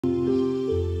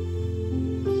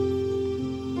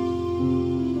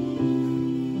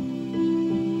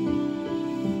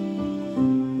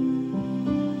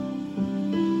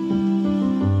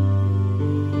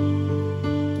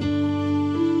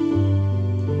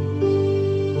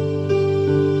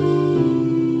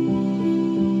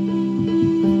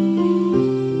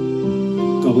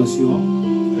bless you all.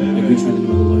 I greet you in the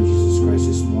name of the Lord Jesus Christ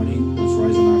this morning. Let's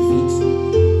rise on our feet.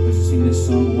 Let's sing this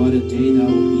song, What a Day That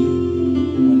Will Be,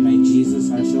 when my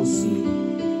Jesus I shall see.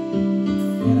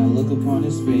 And I look upon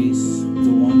his face,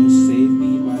 the one who saved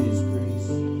me by his grace.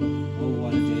 Oh,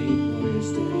 what a day,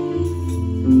 glorious day.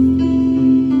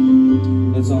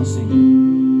 Let's all sing it.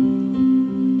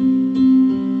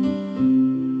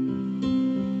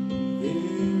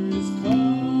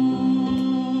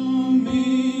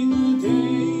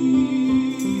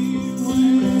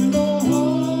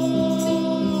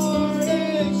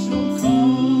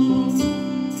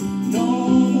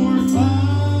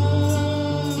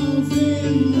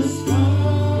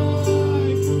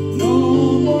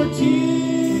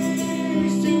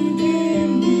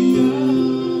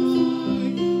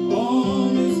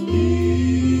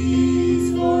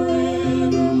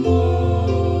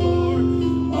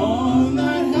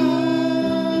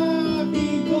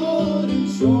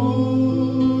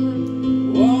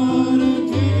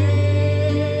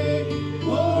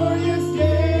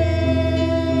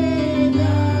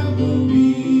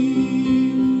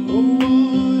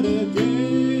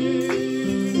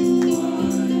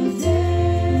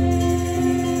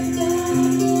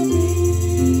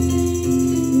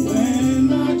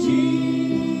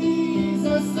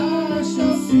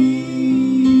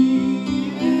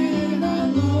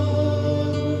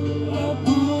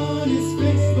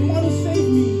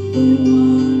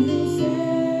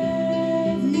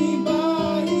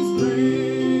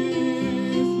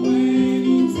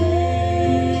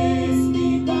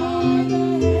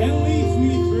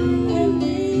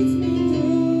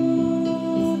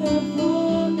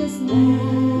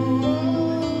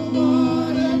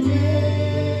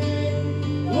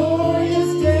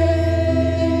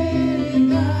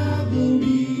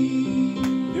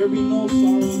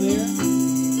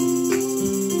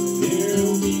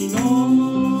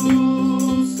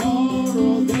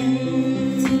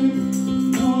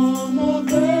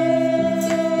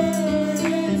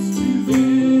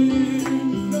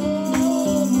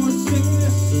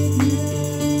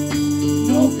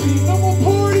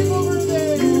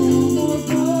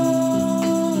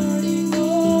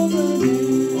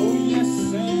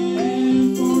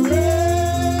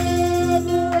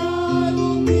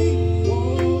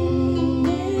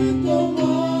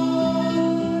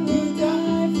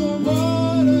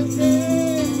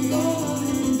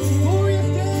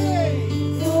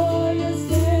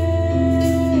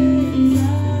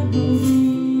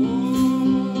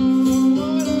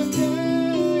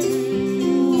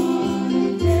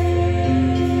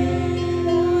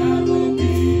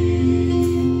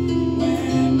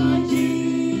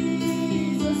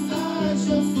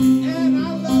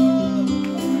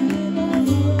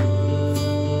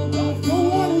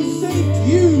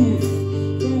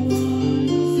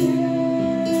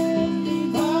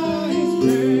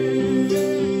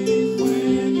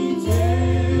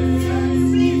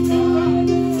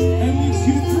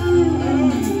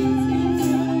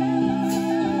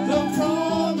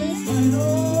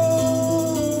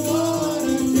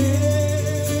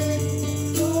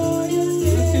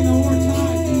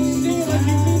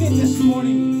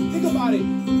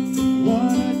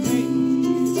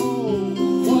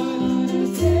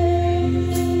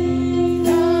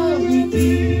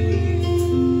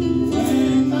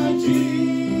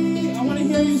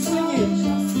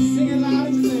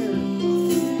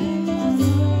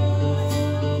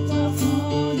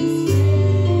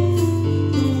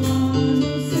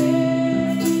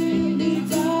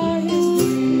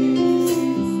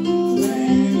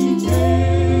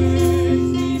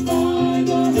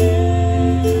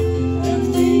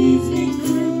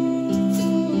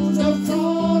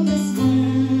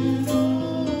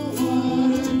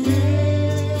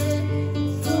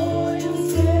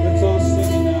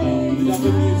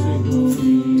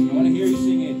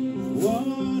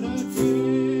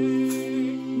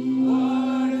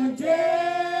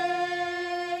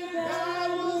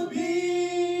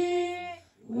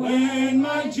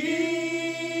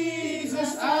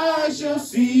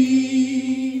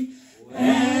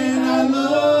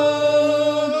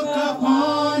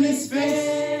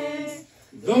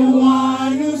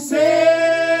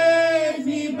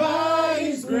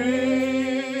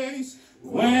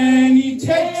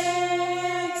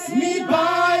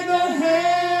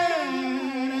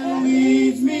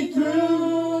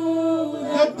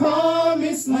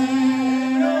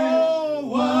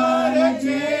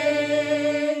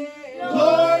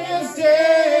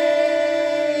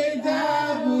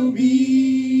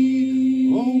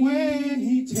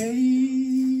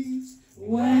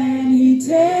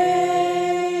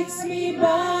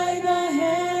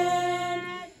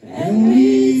 And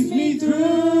leads me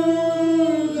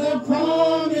through the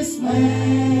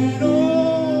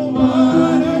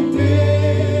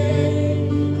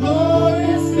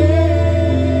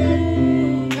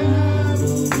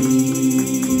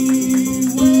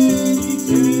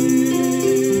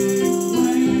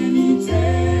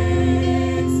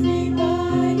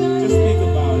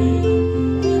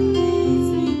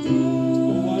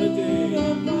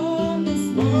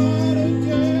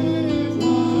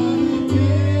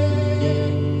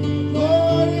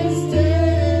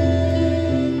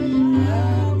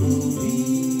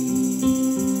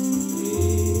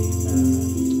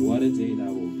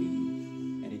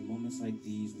like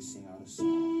these, we sing out a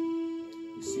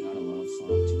song. We sing out a love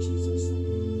song to Jesus.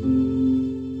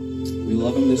 We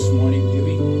love him this morning, do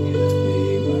we?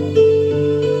 Amen.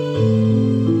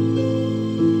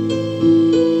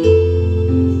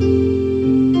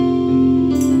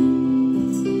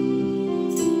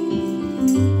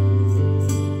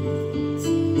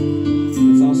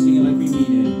 Let's all sing it like we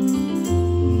mean it.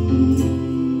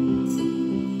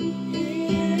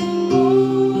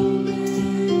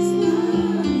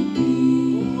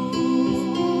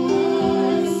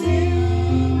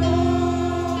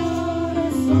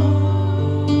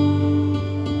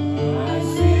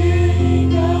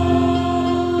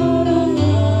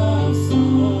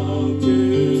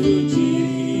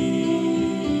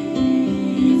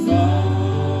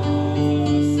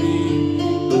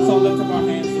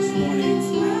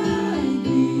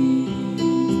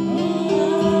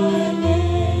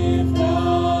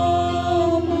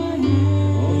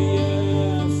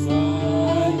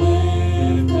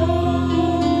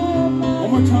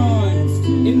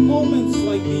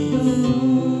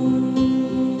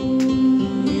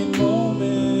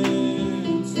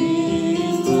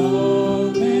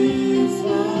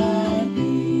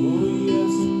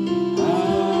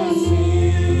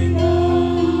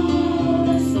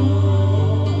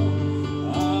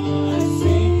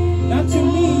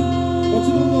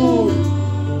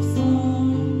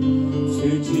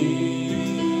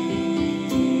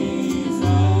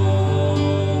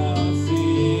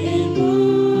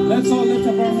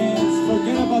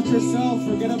 Yourself,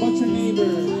 forget about your neighbor.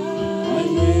 I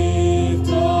lift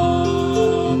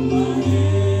up my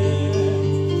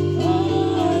hands.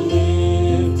 I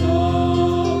lift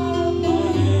up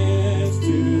my hands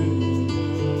to.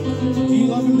 Do you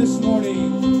love him this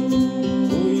morning?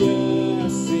 Oh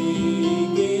yes,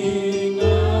 singing I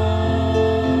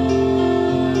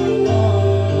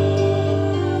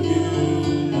love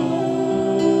you,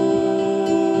 Lord.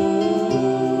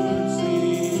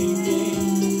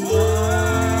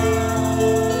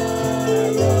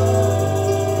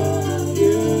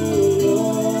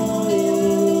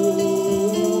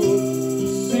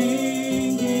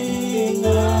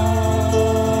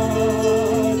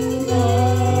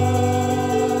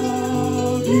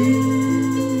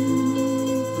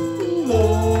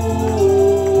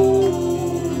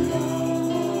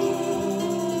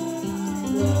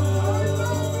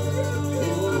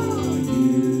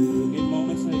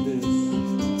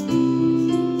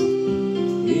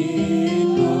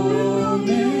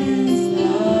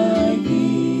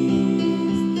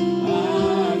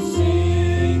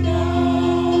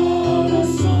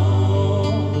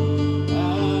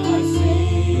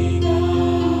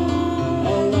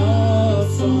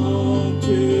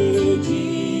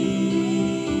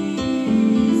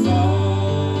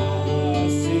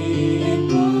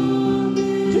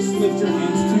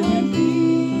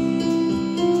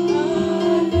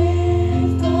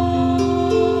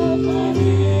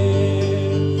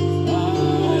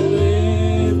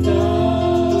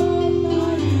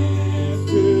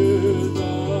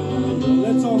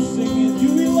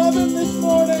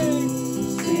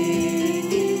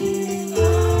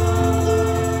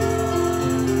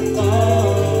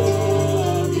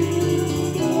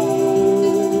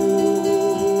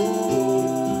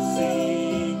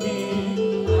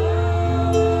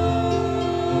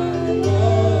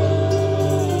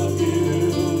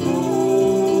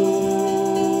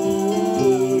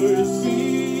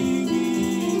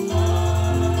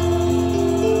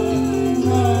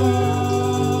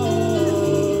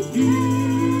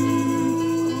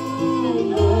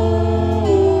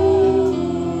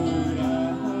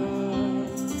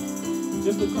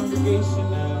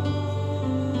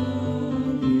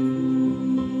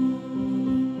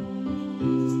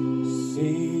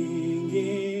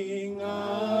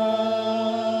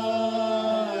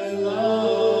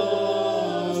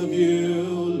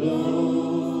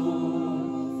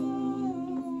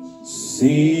 Singing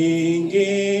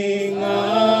singing I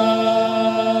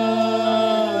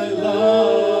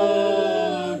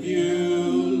love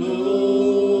you, Lord.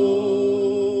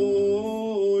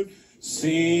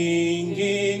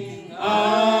 Singing I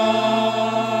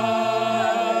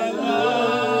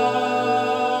love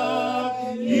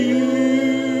you,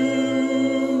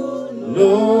 Lord.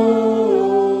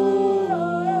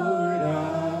 I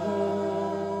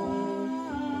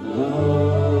love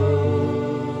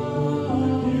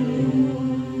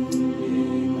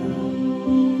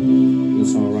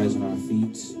Let's all rise on our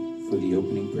feet for the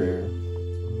opening prayer.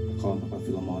 I call on Papa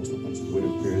Philemon to open with a word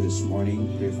of prayer this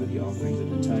morning. Pray for the offerings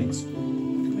and the tithes.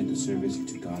 Commit the service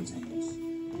into God's hands.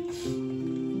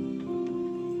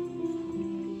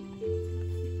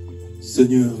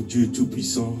 Seigneur Dieu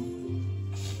Tout-Puissant,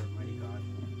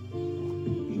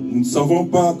 Nous ne savons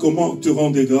pas comment te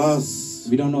rendre grâce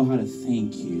We don't know how to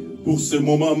thank you pour ce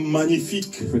moment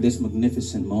magnifique, for this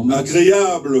magnificent moment,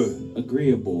 agréable,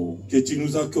 agreeable, que tu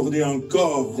nous as accordé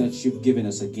encore that you've given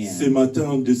us ce again.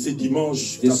 matin de ce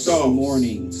dimanche This 14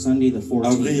 morning, Sunday the 14th,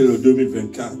 avril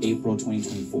 2024. April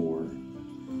 2024.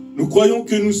 Nous croyons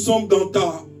que nous sommes dans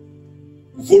ta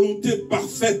volonté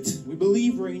parfaite. We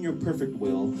believe we're in your perfect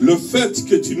will. Le fait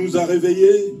que tu nous as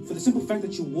réveillés, For the simple fact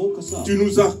that you woke us up, tu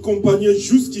nous as accompagnés and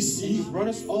jusqu'ici. you brought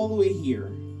us all the way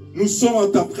here. Nous sommes à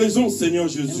ta présence, Seigneur And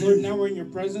Lord, Jésus. now we're in your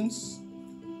presence.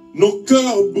 Nos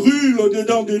cœurs brûlent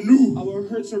au-dedans de nous. Our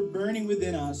hearts are burning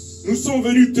within us. Nous sommes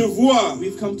venus te voir,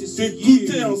 We've come to see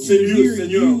t'écouter en you, ces to lieux, hear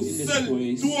Seigneur. you in this Seul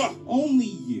place. toi.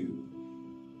 Only you.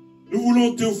 Nous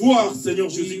voulons te voir, Seigneur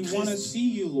We want to Jésus-Christ. see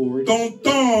you, Lord,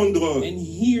 T'entendre, and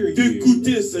hear you,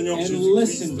 t'écouter, Seigneur and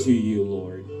listen Jésus-Christ. to you,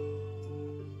 Lord.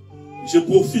 Je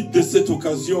profite de cette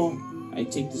occasion I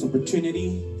take this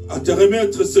opportunity à te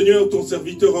remettre, Seigneur, ton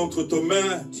serviteur entre tes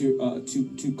mains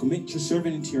to commit your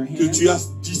servant into your que hands tu as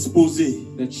disposé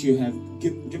that you have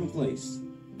given place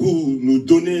pour nous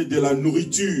donner de la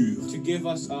nourriture to give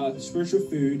us spiritual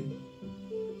food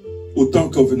au temps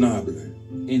convenable.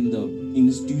 in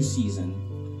this due season.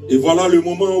 Et voilà le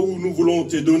moment où nous voulons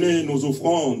te donner nos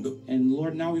offrandes And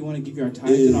Lord, now we want to give you our tithes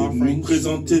et and nous offerings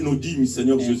présenter nos dîmes,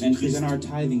 Seigneur and Jésus-Christ. present our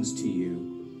tithings to you.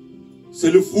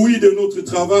 C'est le fruit de notre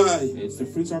travail, It's the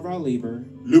fruits of our labor,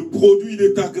 le produit de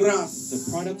ta the grâce.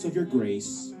 products of your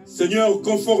grace. Seigneur,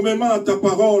 conformément à ta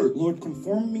parole, Lord,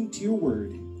 conforming to your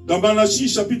word, dans Malachie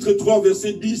chapitre 3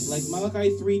 verset 10, like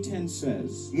Malachi 3:10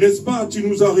 says, n'est-ce pas, tu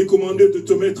nous as recommandé de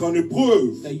te mettre en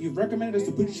épreuve that you've recommended us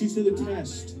to put you to the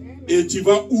test, et tu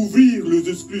vas ouvrir les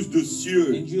excluses de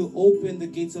cieux. and you'll open the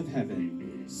gates of heaven.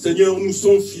 Seigneur, nous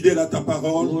sommes fidèles à ta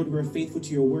parole Lord, we're faithful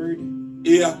to your word,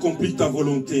 et accomplis ta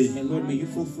volonté. and Lord, may you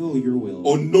fulfill your will.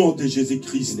 Au nom de In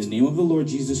Jésus-Christ. the name of the Lord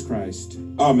Jesus Christ.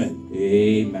 Amen.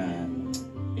 Amen.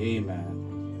 Amen.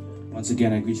 Once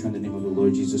again, I greet you in the name of the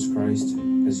Lord Jesus Christ.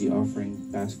 As the offering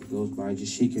basket goes by,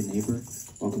 just shake your neighbor.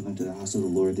 Welcome them to the house of the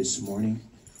Lord this morning.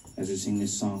 As we sing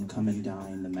this song, Come and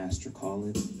Dine, the Master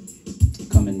calleth.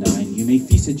 Come and dine. You may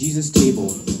feast at Jesus'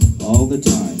 table all the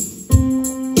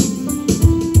time.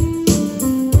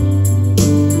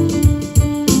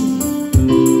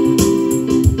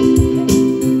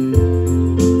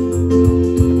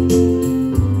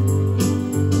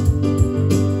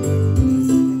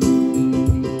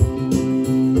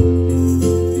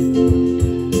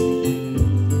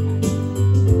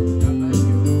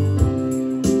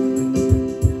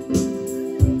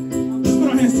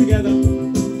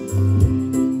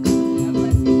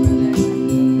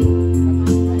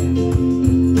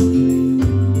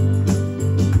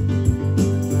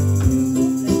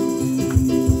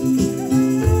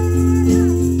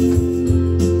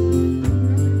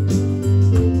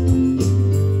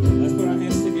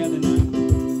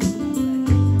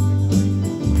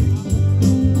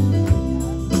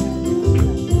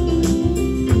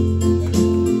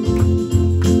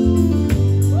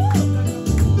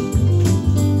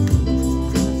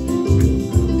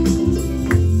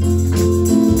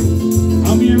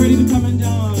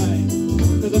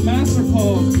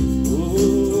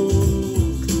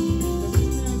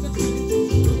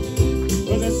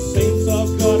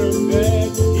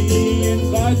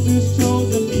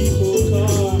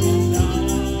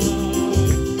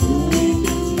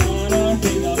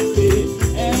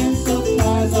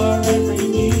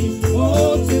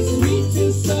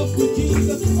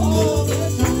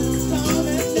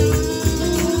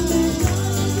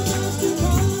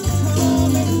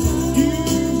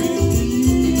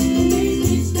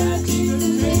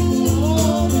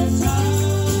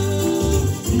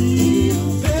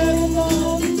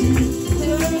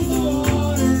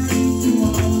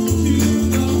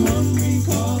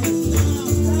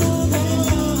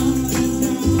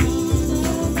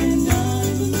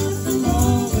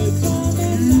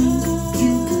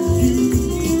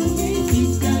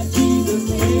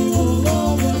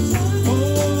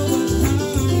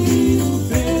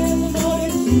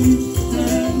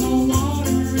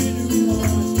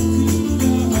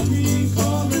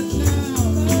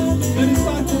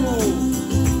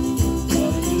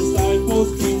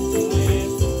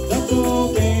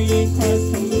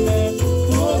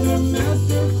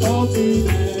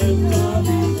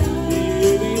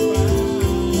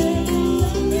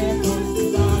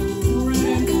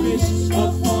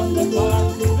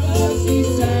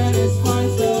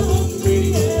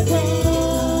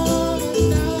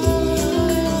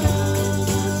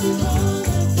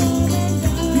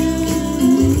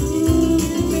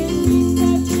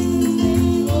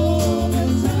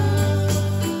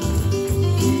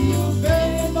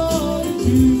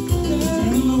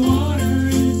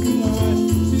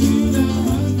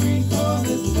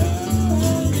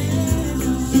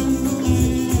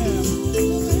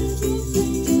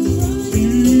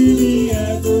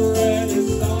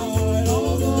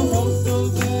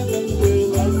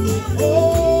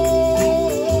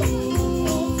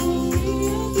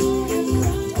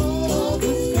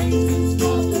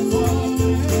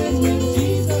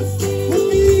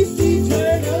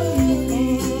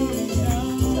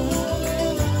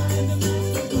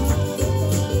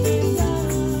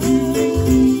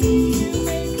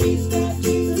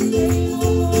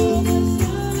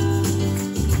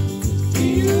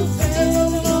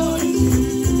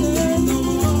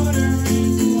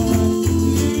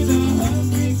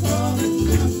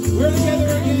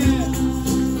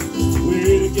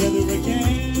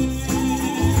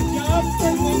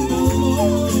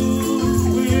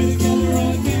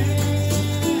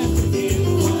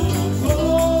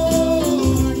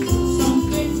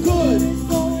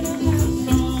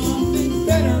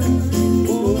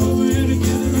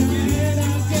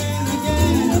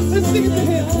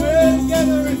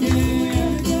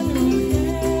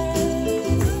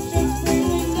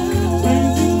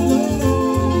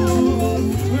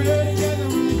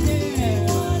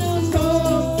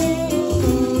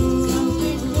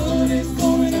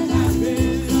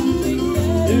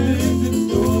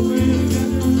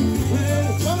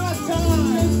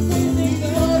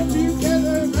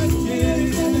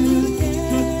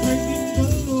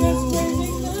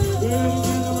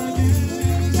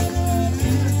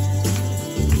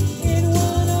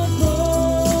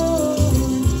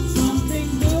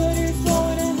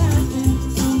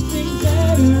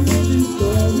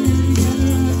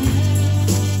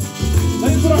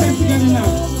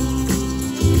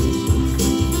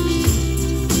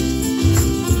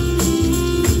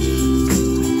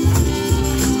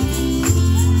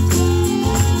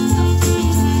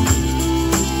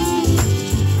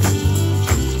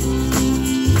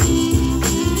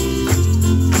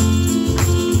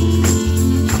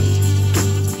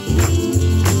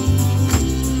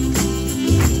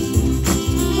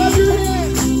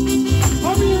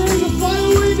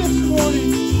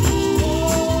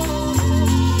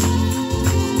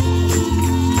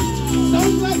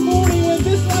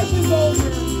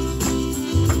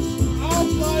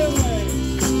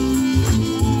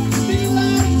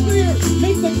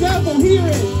 people hear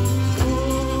it.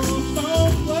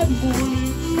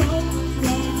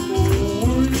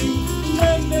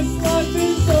 When this life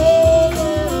is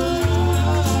over,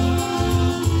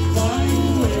 fly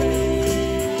away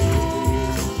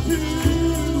to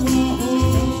a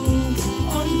home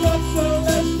on God's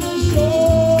celestial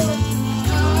shore.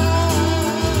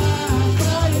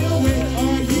 Fly away,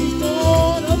 are you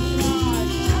gonna fly?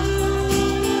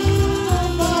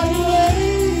 Fly away,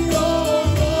 oh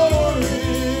glory.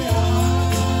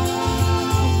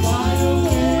 Fly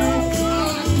away, I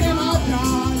cannot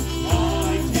die.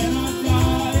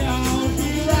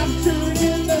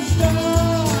 In the sky,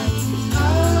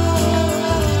 I'll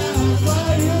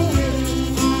fly away.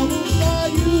 I will fly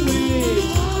away.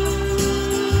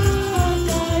 I'll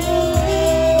fly away,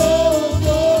 oh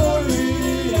glory.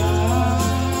 I'll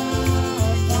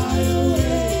fly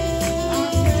away. I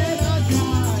cannot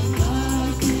die.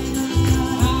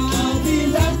 I'll be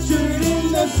raptured in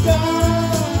the sky.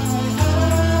 I'll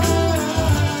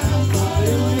fly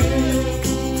away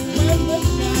when the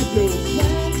shadows.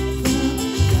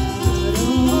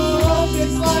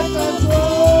 This life has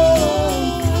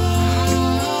rolled.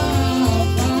 I'll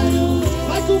fly away.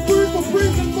 Like a bird from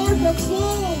prison bars that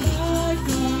flown. Like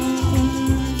a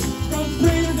bird from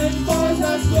prison bars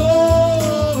that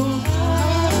flown.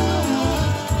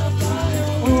 I'll fly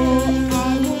away. Oh, I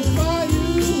will fly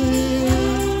away.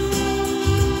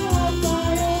 I'll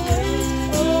fly away.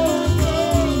 Oh,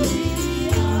 glory.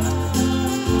 I'll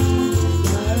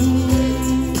fly away.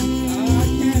 I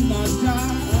cannot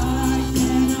die.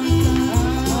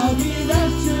 I'll be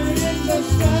raptured in the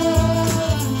sky.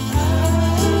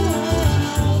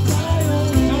 I'll fly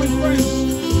away. Now it's French.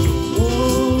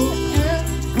 Oh, and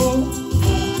hope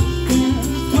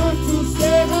quand tout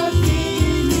sera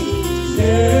fini,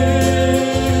 je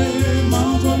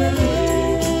m'envolerai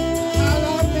à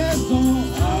la maison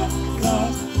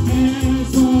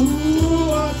où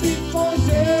habite mon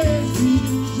Jésus.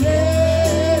 Je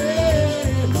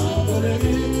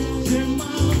m'envolerai, je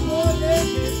m'envolerai.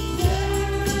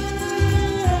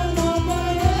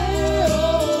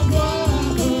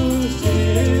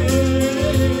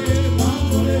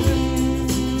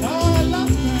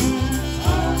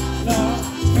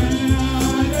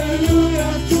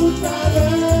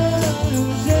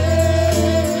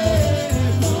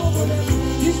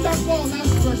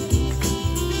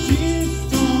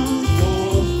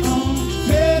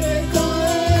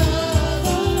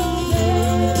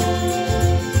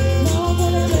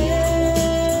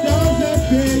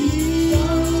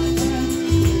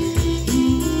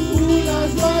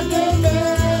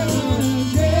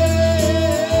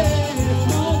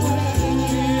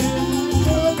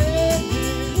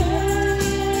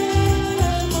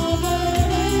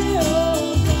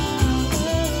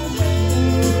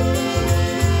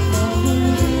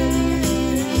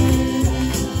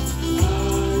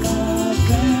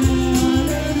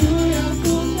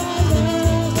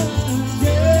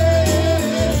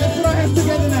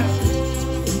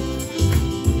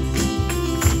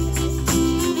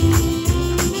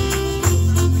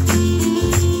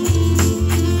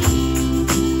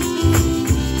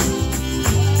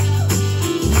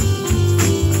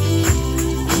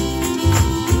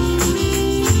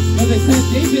 They said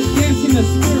David danced in the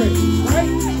spirit,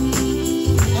 right?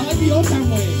 I like the old time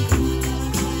way.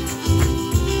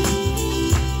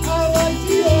 I like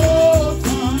the old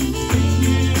time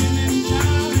singing and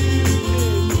shouting.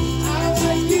 I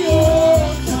like the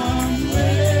old time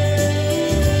way.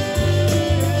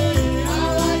 I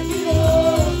like the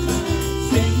old time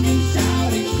singing,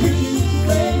 shouting, preaching,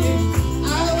 praying. I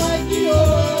like the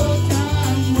old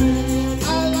time way. I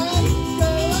like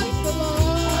the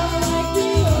Lord. I like the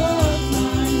old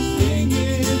time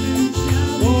singing and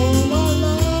shouting. Oh, la,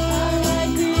 la. I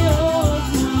like the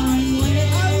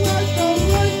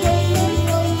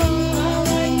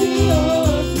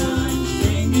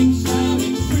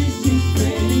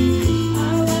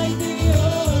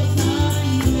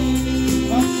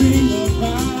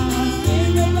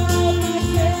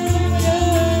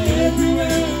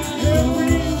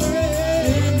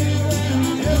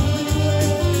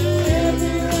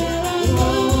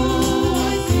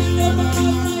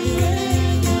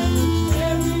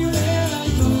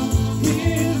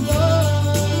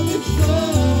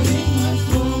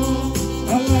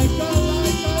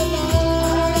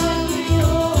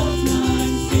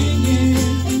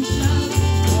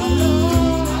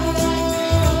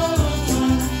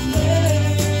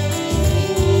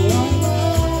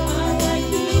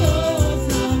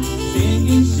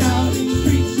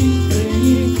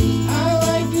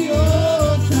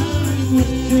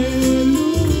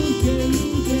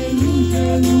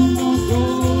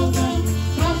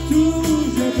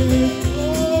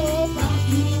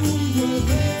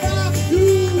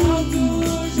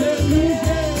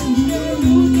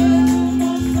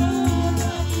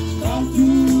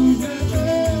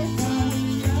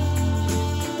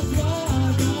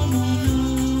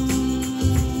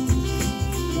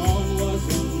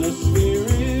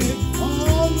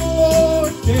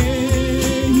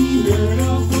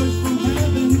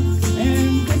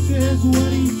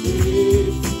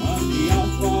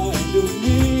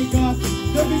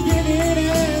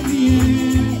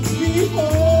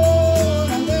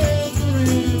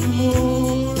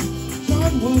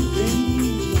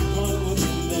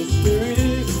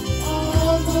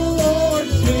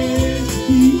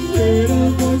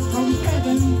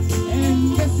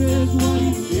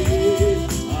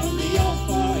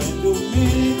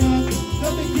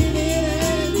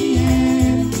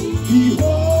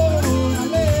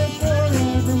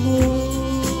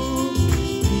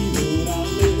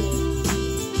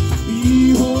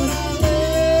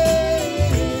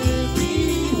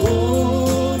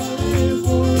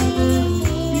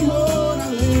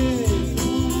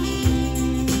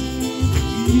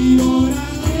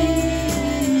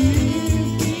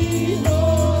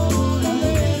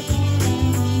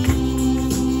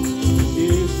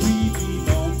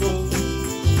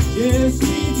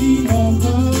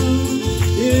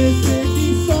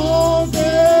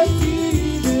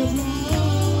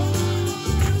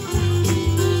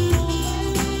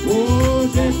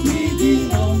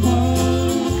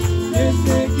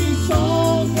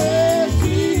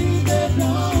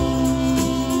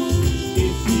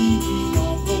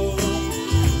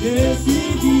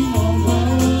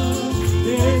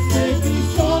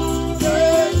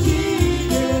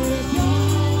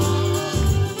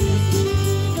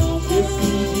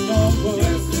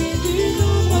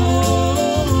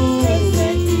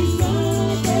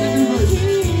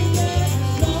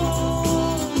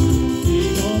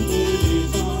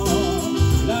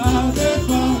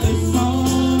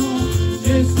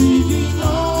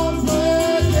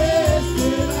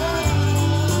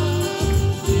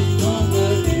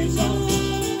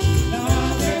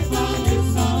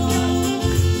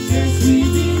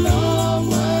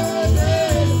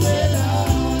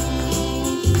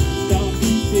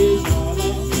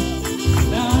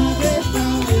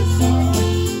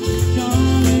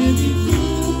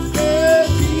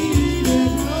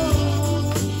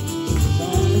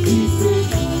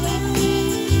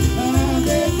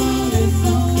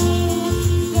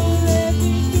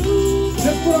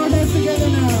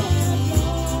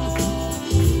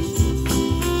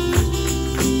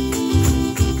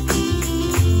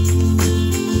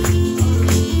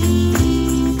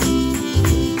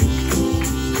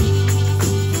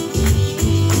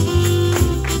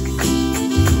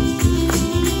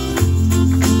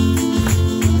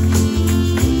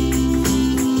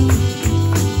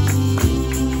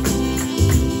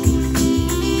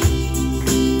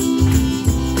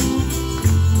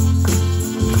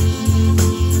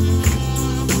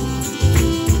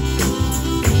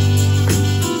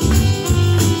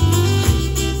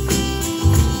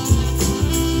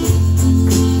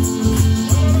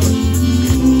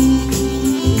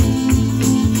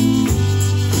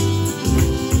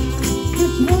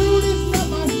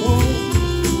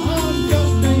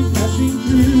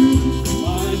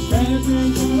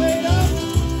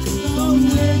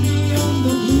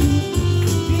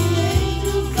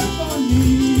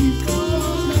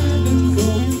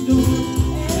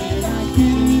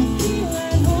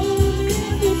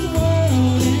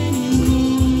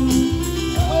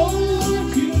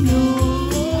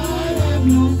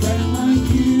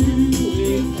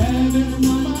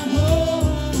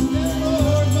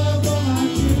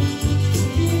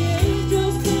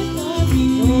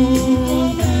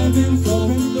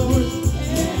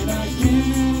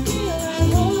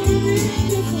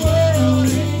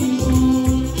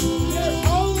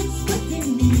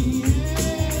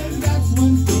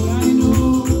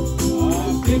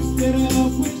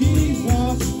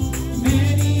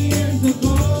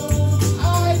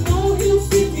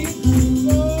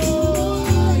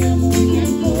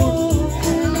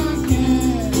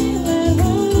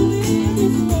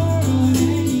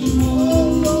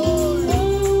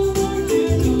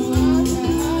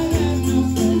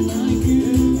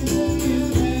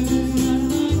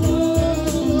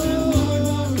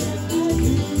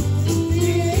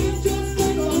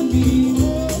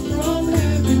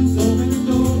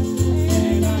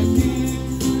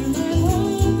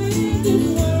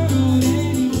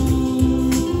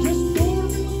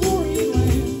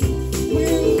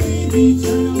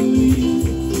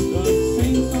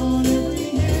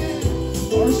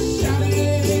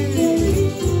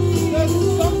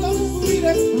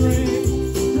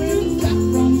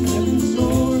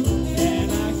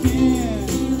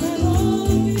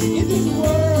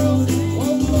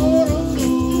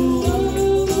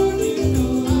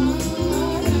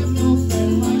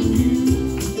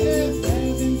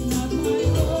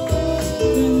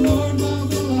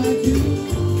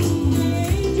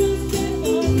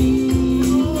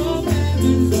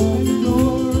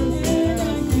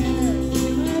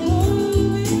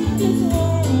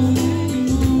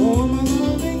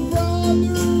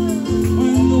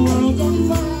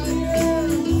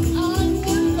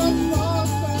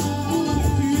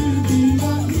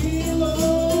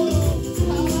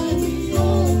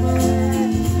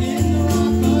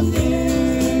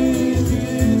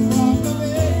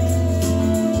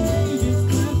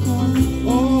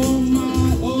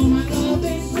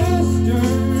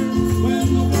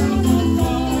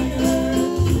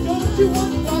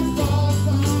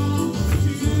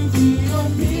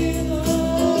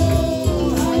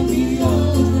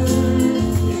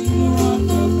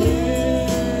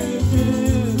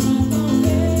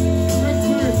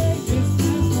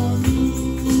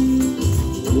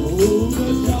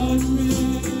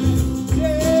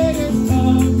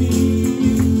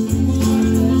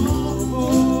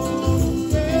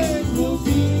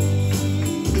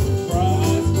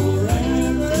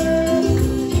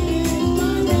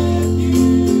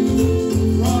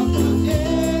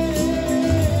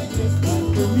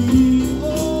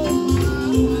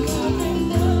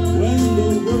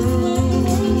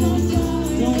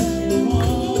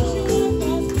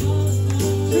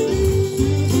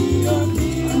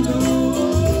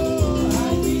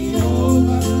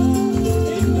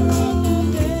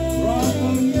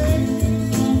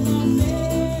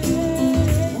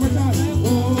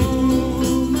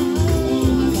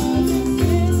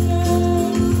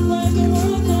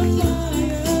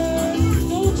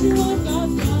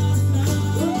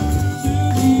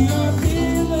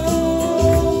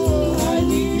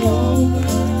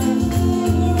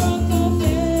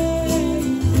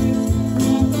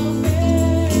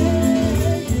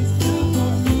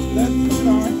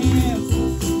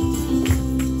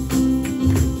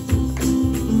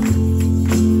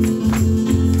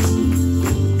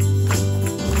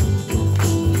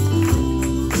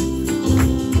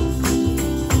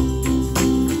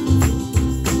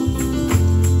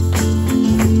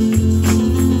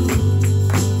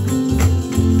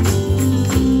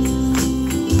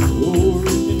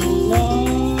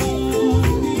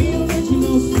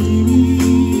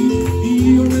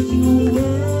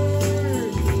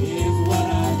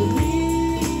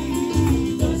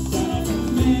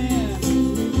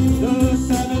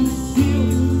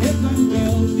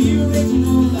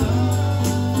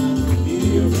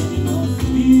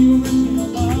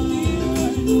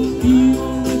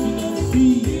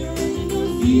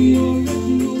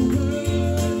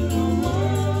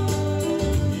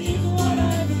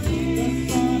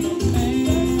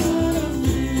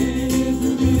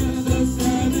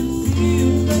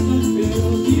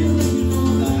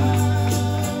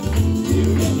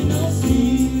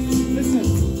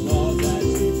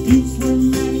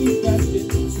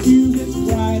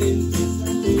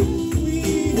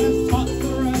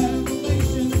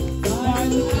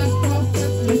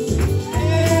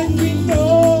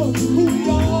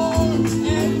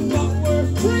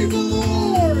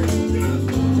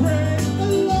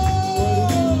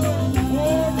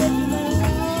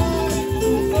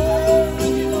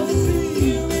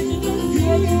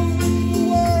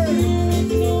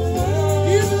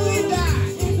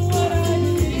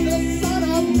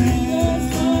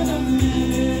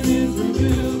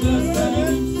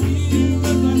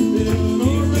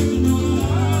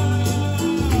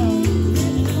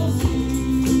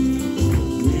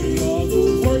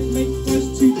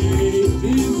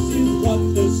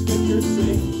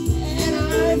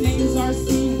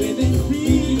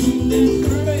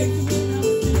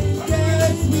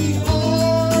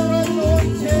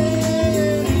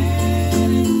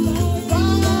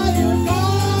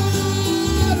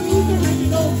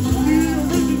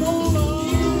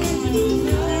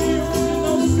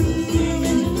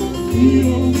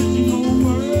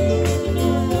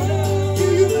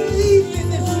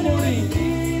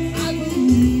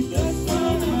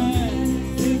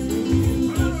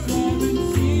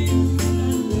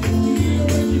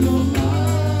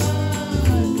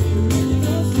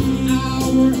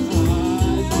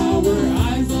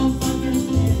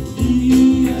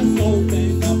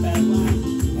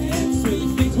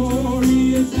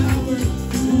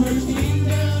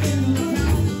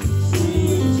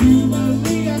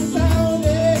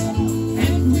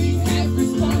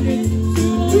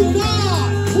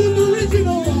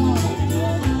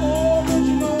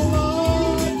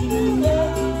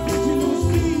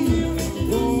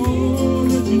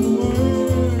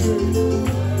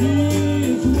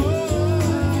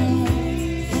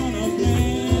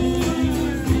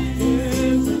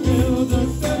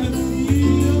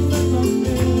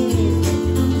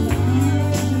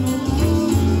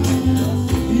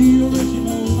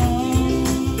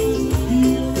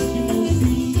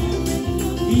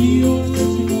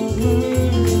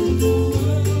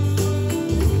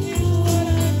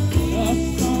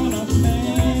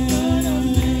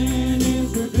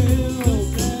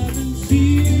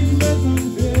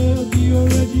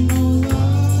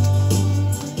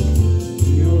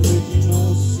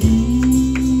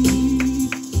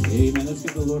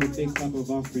cup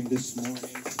of offering this morning.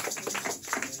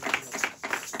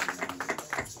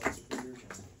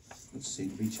 Let's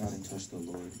sing, reach out and touch the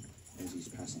Lord as he's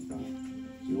passing by.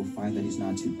 You will find that he's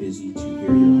not too busy to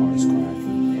hear your heart's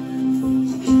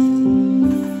cry.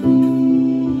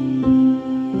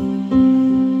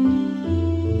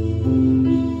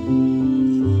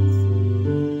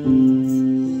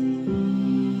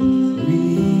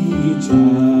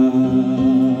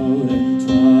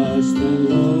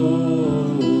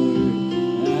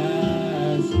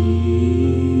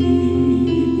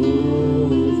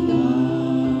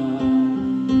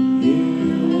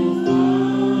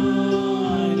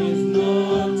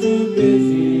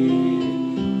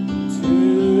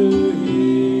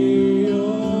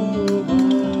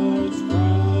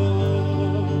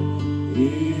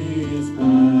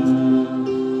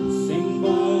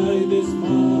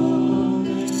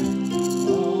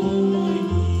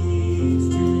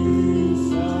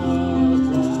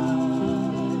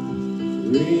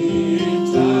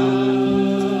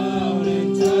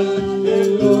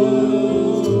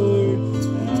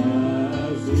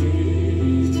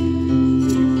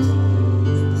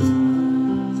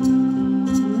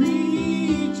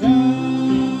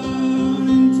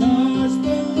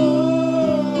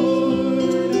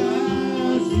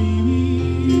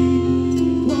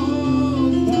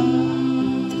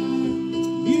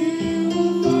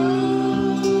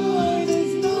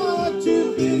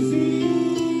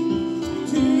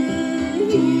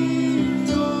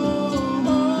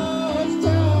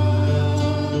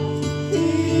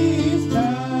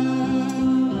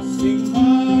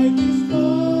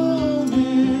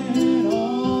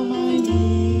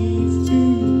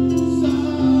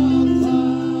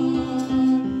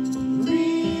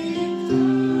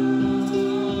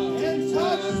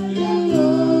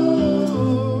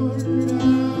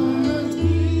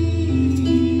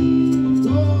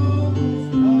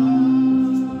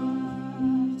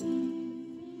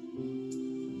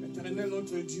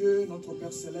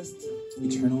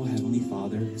 Eternal Heavenly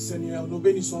Father, Seigneur, nous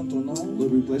bénissons ton nom.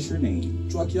 Lord, we bless your name.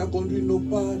 Toi qui as conduit nos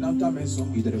pas dans ta maison.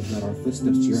 You that have led our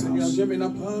footsteps to your Seigneur, house. viens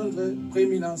maintenant prendre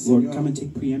prééminence, Lord, Seigneur. come and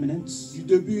take preeminence. Du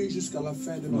début jusqu'à la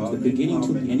fin de From notre the beginning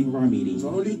to the ending of our meeting. Nous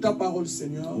allons lire ta parole,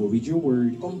 Seigneur. We'll read your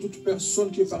word. Comme toute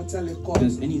personne qui est partie à l'école.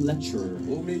 As any lecturer.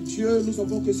 Oh, mais Dieu, nous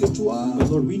savons que c'est toi. But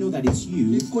Lord, we know that it's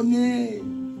you. Qui connais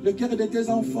le cœur de tes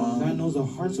enfants. That knows the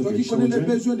hearts of Toi your qui connais les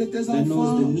children. besoins de tes That knows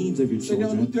enfants. the needs of your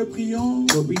Seigneur, nous children. te prions.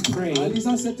 Lord, we pray En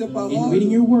lisant cette parole. in reading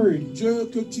your word. Dieu,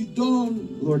 que tu donnes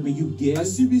Lord, may you give la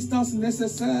substance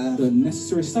nécessaire the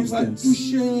necessary qui va substance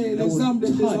toucher that les will âmes de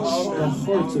tes touch enfants.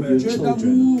 the hearts of your Dieu children.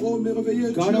 d'amour, oh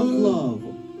merveilleux God of Dieu. love,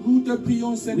 Nous te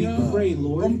prions, we Seigneur, pray,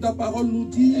 Lord, comme ta parole nous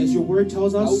dit, as your word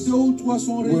tells là où us, deux ou trois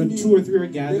sont where réunis, 2 or 3 are et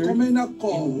gathered comme un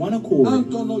accord, in one en accord,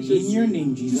 ton nom, in Jésus, your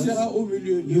name, tu Jesus, seras au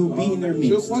milieu de you'll nous. be in their Je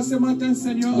midst. crois ce matin,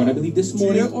 Seigneur, Lord, I believe this tu es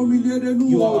morning, au milieu de nous,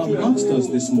 you oh are Dieu amongst d'amour.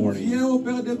 us this morning. Viens au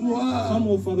Père de gloire, Come,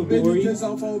 O Father bénis glory, tes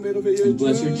enfants, oh merveilleux and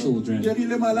bless Dieu, your children. guéris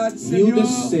les malades, Heal Seigneur, the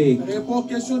sick. réponds aux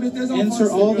questions de tes enfants, Answer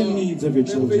all the Seigneur. needs of your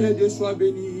Merveilleux children. Dieu, sois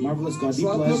béni, Marvelous God, be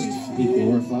sois blessed, be glorifié.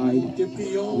 glorified. Nous te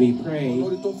prions, We pray au nom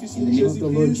de ton Fils in the name of the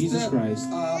Lord Jésus-Christ. Jesus Christ.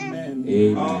 Amen.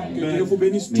 Amen. Que Dieu vous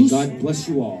bénisse May tous. God bless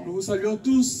you all. Nous vous saluons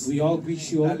tous We all greet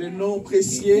you dans all le nom in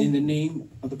précieux the name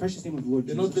of the precious name of the Lord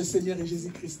de notre Jesus, Seigneur et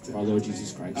Jésus-Christ. our Lord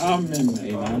Jesus Christ. Amen.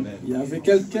 Amen. Il y avait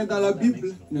quelqu'un dans la Bible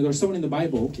You know, there's someone in the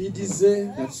Bible qui disait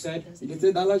that said, il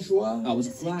était dans la joie I was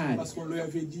glad parce qu'on lui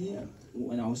avait dit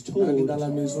when I was d'aller told dans la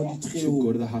maison du to go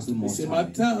Très-Haut. to the house of the Et Most ce High.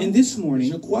 matin, And this je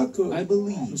morning, crois que I nous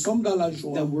believe sommes dans la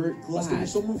joie that we're parce que nous glad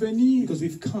sommes venus because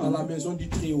we've dans la come maison du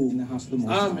Très-Haut. in the house of the Most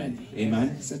Amen. High. Amen.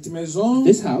 Cette maison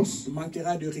This house ne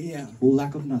manquera de rien. will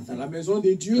lack of Dans nothing. la maison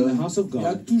de Dieu, In the house of il y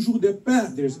a God, toujours des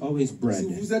pains. there's always Si bread.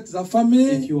 vous êtes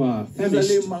affamés, If you are vous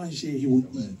allez famished, manger. you will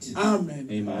eat. Amen.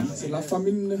 Amen. C'est la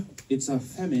famine. It's a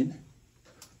famine,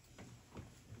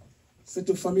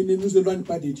 Cette famine ne nous éloigne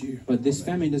pas de Dieu. but this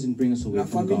famine doesn't bring us away La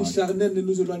from famine God. charnelle ne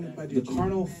nous éloigne pas de The Dieu.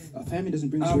 carnal famine doesn't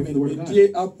bring us away from Amen. the Word Mais of God.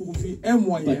 Dieu a pourvu un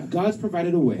moyen But God's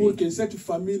provided a way pour que cette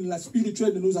famine, la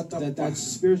spirituelle, ne nous attende that pas. that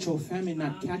spiritual famine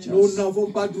not catch Nous us.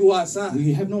 n'avons pas droit à ça.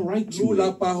 We have no right Nous, to la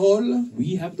it. parole,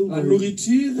 We have the la word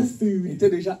nourriture the food était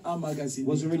déjà emmagasinée.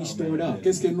 was already stored up.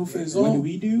 Qu'est-ce que nous What faisons? do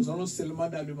we do? Nous allons seulement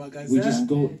dans le magasin. We just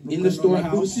go Nous in the prenons la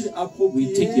storehouse, nourriture appropriée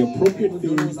we take the appropriate et nous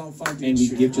donnons food, aux enfants de and we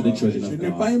Dieu. give to the children Je of n'ai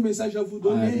pas God. un message à vous I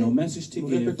have donner. no message to Nous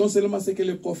give. répétons seulement ce que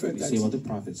le prophète We a say dit. what the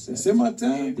prophet Et said. ce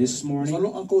matin, This nous morning,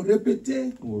 allons encore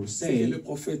répéter we'll ce que say le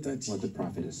prophète a dit. what the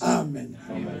prophet has said. Amen.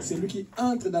 Amen. C'est lui qui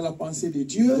entre dans la pensée de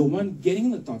Dieu. The one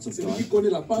getting in the thoughts of C'est lui qui God, connaît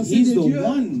la pensée he's de the Dieu.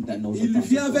 one that knows the Il thoughts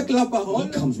vient of avec God. la parole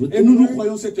He comes with et the nous word,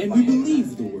 croyons cette and we parole.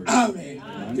 believe the word. Amen.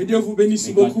 Amen. Que Dieu vous bénisse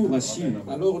May God beaucoup. bless you.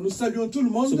 Alors, nous saluons tout le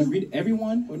So we monde greet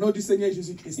everyone au nom du Seigneur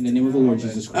Jésus-Christ. in the name of the Lord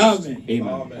Jesus Christ. Amen.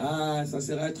 Amen. Ah, ça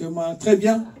sera actuellement très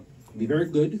bien. Be very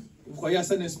good. Vous croyez à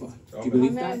ça, n'est-ce pas? Do you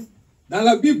believe that? Dans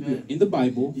la Bible, In the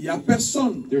Bible, il n'y a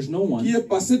personne there's no one qui est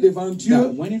passé devant Dieu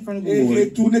that went in front of the et Lord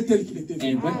retourné tel qu'il était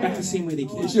venu. and went back the same way they Et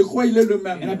came. je crois qu'il est le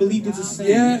même. And I believe it's the same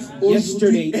Hier, yesterday,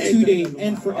 aujourd'hui et today, éternellement.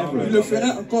 and Il forever. le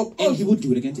fera encore And he aujourd'hui. will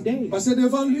do it again today. Passer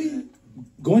devant lui,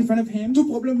 Go in front of him, tout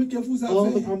problème que vous all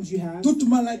the avez, problems you have, toute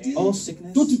maladie, all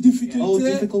sickness, toute all difficulté,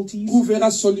 difficulties,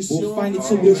 trouvera solution will find its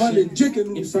devant le solution Dieu que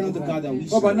nous in front of the servons. God that we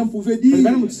Frère Branham serve. pouvait Brother dire,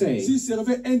 Branham would say, s'il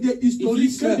servait un Dieu if he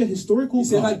historique, served a historical il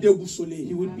sera God, déboussolé.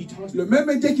 he would be tossed. Le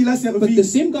même Dieu qu'il a But the servi,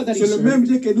 same God that he c'est le même served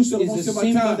Dieu que nous is servons the ce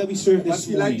same matin. God that we serve Parce this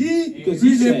qu'il a morning. dit, Because lui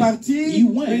he il est said, parti, he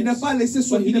went, mais il n'a pas laissé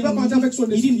son, but il n'est pas parti avec son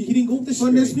esprit. he didn't go with the Son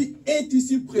Spirit. esprit est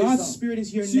ici God's présent. Spirit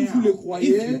is here Si vous le now. If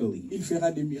croyez, you believe, il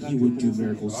fera des miracles. he will do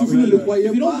miracles. Si vous ne le croyez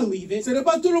If you pas, don't believe it, ce n'est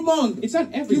pas tout le monde it's not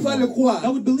qui va le everyone croire.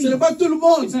 that would Ce believe. n'est pas tout le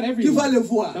monde It's not qui va le everyone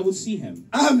voir. that would see him.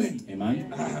 Amen. Amen.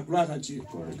 Ah, gloire à Dieu.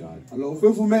 Glory to God. Alors, vous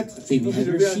pouvez vous mettre. So you Donc, have je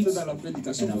your vais entrer seats, dans la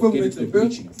prédication. and Vous I'll pouvez vous get mettre into un the peu.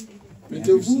 preaching. You have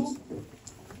your Mettez-vous seats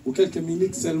pour quelques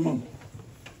minutes seulement.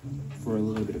 for a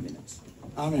little bit of minutes.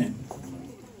 Amen.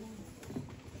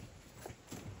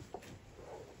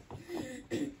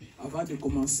 Avant de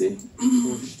commencer,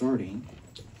 Before starting,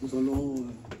 nous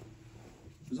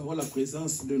avons la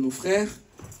présence de nos frères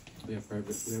we have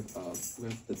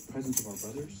the presence of our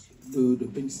brothers de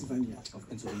Pennsylvania. of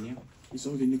Pennsylvania, Ils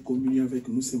sont venus communier avec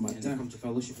nous ce and they matin. come to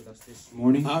fellowship with us this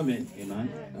morning. Amen. Amen.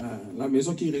 Ah, la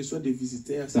maison qui reçoit des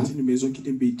visiteurs, c'est une maison qui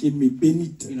est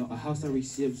bénite. You know, a house that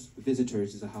receives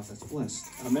visitors is a house that's blessed.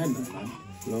 Amen. Amen.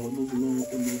 Alors nous voulons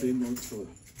honorer notre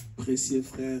précieux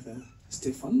frère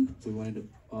Stéphane. So we wanted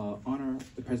to honor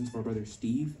the presence of our brother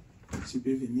Steve. Tu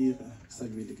peux venir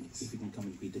saluer l'église. If he can come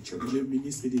and greet the church. Le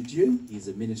ministre de Dieu. He's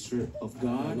a minister of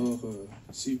God. Alors,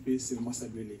 tu peux seulement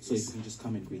saluer So if l'église. you can just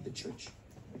come and greet the church.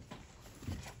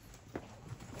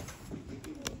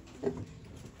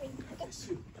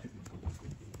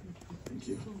 Thank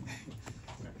you.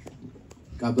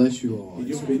 God bless you all. Que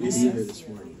Dieu It's vous good to be bénisse. here this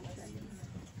morning.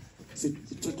 C'est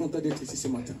très content d'être ici ce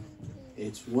matin.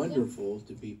 It's wonderful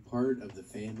to be part of the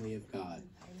family of God.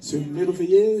 C'est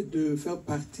merveilleux de faire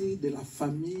partie de la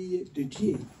famille de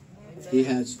Dieu. He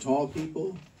has tall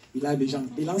people Il a des gens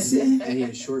élancés, and he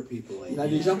has short people. il a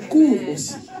des gens courts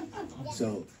aussi.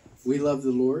 So we love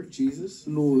the Lord Jesus,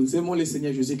 Nous aimons le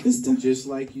Seigneur Jésus-Christ, just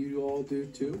like you all do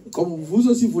too. comme vous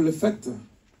aussi vous le faites.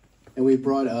 And we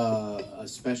brought a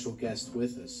special guest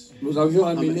with us. Nous avions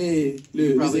amené les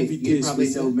You invités probably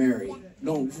know spéciaux. Mary.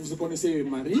 Donc, vous connaissez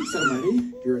Marie, sœur Marie,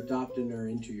 You're adopting her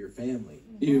into your family.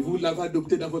 et vous l'avez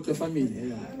adoptée dans votre famille.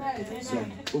 Yeah.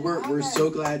 So but we're so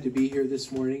glad to be here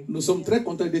this morning, Nous sommes très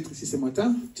contents d'être ici ce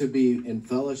matin, to be in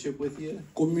fellowship with you.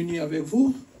 communier avec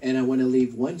vous. And I want to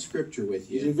leave one scripture with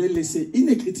Je you vais laisser une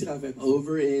écriture avec vous.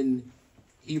 over in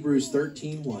Hebrews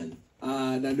 13:1.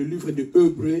 Dans le livre de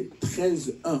Hébreux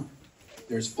 13:1.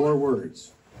 There's 4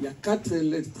 words Il y a 4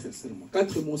 lettres seulement,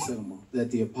 4 mots seulement. that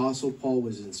the Apostle Paul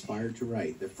was inspired to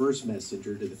write, the first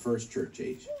messenger to the first church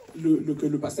age. Que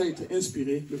le pasteur a été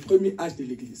inspiré, le premier âge de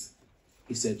l'Église.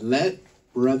 He said, "Let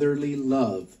brotherly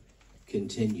love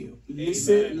continue."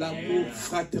 Laissez l'amour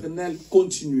fraternel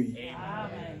continuer.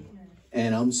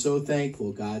 And I'm so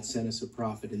thankful God sent us a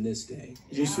prophet in this day.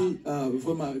 Je suis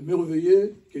vraiment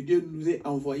merveilleux que Dieu nous ait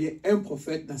envoyé un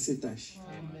prophète dans cet âge.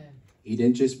 He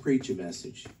didn't just preach a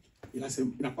message. Il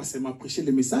n'a pas seulement prêché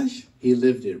le message, He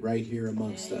lived it right here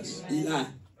amongst us. il a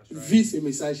vu ce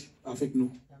message avec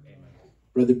nous.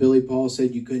 Brother Billy Paul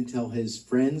said you couldn't tell his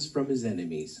friends from his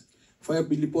enemies. Frère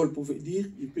Billy Paul pouvait dire,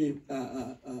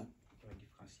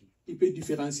 il peut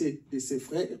différencier de ses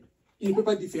frères, il ne peut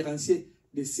pas différencier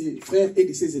de ses frères et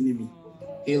de ses ennemis.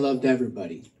 He loved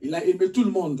everybody. Il a aimé tout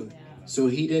le monde. So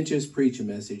he didn't just preach a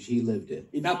message, he lived it.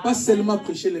 Il n'a pas seulement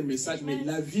prêché le message, mais il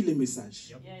a vu le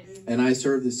message. And I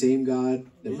serve the same God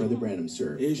that Brother Branham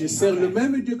served. Et je sers le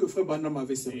même Dieu que Frère Branham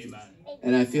avait servi.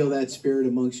 And I feel that spirit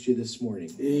amongst you this morning.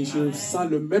 Et je sens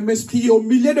le même esprit au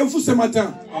milieu de vous ce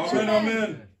matin. Amen,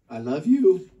 amen. I love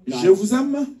you. Je vous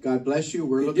aime. God bless you.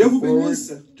 We're Que Dieu looking vous forward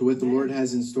bénisse. to what the Lord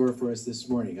has in store for us this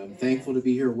morning. I'm thankful to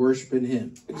be here worshiping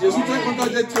Him Je suis très content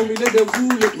d'être au milieu de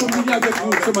vous et communier avec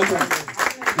vous ce matin.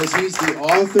 because He's the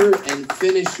author and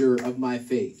finisher of my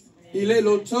faith. Il est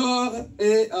l'auteur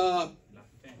et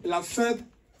la fin.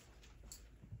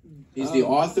 He's the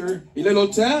author, Il est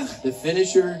l'auteur, the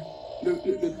finisher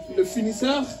le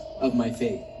finisseur of my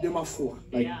faith, de ma foi.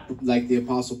 like the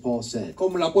Apostle Paul said.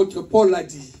 Comme l'apôtre Paul l'a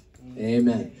dit.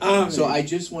 Amen. Amen. So I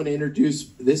just want to introduce.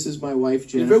 This is my wife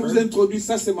Je vais vous Jennifer. introduire,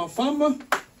 ça c'est ma femme.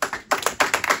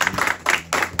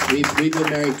 We've been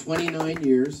married 29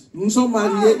 years. Nous sommes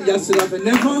mariés il y a cela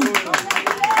 29 ans.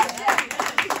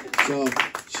 So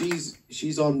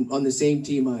she's on the same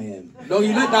team I am. Donc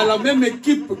il est dans la même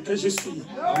équipe que je suis.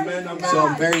 Amen, amen. So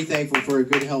I'm very thankful for a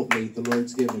good helpmate the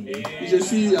Lord's given me. Je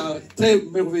suis très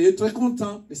merveilleux, très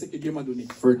content de ce que Dieu m'a donné.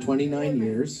 For 29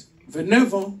 years.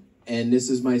 29 ans. And this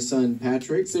is my son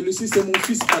Patrick. Celui-ci c'est mon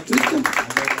fils Patrick.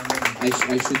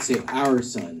 I should say our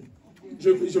son. Je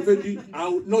veux dire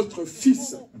notre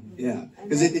fils. Yeah,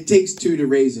 because it takes two to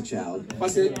raise a child.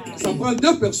 Parce que ça prend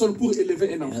 2 personnes pour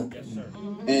élever un enfant.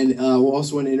 And we'll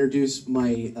also want to introduce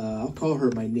my, I'll call her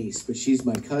my niece, but she's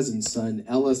my cousin's son,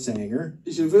 Ella Sanger.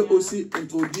 Je veux aussi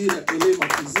introduire, elle est ma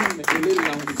cousine, elle est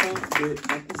l'enfant de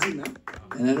ma cousine.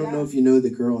 And I don't know if you know the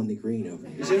girl on the green over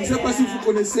here. Je ne sais pas si vous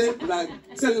connaissez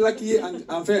celle-là qui est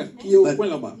en vert, qui est au coin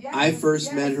là-bas. I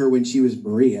first met her when she was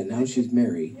Maria. Now she's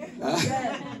Mary.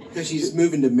 Because she's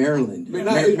moving to Maryland,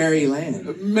 Maryland.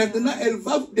 Maintenant, elle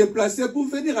va se déplacer pour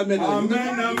venir à Maryland.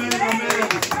 Amen, amen,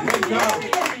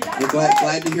 amen. We're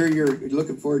glad to hear you're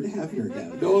looking forward to having her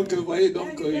down. Donc, vous voyez,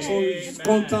 donc, ils sont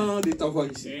contents de t'avoir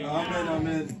ici. Amen,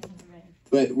 amen.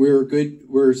 But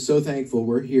we're so thankful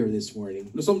we're here this morning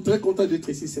Nous sommes très contents d'être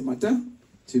ici ce matin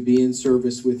to be in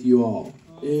service with you all.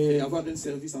 et avoir un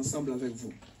service ensemble avec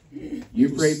vous. You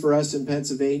pray for us in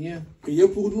Pennsylvania. Priez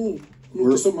pour nous, nous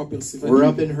qui sommes à We're Pennsylvanie.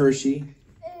 up in Hershey.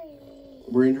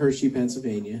 We're in Hershey,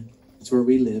 Pennsylvania. That's where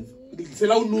we live. C'est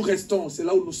là où nous restons, c'est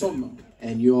là où nous sommes.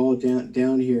 And you all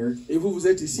down here, Et vous, vous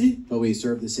êtes ici, but we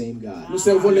serve the same God. nous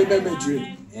servons les mêmes dieux.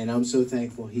 And I'm so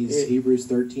thankful. He's Eh. Hebrews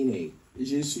 13:8.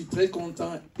 Je suis très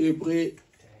content. Hébreux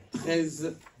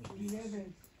 13.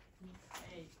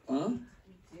 Hein?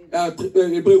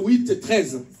 Hébreux 8,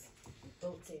 13.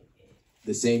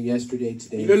 The same yesterday,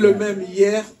 today. Il est le and même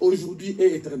hier, aujourd'hui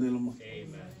et éternellement.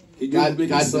 Que Dieu vous God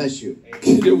bénisse. bless you.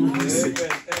 Que Dieu vous bénisse.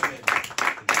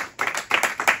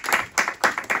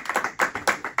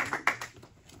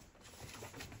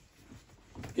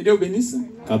 Que Dieu vous bénisse.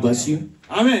 God bless you.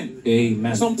 Amen.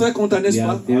 Amen. Nous sommes très contents, n'est-ce We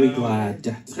are pas? very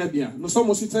glad. Très bien. Nous sommes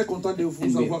aussi très contents de And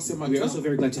vous avoir ce we're matin also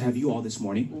very glad to have you all this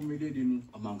morning au milieu de nous.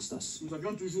 amongst us. Nous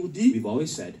avions toujours dit, We've always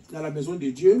said, dans la maison de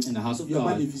Dieu, in the house of il n'y a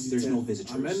pas God, de there's visiteurs. no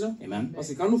visitors. Amen. Amen. Parce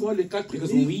que quand nous voyons les 4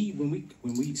 Because églises, when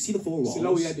we see the four c'est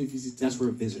là où il y a walls, des visiteurs. that's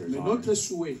where visitors Mais are. notre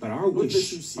souhait, But our notre wish,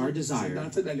 souci, our c'est desire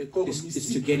d'entrer dans les corps is to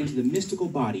mystiques get into the mystical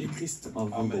de body Christ. of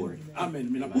the Lord. Amen.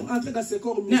 Mais pour entrer dans ces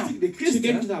corps Now, mystiques de to Christ,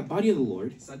 get into that body of the Lord,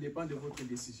 ça dépend de votre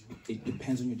décision. it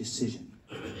depends on your decision.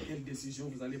 Quelle décision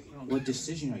vous allez prendre? What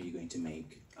decision are you going to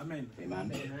make? Amen.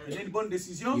 Amen. Prenez une bonne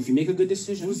décision, If you make a good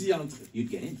decision, vous y entrez. you'd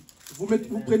get in. Vous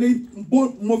prenez une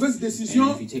mauvaise décision,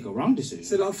 And if you take a wrong c'est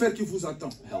decision, l'enfer qui vous attend.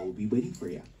 hell will be waiting for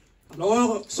you.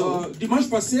 Alors, dimanche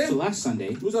passé, So last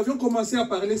Sunday, nous avions commencé à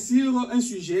parler sur un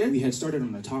sujet we had started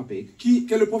on a topic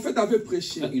que le prophète avait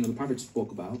prêché. the prophet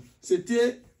spoke about,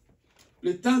 C'était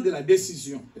le temps de la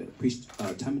décision. preached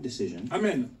time of decision.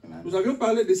 Amen. Amen. Nous avions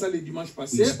parlé de ça le dimanche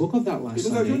passé. We spoke of that Et last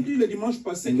nous avions Sunday, dit le dimanche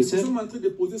passé And que we nous said- sommes en train de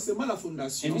poser seulement la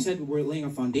fondation. and we said we were laying a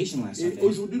foundation last Et Sunday.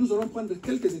 aujourd'hui, nous allons prendre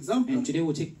quelques exemples. And today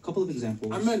we'll take a couple of examples.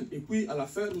 Amen. Et puis, à la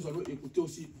fin, nous allons écouter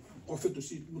aussi le prophète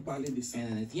aussi nous parler de ça.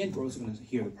 And at the end, we're also going to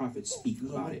hear the prophet speak Nous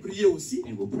about allons it. prier aussi.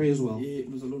 And we'll pray as well. Et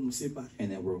nous allons nous séparer. And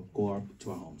then we'll go up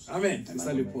to our homes. Amen. C'est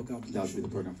ça le programme. That will be the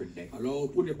program for today.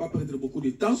 Alors, pour ne pas perdre beaucoup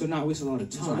de temps, So not waste a lot of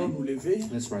nous allons nous time, lever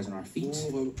let's rise on our feet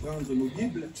pour prendre nos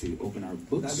Bibles to open our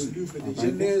dans books. le livre our de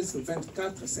Bible, Genèse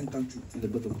 24, 58. in the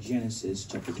book of Genesis,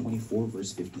 chapter 24,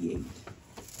 verse 58.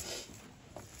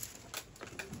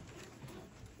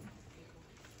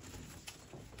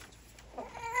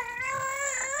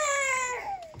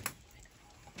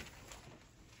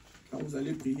 Quand vous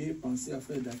allez prier, pensez à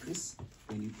Frère Dacris.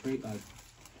 When you pray,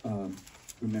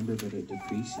 remember the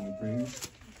priest in your prayers.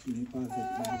 Tu n'es pas avec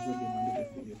nous, vous avez demandé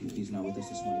de prier. He's not with us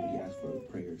this morning, but he asked for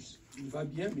prayers. Il va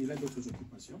bien, mais il a d'autres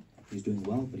occupations. He's doing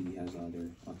well, but he has other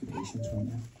occupations right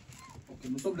now. Ok,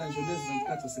 nous sommes dans Genèse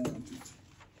 24, 58.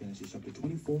 Genesis chapter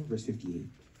 24, verse 58.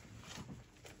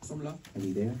 Nous sommes là. Are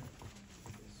we there?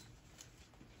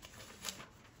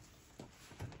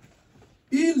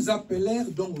 Ils appelèrent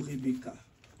donc Rebecca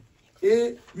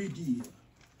et lui dirent,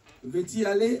 veux-tu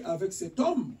aller avec cet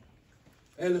homme?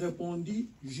 Elle répondit,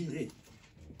 j'irai.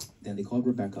 Then they called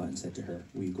Rebekah and said to her,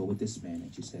 will you go with this man?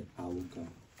 And she said, I will go.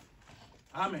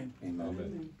 Amen.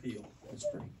 Amen. Prions. Let's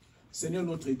pray. Seigneur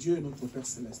notre Dieu et notre Père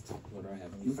Céleste, Lord our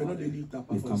Heavenly nous venons de Father, lire ta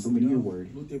we've parole, come from reading your Seigneur. word.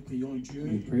 Nous te prions, Dieu,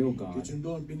 We pray, O que God, tu nous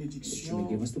donnes that you may bénédiction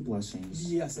give us the blessings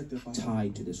liées à cette parole.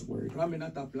 tied to this word. Prends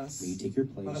maintenant ta place, May you take your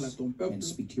parle à place ton peuple, and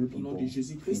speak to your au nom people de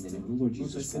Jésus-Christ, in the name of the Lord notre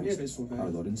Jesus Seigneur et Christ, Sauveur. our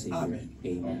Lord and Savior. Amen.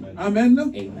 Amen. Amen.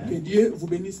 Amen. Que Dieu vous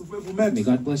bénisse, vous pouvez vous mettre. May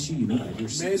God bless you. You may have your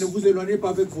Mais ne seats. vous éloignez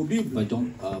pas avec vos Bibles. But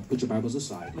don't put your Bibles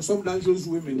aside. Nous sommes dans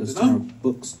Josué Let's turn our maintenant.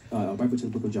 books, our Bible to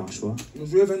the book of Joshua.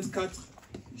 Josué 24,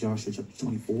 Joshua chapter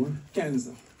 24,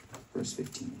 15. verse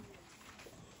 15.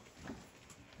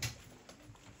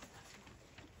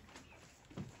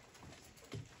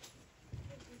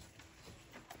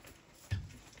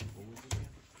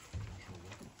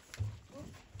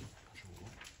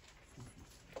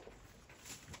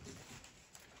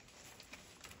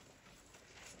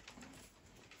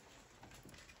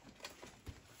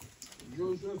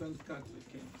 Josué 24,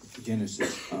 15. Genesis,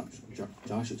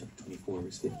 Joshua chapter 24,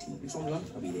 verse 15. Nous sommes là.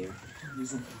 I'll be there.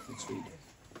 Lisons. Let's read.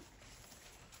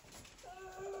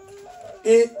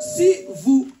 Et si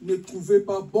vous ne trouvez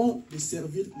pas bon de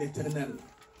servir l'Éternel,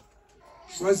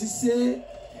 choisissez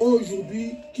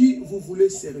aujourd'hui qui vous voulez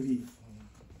servir.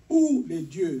 Ou les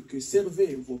dieux que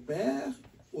servaient vos pères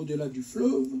au-delà du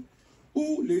fleuve,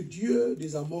 ou les dieux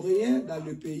des Amoréens dans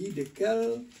le pays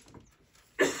desquels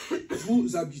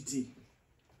vous habitez.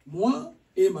 Moi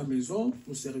et ma maison,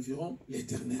 nous servirons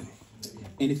l'Éternel.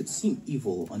 And if it seem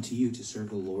evil unto you to serve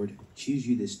the Lord, choose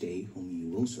you this day whom you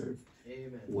will serve.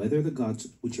 Whether the gods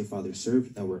which your fathers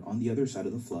served that were on the other side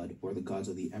of the flood, or the gods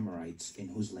of the Amorites in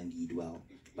whose land ye dwell.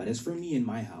 But as for me and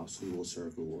my house, we will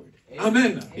serve the Lord.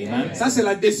 Amen. Amen. Ça, c'est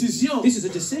la décision. This is a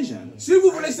decision. Si vous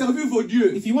voulez servir vos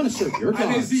dieux, If you want to serve your gods,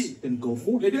 Allez-y. then go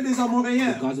for les it. dieux des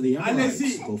Amoréens, The gods of the Amorites,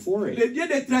 allez-y. go for it. Les dieux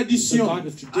des traditions, The God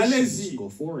of traditions, allez-y. go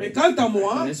for Et it. quant à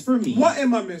moi, But as for me moi et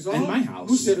ma maison, and my house,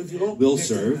 nous servirons we'll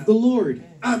l'Éternel. serve the Lord.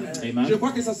 Amen. Amen. Je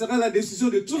crois que ça sera la décision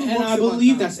de tout le monde And I ce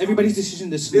believe matin. that's everybody's decision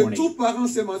this De morning. tous parents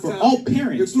ce For matin. all De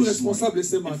parents tous this responsables morning.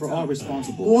 ce And for all matin.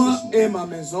 responsible Moi this et morning. ma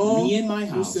maison, Me and my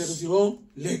nous house servirons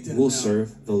l'Éternel. We'll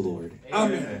serve the Lord.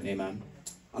 Amen. Amen.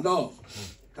 Alors,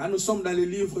 quand nous sommes dans le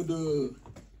livre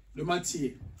de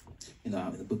Matthieu, In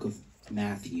the book of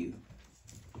Matthew,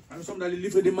 quand nous sommes dans le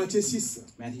livre de Matthieu 6,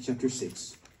 Matthew chapter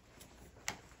 6,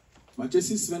 Matthieu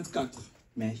 6, 24.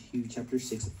 Matthew chapter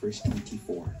 6, verse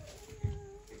 24.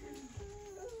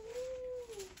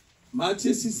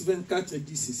 Matthieu 6, 24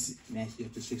 dit ceci. Matthew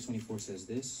chapter 6, 24 says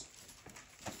this.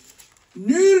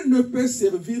 Nul ne peut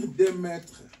servir deux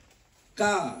maîtres,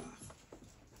 car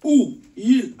ou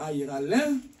il haïra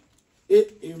l'un et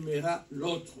aimera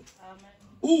l'autre,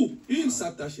 ou il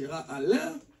s'attachera à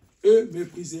l'un et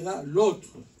méprisera l'autre.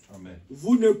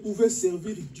 Vous ne pouvez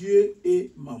servir Dieu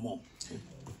et maman.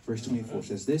 Verse 24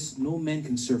 says this. No man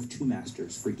can serve two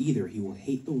masters, for either he will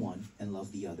hate the one and love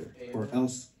the other, or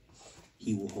else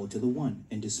he will hold to the one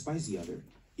and despise the other.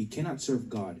 You cannot serve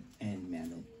God and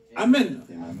mammon. Amen.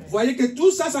 Amen. Voyez que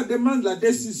tout ça, ça demande la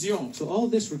décision. So all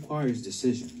this requires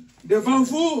decision. Devant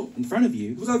vous, In front of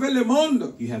you, vous avez le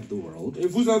monde you have the world, et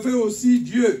vous avez aussi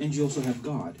Dieu. and you also have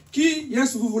God. Qui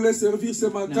est-ce que vous voulez servir ce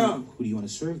matin? Now, who do you want to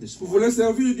serve this Vous morning? voulez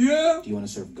servir Dieu Do you want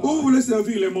to serve ou vous God, voulez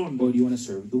servir le monde? or do you want to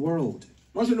serve the world?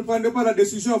 Moi, je ne prendrai pas la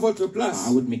décision à votre place.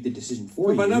 I would make the decision for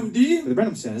Le you. Branham dit, But the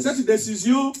Branham says cette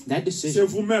décision, that c'est decision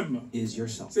vous-même. is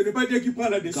yourself. Ce n'est pas Dieu qui prend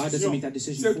la God doesn't décision. make that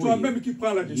decision C'est for toi-même you. qui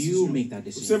prends la You décision. make that Ce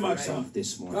decision for matin, yourself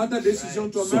this prends morning. ta décision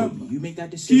So toi-même. you make that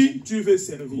Qui decision tu veux who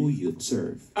servir? you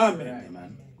serve. Amen.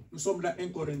 Amen. Nous sommes dans 1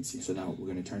 Corinthiens. So now we're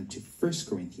going to turn to 1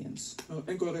 Corinthians.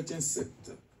 1 Corinthiens 7,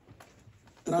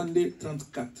 32,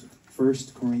 34.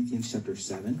 1 Corinthians chapter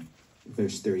 7,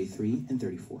 verse 33 and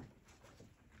 34.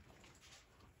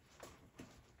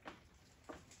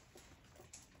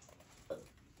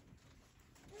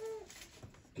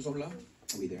 Nous sommes là.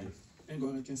 Are we there? 1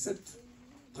 Corinthiens 7,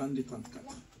 32,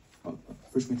 34. Oh,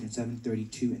 1 Corinthians 7,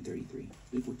 32 and 33.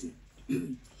 Écoutez.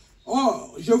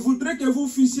 Or, je voudrais que vous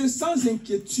fussiez sans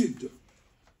inquiétude.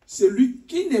 Celui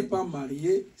qui n'est pas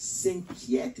marié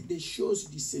s'inquiète des choses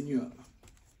du Seigneur,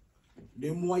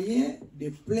 des moyens de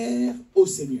plaire au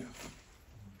Seigneur.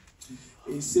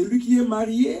 Et celui qui est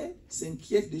marié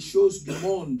s'inquiète des choses du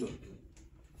monde,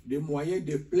 des moyens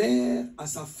de plaire à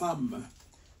sa femme.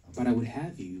 But I would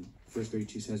have you, verse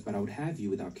 32 says, but I would have you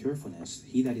without carefulness.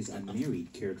 He that is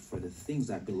unmarried cared for the things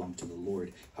that belong to the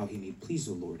Lord, how he may please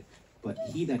the Lord. But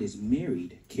he that is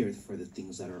married careth for the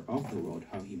things that are of the world,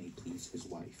 how he may please his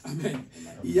wife. Amen.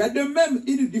 Il y a de même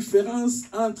une différence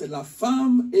entre la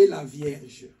femme et la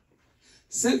vierge.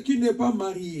 Celle qui n'est pas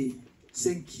mariée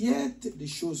s'inquiète des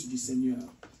choses du Seigneur,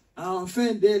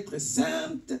 afin d'être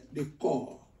sainte de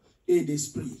corps et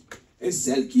d'esprit. Et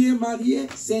celle qui est mariée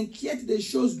s'inquiète des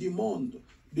choses du monde,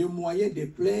 des moyens de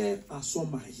plaire à son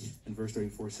mari. And verse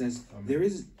 34 says,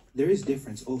 there is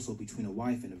difference also between a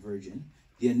wife and a virgin.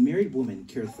 The unmarried woman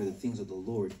careth for the things of the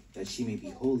Lord, that she may be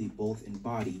holy both in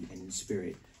body and in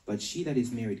spirit. But she that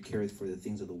is married careth for the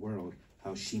things of the world,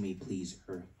 how she may please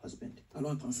her husband.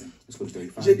 Allons 35. Let's go to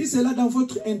 35. J'ai dit cela dans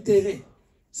votre intérêt.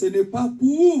 Ce n'est pas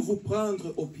pour vous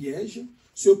prendre au piège,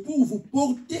 c'est pour vous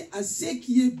porter à ce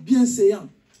qui est bienséant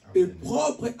et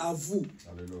propre à vous,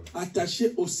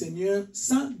 attaché au Seigneur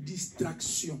sans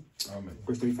distraction. Amen.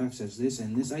 Verse 35 says this,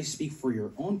 and this I speak for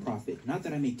your own profit, not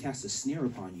that I may cast a snare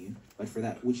upon you, but for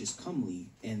that which is comely,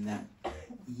 and that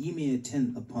ye may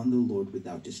attend upon the Lord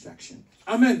without distraction.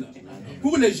 Amen. Amen.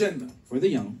 Pour les jeunes, For the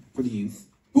young, for the youth,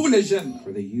 pour les jeunes,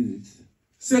 for the youth,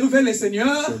 servez le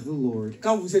Seigneur serve the Lord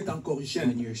quand vous êtes encore when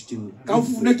jeune, you're still quand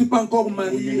vous n'êtes pas encore when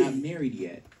you're marié. not married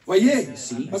yet. Voyez,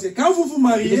 See? parce que quand vous vous Because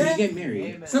mariez, when you get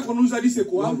married, ce qu'on nous a dit c'est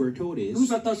quoi? what we're told is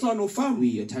Nous attachons à nos femmes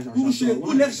we attach pour ourselves to pour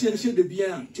our leur wives chercher de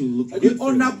bien. to look C'est-à-dire, good on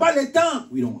for n'a them. pas le temps.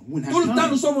 We wouldn't Tout le have temps, nous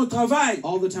time sommes au travail.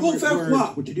 All the time Pour we're faire at quoi?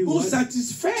 work, what to do, Pour what? to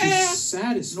satisfaire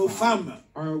satisfy nos femmes.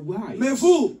 our wives. Mais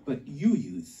vous, But you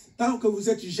youth, tant que vous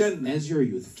êtes jeune, as you're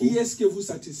youthful, qui est-ce que vous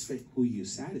satisfait? who you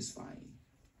satisfy.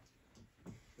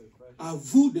 À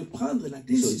vous de prendre la So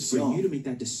it's for décision. you to make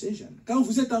that decision. Quand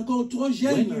vous êtes encore trop When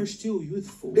jeune, you're still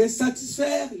youthful, de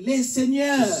satisfaire les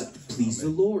seigneurs. just please the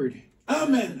Lord.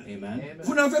 Amen. Amen.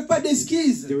 Vous n'avez pas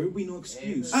d'excuse. There will be no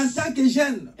excuse. En tant que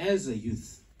jeune, As a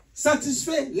youth,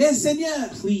 satisfait les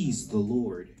seigneurs. please the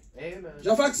Lord.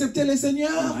 J'avais accepté les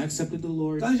seigneurs I accepted the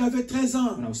Lord quand j'avais 13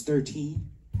 ans. when I was 13.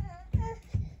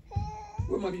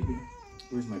 Où est ma Bible?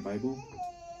 Where's my Bible?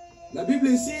 La Bible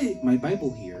ici, My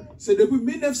Bible here, c'est depuis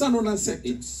 1997.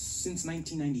 it's since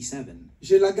 1997,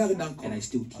 Je la garde encore. and I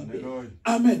still keep it.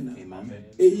 Amen. Amen.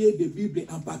 Ayez des Bibles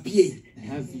en papier.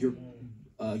 Have your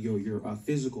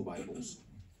physical Bibles.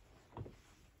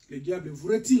 Le diable vous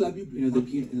retire la Bible.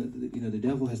 The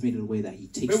devil has made it a way that he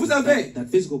takes Mais vous avez- that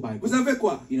physical Bible. Vous savez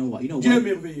quoi? You know what? Dieu est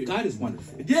merveilleux. God is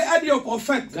wonderful. Dieu a dit au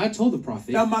prophète God told the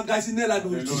prophet d'emmagasiner la to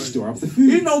nourriture. store up the Ils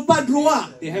food. n'ont pas droit.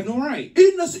 They have no right.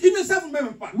 Ils ne savent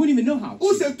même pas You wouldn't even know how. où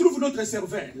To. se trouve notre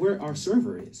serveur. Where our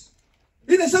server is,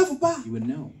 Ils ne savent pas. you would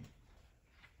know.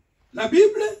 La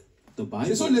Bible, The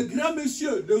ce sont Bible, les grands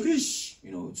messieurs, les riches.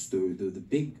 it's the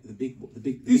big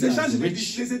Ils guys, échangent the les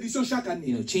rich, éditions chaque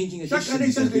année. changing Chaque année,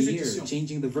 ils editions changent les every year, éditions.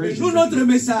 changing the Mais versions. nous, notre But our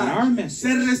message,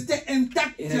 c'est message, resté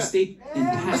intact. it has stayed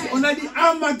intact. On a dit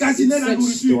emmagasiner la It said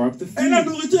nourriture. store up the Et la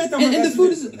food. nourriture est And the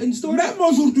food emmagasinée. is stored Même up.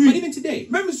 But aujourd'hui, even today,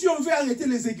 même si on veut arrêter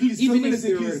les églises, even fermer if les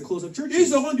they were to églises, close up churches,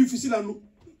 ils auront difficile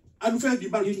à nous faire du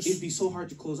mal it'd tous. be so hard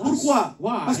to close us. Pourquoi?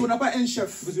 Why? Parce qu'on n'a pas un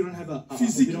chef. Because we don't have a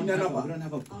Physique, we don't il n'y en a have pas. we don't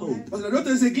have a pope. Parce que dans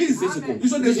d'autres églises, Physical.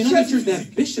 ils ont des Because in other chefs churches, they have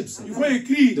physiques. bishops. Ils vont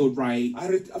écrire, They'll write,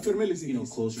 arrête, à fermer les you know,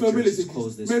 églises. close your Fermer les churches,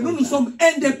 close églises. this, Mais nous, close nous that. sommes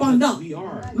indépendants. We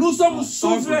are Nous sommes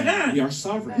sovereign. souverains. We are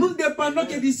sovereign. Nous ne dépendons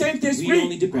que du We only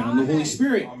Saint-Esprit. depend on the Holy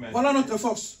Spirit. Voilà notre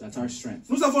force. That's our strength.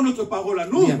 Nous avons notre parole à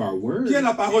nous, We have our word, qui est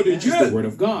la parole de which Dieu, is the word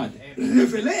of God.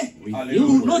 révélée Revealed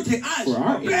pour word. notre âge. For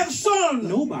our age. Personne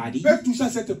Nobody ne peut toucher à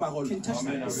cette parole. can touch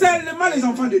that word. Seulement les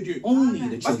enfants de Dieu. Only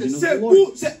the Parce que children of c'est the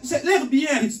Lord. c'est leur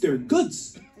bien. It's their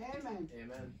goods.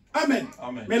 Amen.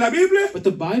 Amen. Mais la Bible, But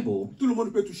the Bible, tout le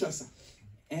monde peut toucher à ça.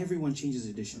 everyone changes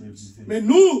editions. Mais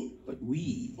nous, But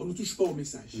we on ne touche pas au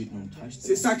message. don't touch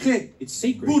C'est that. sacré. It's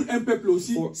sacred Pour un peuple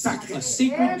aussi for sacré. a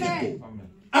sacred people.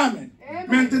 Amen.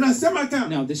 Maintenant, ce matin,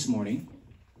 Now, this morning,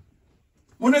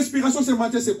 mon inspiration ce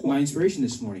matin, c'est quoi? my inspiration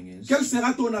this morning is, Quel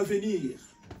sera ton avenir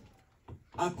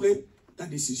après ta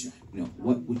décision?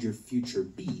 what would your future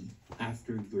be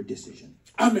after your decision?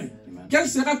 Amen. Amen. Quel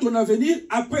sera ton avenir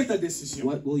après ta décision?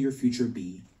 What will your future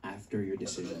be after your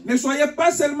decision? Ne soyez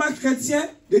pas seulement chrétien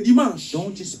de dimanche.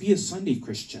 Don't just be a Sunday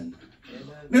Christian.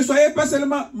 Ne soyez pas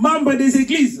seulement membre des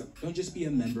églises. Don't just be a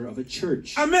member of a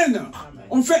church. Amen.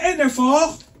 On fait un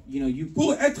effort You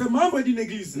pour être membre d'une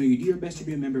église. you do your best to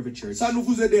be a member of a church, Ça ne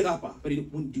vous aidera pas. but it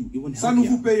wouldn't Ça help ne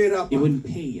vous you. payera It pas. wouldn't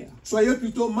pay you. Soyez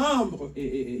plutôt membre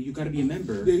You got to be a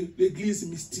member de l'église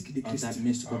mystique de of Christ. that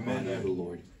mystical body of the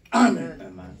Lord. Amen.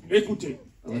 Amen. Écoutez.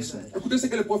 Listen. Écoutez ce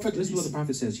que le prophète Listen to what the dit.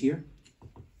 prophet says here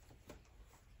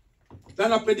Dans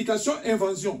la prédication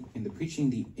Invasion in the preaching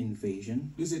the invasion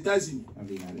des États-Unis, of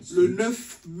the United le States,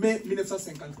 9 mai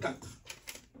 1954.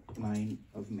 9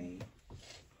 of May,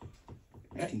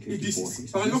 Il dit 1954. ceci,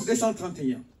 It paragraphe says,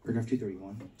 231. paragraph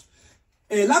 231.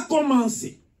 Elle a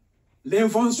commencé.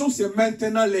 L'invention, c'est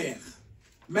maintenant l'ère.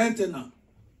 Maintenant.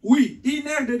 Oui, une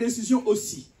ère de décision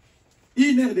aussi.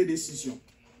 Une ère de décision.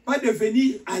 Pas de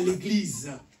venir à l'église,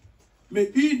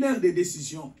 mais une ère de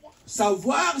décision.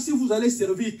 Savoir si vous allez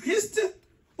servir Christ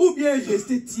ou bien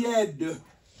rester tiède.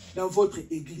 dans votre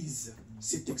église.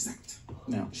 C'est exact.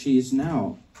 Now, she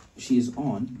is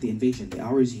on the invasion. The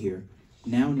hour is here.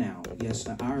 Now, yes,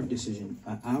 an hour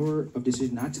of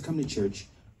decision not to come to church,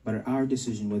 but an hour of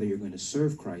decision whether you're going to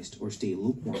serve Christ or stay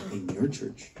lukewarm in your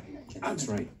church. And that's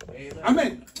right.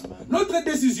 Amen. Notre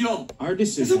décision, Our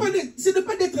decision ce n'est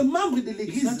pas d'être membre de is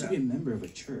l'église, not to be a member of a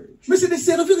church, mais c'est de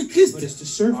servir Christ. but it's to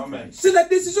serve Christ. C'est la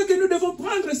décision que nous devons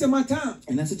prendre ce matin.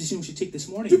 And that's a decision we should take this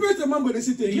morning. Tu peux être membre de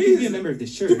cette You can be a église, member of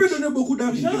this church, tu peux donner beaucoup you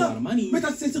can give a lot d'argent, of money, mais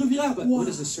ça te servira à but quoi what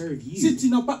does it serve si you tu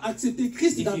n'as pas accepté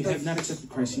Christ if dans you ta have not vie? accepted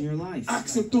Christ in your life?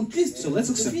 Acceptons Christ. So let's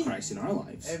dans ta accept vie. Christ in our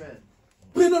lives.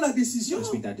 Prenons la décision.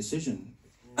 Let's make that decision.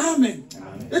 Amen.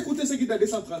 Amen. Écoutez ce qu'il est dans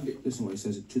 232. Listen what it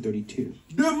says at 232.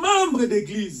 De membres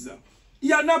d'église, il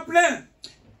y en a plein.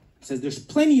 It says there's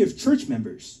plenty of church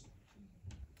members.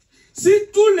 Si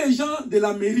tous les gens de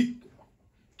l'Amérique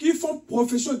qui font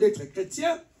profession d'être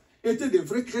chrétiens étaient des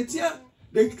vrais chrétiens,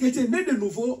 des chrétiens nés de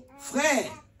nouveau,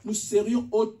 frères, nous serions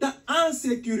autant en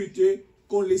sécurité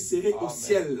qu'on les serait au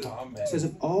ciel. It says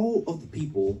if all of the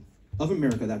people of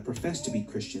America that profess to be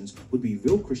Christians would be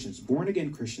real Christians, born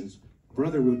again Christians,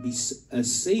 brother, would be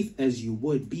as safe as you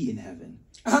would be in heaven.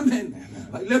 Amen.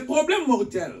 Les problèmes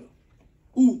mortels,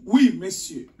 ou oui,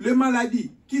 messieurs, les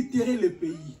maladies quitteraient le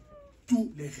pays,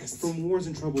 tout le reste. From wars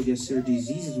and troubles, yes, sir,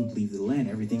 diseases would leave the land,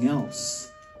 everything else.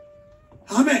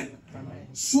 Amen.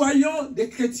 Soyons des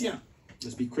chrétiens.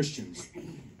 Let's be Christians.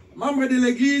 Membres de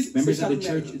l'église, c'est Members of the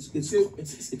charnel.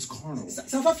 church, it's carnal.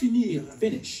 Ça va finir.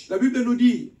 Finish. La Bible nous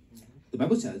dit, The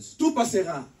Bible says tout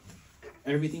passera.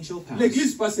 everything shall pass.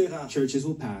 L'église passera. Churches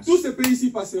will pass. Tout ce pays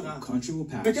ici passera. Country will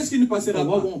pass. Mais qu'est-ce qui ne passera But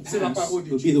what pas? won't C'est la pass parole de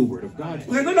will be Dieu. the word of God.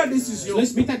 Prenons la décision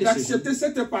Let's make that decision d'accepter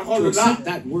cette To parole-là. accept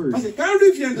that word. Parce que quand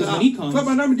lui viendra, Because when he comes, Frère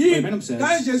Branham dit, Brother Branham says,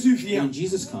 quand Jésus vient, when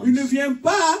Jesus comes, il ne vient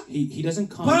pas he doesn't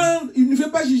come. il ne vient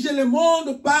pas juger le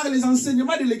monde par les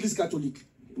enseignements de l'église catholique.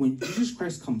 When Jesus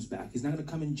Christ comes back, he's not going to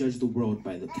come and judge the world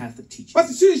by the Catholic teaching. Parce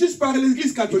que s'il juge par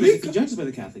l'église Because catholique, if he judges by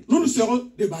the Catholic nous church,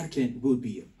 serons débarqués. then we'll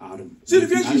be out of S'il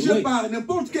vient out of the juger way. par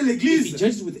n'importe quelle If he église,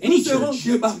 judges with nous any serons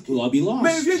church, débarqués. we'll all be lost.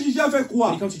 Mais il vient juger avec When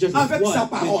quoi? he comes to judge Avec with sa what?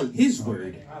 parole. With his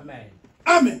word.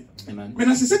 Amen. Amen.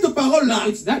 Maintenant, c'est cette parole-là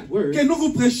It's that word que nous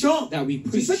vous prêchons. that we C'est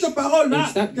preach, cette parole-là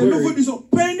It's that que nous word vous disons.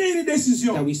 Prenez une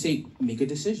décision that we say, make a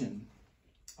decision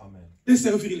de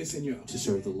servir le Seigneur. to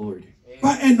serve the Lord.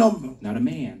 Pas un homme, Not a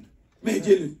man, mais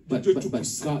Dieu, but Dieu God,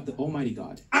 Tout-Puissant. the Almighty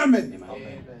God. Amen.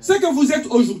 Amen. Ce que vous êtes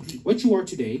aujourd'hui, What you are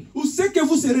today, ou ce que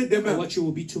vous serez or demain, what you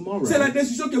will be tomorrow, c'est la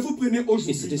décision que vous prenez is the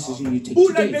aujourd'hui. decision you take Ou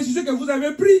la today. décision que vous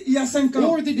avez prise il y a 5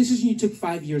 ans. Or the decision you took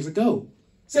 5 years ago.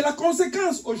 C'est la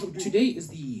conséquence aujourd'hui. Today is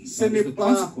the, Ce is n'est the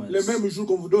pas consequence. le même jour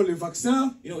qu'on vous donne le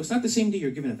vaccin. You know, it's not the same day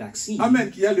you're given a vaccine.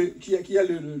 Amen. Qu'il y a le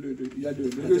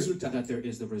résultat. That there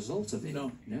is the results of it.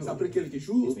 Non. No. Ça après quelques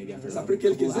jours, It's maybe after ça a après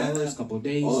quelques couple heures. hours, couple of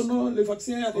days. Oh non, le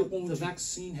vaccin a Oh, répondu. the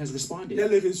vaccine has Il y a responded.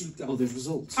 les résultats. Oh, there's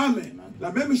results. Amen.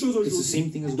 La même chose It's the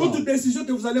same thing as aujourd'hui. Toute well. décision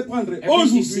que vous allez prendre Every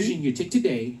decision aujourd'hui, you take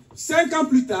today, 5 ans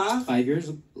plus tard, 5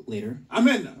 years later,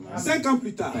 Amen. 5 ans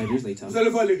plus tard, 5 years later, vous allez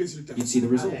voir les résultats. you'd see the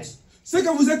results. Ce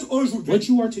que vous êtes aujourd'hui, What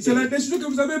you are c'est la today, décision que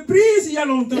vous avez prise il y a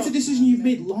longtemps. it's a decision you've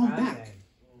made long back.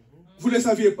 Vous ne le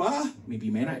saviez pas, Maybe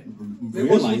you may not mais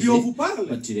realize aujourd'hui on vous it, parle.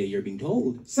 but today you're being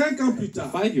told. 5 ans plus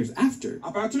tard, 5 years after,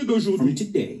 à partir from d'aujourd'hui,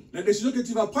 today, la décision que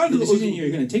tu vas the prendre decision aujourd'hui, you're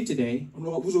going to take today,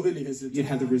 vous aurez les résultats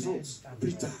you'd have the results.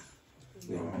 plus tard.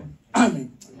 Later on. Amen.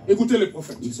 Écoutez le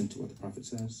prophète. Listen to what the prophet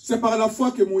says. C'est par la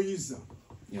foi que Moïse,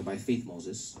 You know, by faith,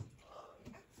 Moses,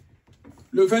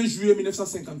 le 20 juillet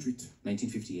 1958,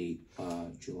 1958,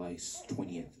 July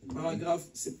 20th, paragraphe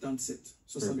 77,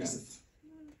 77.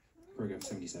 paragraph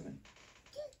 77.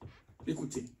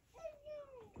 Écoutez.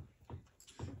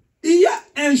 Il y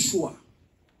a un choix.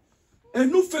 Et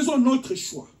nous faisons notre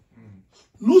choix.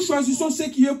 Nous choisissons ce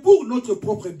qui est pour notre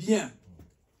propre bien.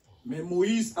 Mais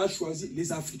Moïse a choisi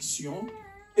les afflictions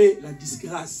et la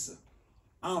disgrâce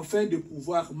afin de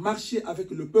pouvoir marcher avec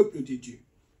le peuple de Dieu.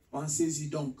 Pensez-y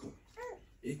donc.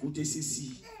 Écoutez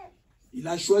ceci. Il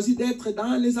a choisi d'être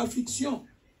dans les afflictions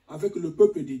avec le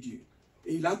peuple de Dieu.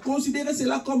 Et il a considéré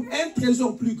cela comme un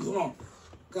trésor plus grand,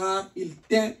 car il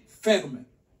tient ferme,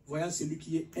 voyant celui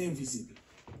qui est invisible.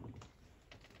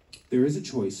 There is a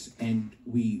choice, and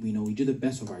we do the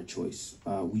best of our choice.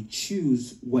 We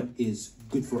choose what is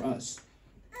good for us.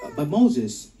 But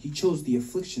Moses, he chose the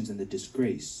afflictions and the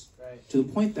disgrace, to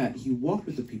the point that he walked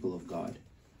with the people of God.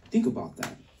 Think about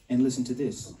that, and listen to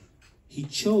this. He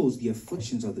chose the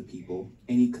afflictions of the people,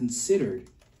 and he considered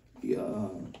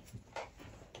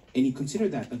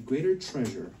that a greater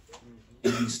treasure,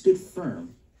 and he stood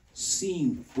firm,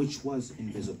 seeing which was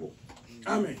invisible.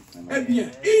 Amen. Eh bien,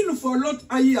 une fois l'autre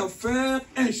a eu à faire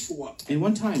un choix. And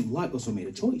one time, Lot also made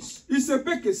a choice. Il se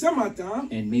peut que ce matin,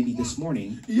 And maybe this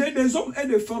morning, il y ait des hommes et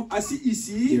des femmes assis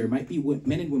ici there might be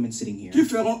men and women sitting here qui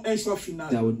feront un choix final.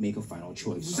 that would make a final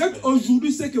choice. Vous êtes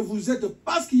aujourd'hui ce que vous êtes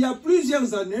parce qu'il y a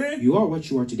plusieurs années, You are what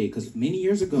you are today because many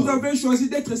years vous ago, avez choisi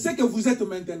d'être ce que vous êtes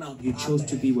maintenant. you chose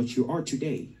to be what you are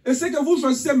today. Et ce que vous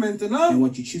choisissez maintenant And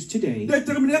what you choose today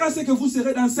déterminera ce que vous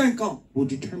serez dans 5 ans. will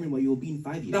determine what you will be in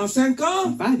 5 Dans years. 5 ans,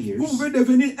 In 5 years, vous pouvez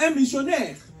devenir un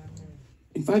missionnaire.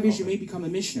 in 5 years you may become a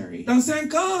missionary. Dans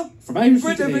 5 ans, For 5 vous years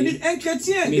pouvez from devenir today, un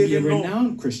chrétien you may be de a renom.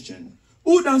 renowned Christian.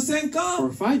 Ou dans 5 ans,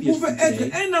 For 5 vous years pouvez from être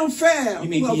today, un enfer you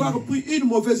may pour be avoir in- pris une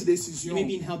mauvaise you décision. may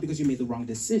be in hell because you made the wrong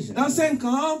decision. Dans 5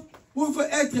 ans, vous pouvez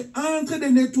être en train de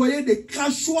nettoyer des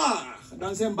crachoirs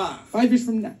dans un bar. 5 years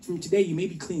from today, you may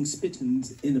be cleaning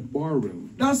spittons in a bar room.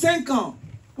 Dans 5 ans,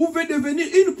 vous pouvez devenir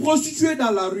une prostituée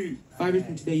dans la rue. 5 years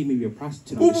from today, you may be a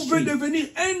prostitute Vous on the pouvez street. devenir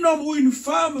un homme ou une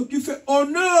femme qui fait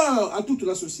honneur à toute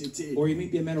la société. Or you may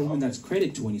be a man or woman that's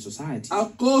credit to any society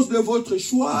À cause de votre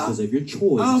choix because of your en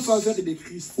choice faveur de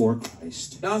Christ. for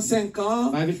Christ. Dans 5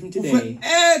 ans, 5 years from vous pouvez today,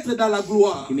 être dans la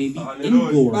gloire. you may be in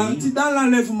Hallelujah. glory Parti dans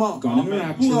l'enlèvement. Gone in the Pour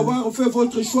rapture avoir fait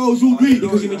votre choix aujourd'hui.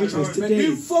 because you made your choice Mais today.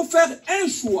 il faut faire un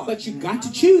choix. But you got to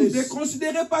Et choose. ne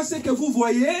considérez pas ce que vous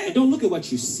voyez, And don't look at what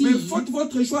you see. mais faites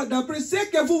votre choix d'après ce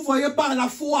que vous voyez par la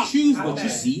foi. Choose what you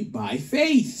see by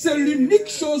faith. C'est l'unique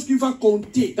chose qui va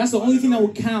compter. That's the only thing that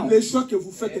will count Les choix que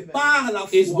vous faites par la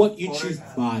is foi. what you choose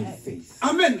by faith.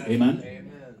 Amen. Amen.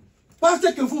 Pas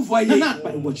ce que vous No, voyez, not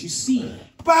by what you see,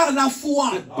 par la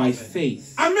foi. by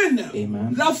faith. Amen.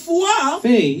 Amen. La foi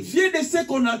Faith vient de ce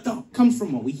qu'on entend. comes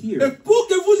from what we Et hear. pour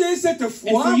que vous ayez cette And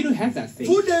foi, for you to have that faith,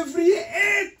 vous devriez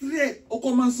être au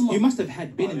commencement. you must have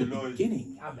had been in the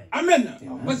beginning. Amen.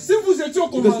 Parce que si vous étiez au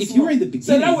Because if you were in the commencement,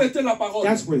 c'est là où beginning, était la parole.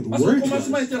 that's where the Parce qu'au word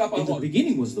commencement était la was. In the parole.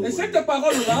 beginning was the Et word. cette And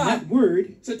parole-là, that word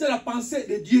c'était la pensée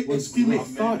de Dieu was exprimée.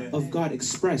 the thought of God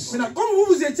expressed. Maintenant, comme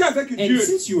vous étiez avec And Dieu,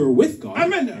 since you were with God,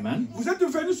 Amen. amen, Vous êtes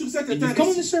venu sur cette and terre. you've come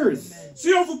on ici. this earth, Si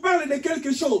on vous parle de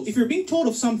quelque chose, if you're being told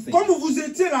of something, comme vous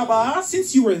étiez là-bas,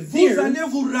 since you were vous there, allez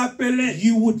vous rappeler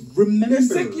you would de remember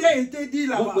ce qui a été dit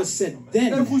what là-bas. was said Et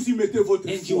then, vous y mettez votre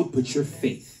and you foi. would put your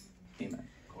faith. Amen.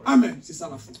 Amen. C'est ça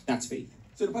la foi. That's faith.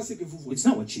 Ce n'est pas ce que vous voyez. It's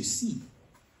not what you see.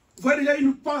 Vous voyez, il y a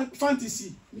une fente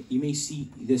ici. You may see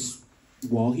this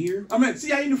wall here. Amen. S'il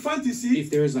y a une fente ici, If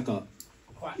there's like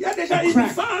il y a déjà a une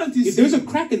crack, fente if ici. there's a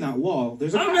crack in that wall,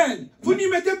 there's a crack. Amen. Vous n'y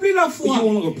mettez plus la But you no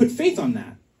foi. longer put faith on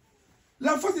that.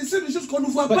 La foi, c'est des choses qu'on ne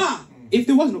voit But pas. if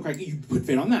there was no crack, you put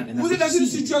faith on that. And that's Vous êtes what dans you une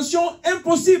see. situation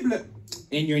impossible.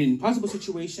 And you're in an impossible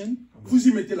situation, Vous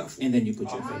y mettez la foi. and then you put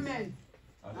your faith. Amen.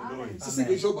 C'est ce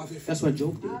que Job avait fait. That's what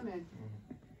Job did. Amen.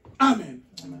 Amen.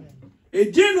 Amen. Et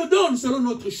Dieu nous donne selon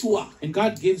notre choix, And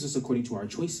God gives us according to our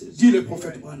choices. dit le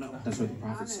prophète Branham. That's what the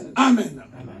prophet says. Amen.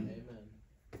 Amen.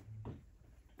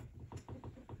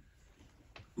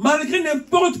 Malgré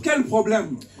n'importe quel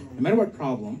problème, No matter what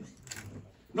problem,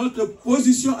 notre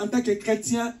position en tant que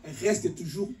chrétien reste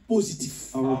toujours positive.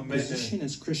 our Amen. position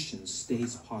as Christians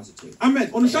stays positive. Amen.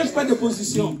 On ne change pas de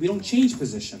position. We don't change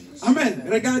positions. Amen.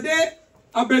 Regardez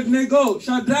Abednego,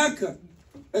 Shadrach,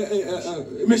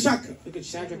 Meshach. Look at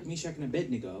Shadrach, Meshach, and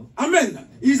Abednego. Amen.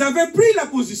 Ils avaient pris la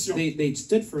position. They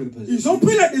stood for the Ils ont position.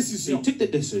 pris la They décision took the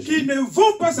qu'ils decision ne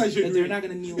vont pas that they're s'agenouiller. not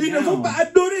going to kneel Ils ne vont down. pas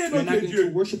adorer They're not notre going to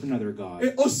Dieu. worship another God.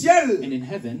 Et au ciel, And in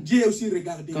heaven, Dieu aussi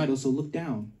regardé. God also looked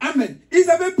down. Amen. Ils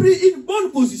avaient pris une bonne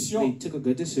They position took a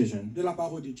good decision de la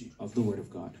parole de Dieu. of the word of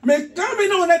God. Mais quand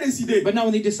maintenant on a décidé But now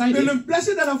when they de decided le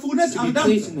placer dans la fournaise to be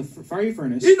placed in ardente, the fiery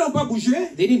furnace, ils n'ont pas bougé.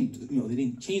 they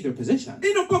didn't change their position.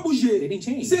 Ils n'ont pas They bougé. didn't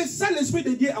change. C'est ça l'esprit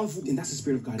de Dieu en vous. And that's the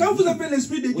spirit of God. Quand in vous you. avez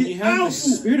l'esprit de When Dieu you have en the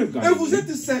vous, spirit of God et in vous you,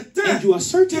 êtes certain and you are que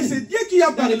certain c'est Dieu qui a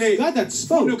that parlé, it's God that vous ne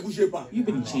spoke, bougez pas. you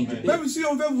didn't change a bit. Même si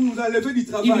on veut vous enlever du Even if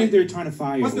travail, they're trying to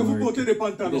fire parce que vous you portez des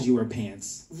because pantalons, you wear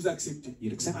pants, vous acceptez.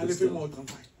 you'd accept it Enlevez-moi au still.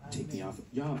 travail. Take me off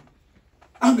the job.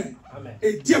 Amen.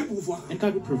 Et Dieu pourvoira. And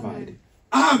God would provide.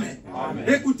 Amen.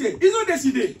 Écoutez, ils ont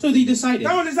décidé. So they decided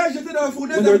Quand on les a jetés dans la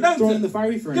fournaise when they were thrown in the ardente,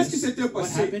 fiery qu'est-ce qui furnace, s'était what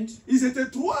passé? happened? Ils étaient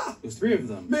 3. It was 3 of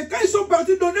them. Mais quand ils sont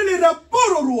partis donner les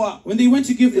rapports au roi, When they went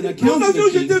to give an nous account to avions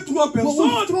the king, jeté 3 well, we've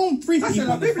personnes. thrown 3 Ça, c'est people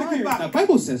la in the Bible qui fire. parle. The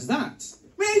Bible says that.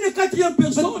 Mais une 4e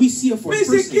personne. But we see a 4th Mais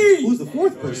c'est person. qui? Who's the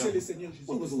 4th C'est person? le Seigneur Jésus.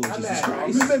 What was the Lord Jesus Amen.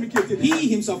 Christ? Lui-même qui était He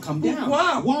là. himself come down.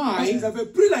 Pourquoi? Parce qu'ils Why? avaient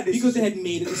pris la Because they décision. had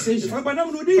made a Frère decision. Branham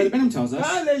nous dit, Brother Branham tells us,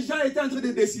 quand les gens étaient en train de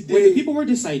when the décider, people were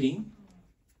deciding,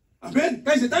 Amen.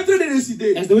 Quand j'étais en train de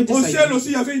décider, As they were au deciding, ciel aussi,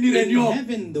 il y avait une réunion. in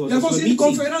heaven, there Il y avait was aussi a une meeting.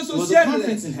 conférence There au was a ciel.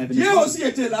 conference in heaven. Dieu aussi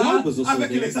était là God was also avec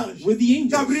there les anges. with the angels.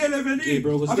 Gabriel est venu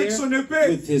Gabriel was avec there son épée.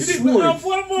 with Il his dit, sword.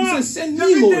 envoie-moi. He says, "Send Je me,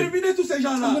 vais Lord. terminer tous ces I'm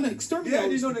gens-là. going to exterminate Dieu all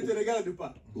dit, these non, ne te people." regarde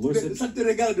pas. The Lord said, Ça ne te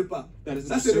regarde pas. "That doesn't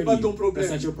Ça, ce n'est pas concern ton you. problème.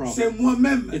 That's not your problem. C'est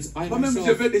moi-même. It's I Moi-même, myself.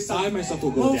 je vais descendre. I myself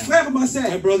will go Mon down." frère, ma soeur,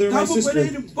 My brother, quand my vous sister, prenez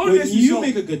une bonne when you décision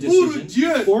make a good pour decision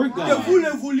Dieu, for que God, vous le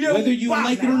vouliez whether ou you pas,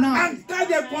 like it or not, en cas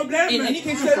de problème, in any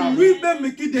case of c'est problem,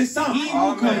 lui-même qui descend He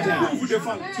will come down pour vous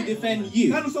défendre. to defend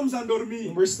you. Quand nous sommes endormis,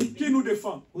 When we're sleeping, qui nous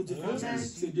défend? who defends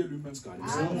us? C'est Dieu lui-même. God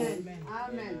himself.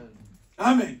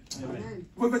 Amen.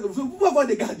 Vous pouvez avoir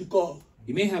des gardes du corps,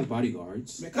 You may have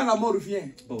bodyguards, mais quand la mort vient,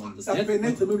 but when the ça death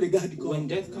pénètre comes, même les gardes du corps. when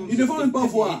death comes, Ils ne vont même pas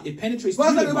voir. it penetrates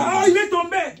Voilà, through the ah, body. il est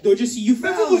tombé. They'll just see you Mais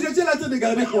fell. vous étiez là en train de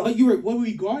garder quoi? But you were, what were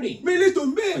you guarding? Mais il est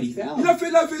tombé. But he fell. Il a fait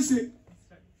l'AVC.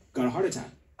 Got a heart attack.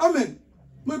 Amen.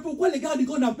 Mais pourquoi les gardes du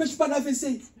corps n'empêchent pas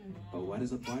l'AVC? But why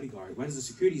does a bodyguard, why does the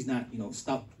securities not,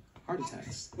 stop heart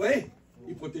attacks? Vous voyez?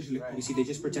 Ils protègent les corps. You see, they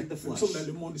just protect the Nous flesh. sommes dans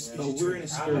le monde But we're in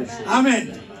spirituel. a spiritual.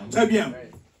 Amen. Très bien.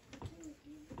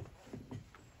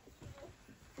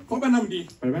 Kabamba dit,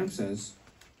 Kabamba says,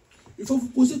 il faut vous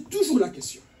poser toujours la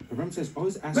question. Kabamba says,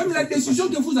 always ask Même la yourself the décision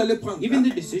que question. vous allez prendre, Even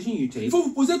the decision you il take, faut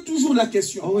vous poser toujours la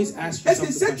question. always ask Est-ce que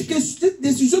yourself the question. cette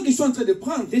décision qu'ils sont en train de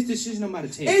prendre This decision I'm about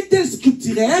to take, est-elle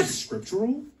scripturaire? is it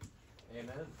scriptural?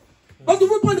 Parce que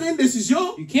vous prendre une décision,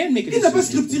 You can make a Il n'est pas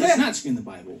decision scripturaire. that's not in the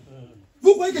Bible.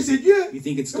 vous croyez que c'est Dieu. You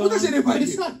think it's Et pourtant, God, ce n'est pas but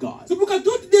it's Dieu. not God. C'est pourquoi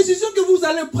toute décision que vous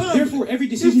allez prendre, Therefore, every il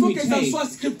decision faut we que ça take soit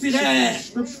should scripturaire. be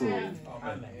scriptural.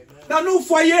 Dans nos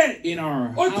foyers, In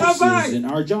our Au houses, travail. in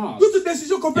our jobs, toute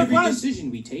décision qu'on peut every prendre, decision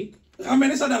we take,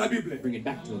 ramenez ça dans la Bible. bring it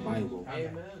back to the Bible.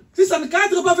 Si ça ne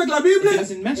cadre pas avec la Bible, If it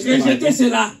doesn't match the rejetez Bible,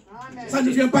 cela. Ça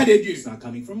ne vient pas de Dieu. it's not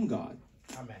coming from God.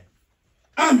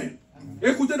 Amen.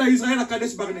 Écoutez dans Israël à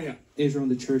Kadesh Barnea, Israel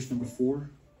in the church, number 4,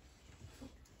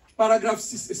 paragraphes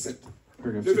 6 et 7.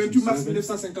 paragraph Le 28 mars 67,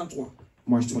 1953.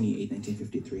 March 28,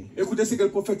 1953. Écoutez ce que le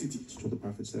prophète dit. That's what the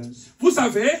prophet says. Vous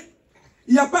savez,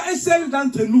 il n'y a pas un seul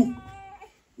d'entre nous,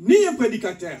 ni un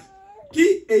prédicateur, qui,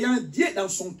 ayant Dieu dans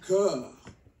son cœur,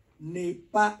 n'est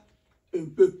pas un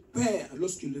peu peur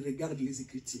lorsqu'il regarde les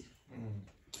Écritures.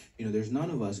 There's none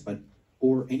of us,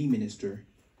 or any minister,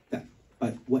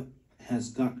 but what has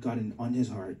got God on his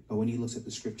heart, but when he looks at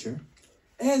the scripture,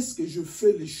 Est-ce que je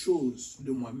fais les choses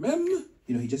de moi-même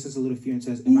he just has a little fear and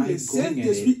says, ou am I le going at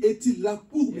Saint-Esprit it? est-il là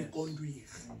pour me conduire?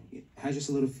 Has just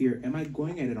a little fear, am I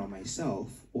going at it on myself,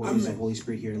 or is the Amen. Holy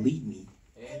Spirit here to lead me?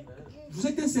 Vous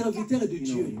êtes un serviteur de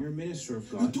Dieu. You're a minister of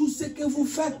Et God. tout ce que vous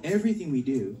faites, Everything we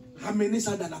do, ramenez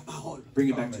ça dans la parole. bring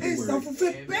it back to Et the ça word. vous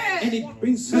fait peur And it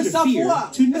brings de such a fear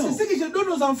savoir. to Est-ce know que ce que je donne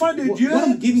aux enfants de what Dieu,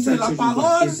 I'm giving to c'est the la children of God.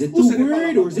 parole Is it ou ce the n'est pas la word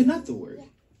or parole? is it not the word?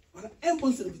 Voilà, un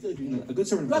bon serviteur de Dieu A good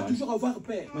servant doit of God. toujours avoir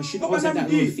peur. But should Comme always have madame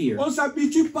that little dit, fear. on ne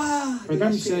s'habitue pas. For the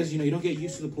Bible says, you don't get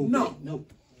used to the pulpit. No.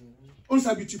 Nope. On ne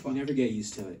s'habitue pas. You never get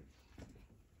used to it.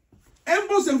 Un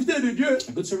bon serviteur de Dieu,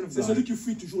 A good servant of c'est celui God qui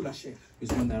fuit toujours la chair. is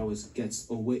one that always gets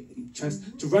away, tries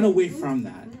to run away from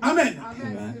that. Amen.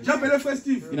 Amen. J'ai appelé frère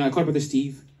Steve. I called Brother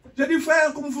Steve, J'ai dit,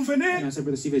 frère, comme vous and I venez, said,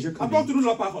 Brother Steve, as you're coming, apporte-nous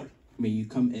la parole. may you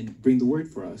come and bring the word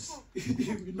for us. Il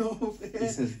dit, non, He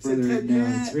frère, says, c'est Brother, très no,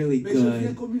 bien, it's really mais je viens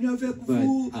good, communier avec but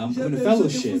vous. I'm J'ai coming to besoin de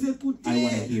fellowship. vous écouter. I want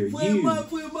to hear you. Vraiment,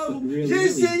 But really, j'ai really,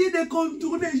 essayé de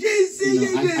contourner, j'ai essayé,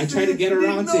 I tried to get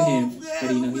around to him,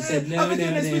 but he said, no, avec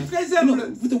un esprit très no.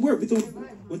 humble. With the word,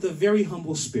 with a very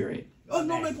humble spirit. Oh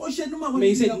non, mais prochainement, But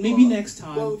he said, maybe next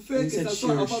time. Bon, And fait he que said, ça soit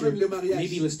sure, avant sure. même le mariage.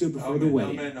 Maybe let's do it before the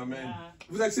wedding.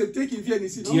 Vous acceptez qu'il vienne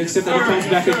ici, Do non? you accept that he comes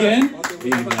back again?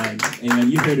 Okay, Amen.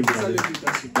 Amen. You heard it, C'est ça brother.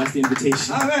 l'invitation. That's the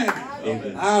invitation. Amen.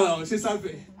 Amen. Alors, c'est ça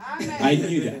fait. I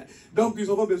knew that. Donc, ils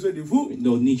auront besoin de vous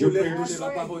They'll need pour your leur prayers. donner la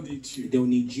parole de Dieu. They'll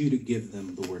need you to give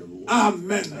them the word of the Lord.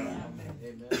 Amen.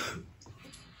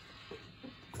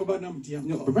 Kabamba dit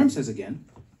encore, But Ram says again,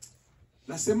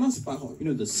 la sémence parole,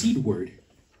 the seed word,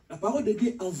 la parole de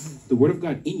Dieu en vous, the word of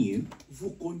God in you,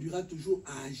 vous conduira toujours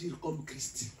à agir comme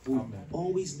Christ. will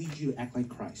always lead you to act like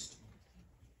Christ.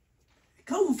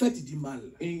 Quand vous faites du mal,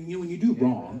 And when you do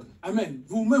wrong, Amen,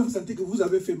 vous-même vous sentez que vous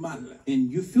avez fait mal. and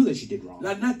you feel that you did wrong,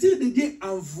 La nature de Dieu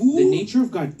en the vous nature of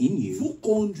God in you vous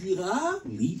conduira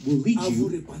will lead à vous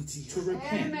you repentir. to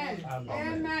repent.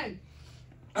 Amen.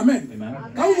 Amen.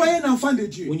 Quand vous voyez un enfant de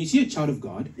Dieu, When you see a child of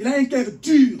God il a un cœur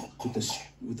dur.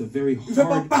 with a very Il ne veut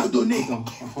pas hard, pardonner. with a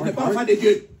Il n'est hard pas enfant heart, de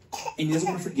Dieu. and he doesn't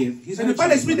want to forgive, he's Ce not n'est a pas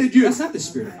child of l'esprit God. de Dieu. That's not the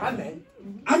spirit of God.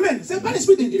 Amen. Ce n'est pas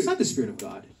l'esprit de Dieu. It's not the spirit of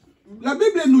God. La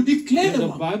Bible nous dit The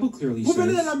clairement, Bible clearly vous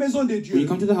venez dans la says, maison de when Dieu, you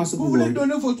come to the house of the vous voulez Lord,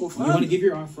 donner votre you want to offrande, give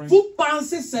your offering, vous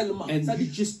pensez seulement, and c'est-à-dire,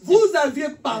 you just, vous aviez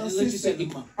and pensé let's just say it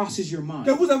seulement crosses your mind,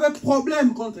 que vous avez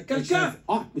problème contre that you quelqu'un, have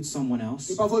aught with someone else,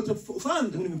 c'est pas votre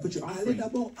offrande. don't even put your Allez offering.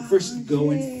 d'abord First,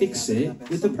 go and arranger fix it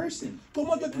with the person.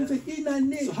 Comment tu peux faire une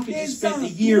année, So how can you 2 spend ans, a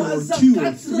year or 3 ans, 2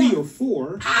 or 4 3 ans? or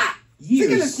 4 C'est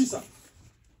quel esprit years? ça?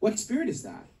 What spirit is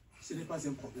that? Ce n'est pas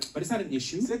un problème. But it's not an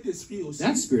issue. Cet esprit aussi,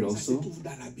 That spirit ça se also trouve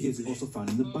dans la is Bible. also found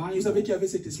in the Vous savez qui Bible. avait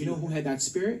cet You esprit? know who had that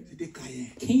spirit? C'était Caïn.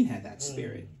 Cain had that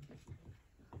spirit.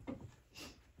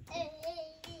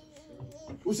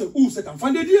 Ou cet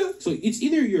enfant de Dieu. So it's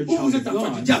either you're a Ou vous child êtes of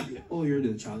enfant du God diable. or you're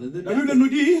the child of the La Bible devil. nous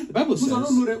dit, The Bible nous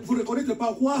allons says, vous reconnaître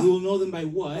par quoi? we will know them by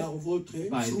Par what? votre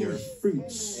By their fruit.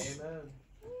 fruits.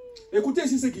 Écoutez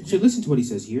ici ce qu'il So dit. listen to what he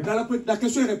says here. Dans la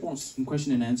question et réponse. In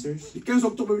question and answers, Du 15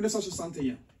 octobre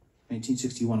 1961.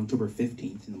 1961, October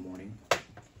 15th in the morning.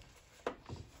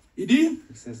 Il dit,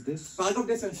 It says this, paragraphe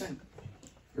 205.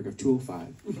 paragraph 205.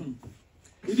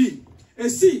 Il dit, et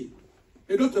si,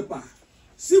 et d'autre part,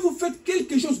 si vous faites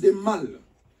quelque chose de mal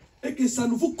et que ça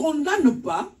ne vous condamne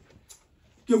pas,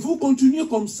 que vous continuez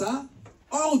comme ça,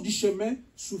 hors du chemin,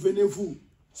 souvenez-vous,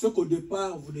 ce qu'au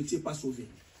départ, vous n'étiez pas sauvé.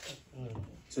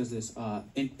 It says this, and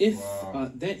if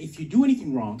then if you do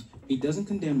anything wrong, it doesn't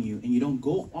condemn you, and you don't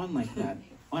go on like that.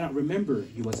 Why not remember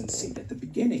you wasn't saved at the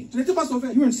beginning? Tu n'étais pas sauvé.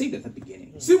 You weren't saved at the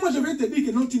beginning. Si moi je vais te dire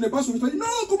que non, tu n'es pas sauvé, tu vas dire, non,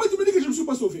 comment tu me dis que je ne suis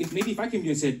pas sauvé? If maybe if I came to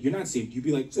you and said you're not saved, you'd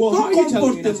be like, Well, how are you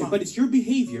telling me you're not comportement. saved? But it's your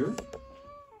behavior,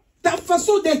 Ta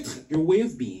façon d'être. your way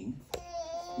of being.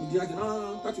 Il dira que non, non,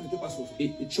 non, toi tu n'étais pas sauvé.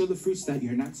 It shows the fruits that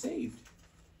you're not saved.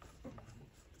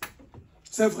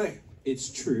 C'est vrai.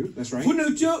 It's true. That's right. Vous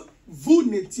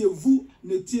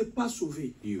n'étiez pas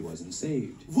sauvé. You wasn't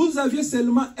saved. Vous aviez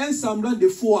seulement un semblant de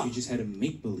foi. You just had a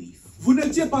make believe. Vous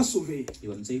n'étiez pas sauvé. You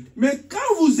wasn't saved. Mais quand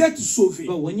vous êtes sauvé,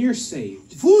 But when you're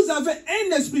saved, vous avez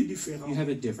un esprit différent. you have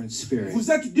a different spirit.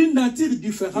 Vous êtes d'une nature You're a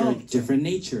différente. different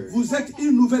nature. Vous êtes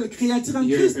une nouvelle créature en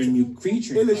You're Christ. a new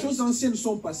creature. Et in les Christ. choses anciennes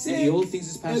sont And passées. the old things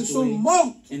has Elles passed sont away,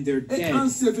 mortes and they're et dead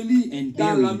ensevelies and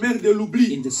dans la buried mer de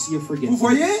l'oubli. in the sea of Vous forgetfulness.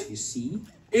 voyez? You see?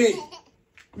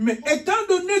 Mais étant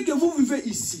donné que vous vivez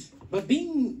ici, But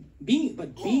being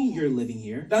you're living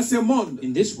here dans ce monde,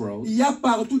 in this world, il y a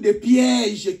partout des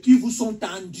pièges qui vous sont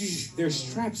tendus.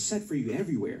 there's traps set for you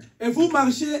everywhere. Et vous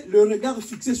marchez le regard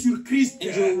fixé sur Christ. And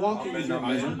you're walking with your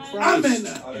eyes on Christ. Amen.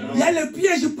 Il y a les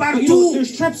pièges But you know, partout.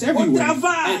 there's traps Au everywhere.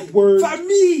 travail, At work,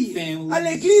 famille, family, à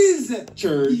l'église.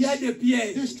 church. Il y a des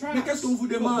pièges. There's traps. Mais qu'est-ce qu'on vous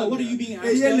But demande? what are you being asked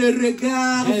Ayez of? le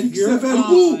regard Have fixé your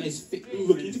vers où? eyes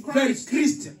looking to Vers Christ.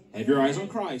 Christ. Have your eyes on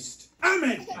Christ.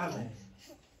 Amen.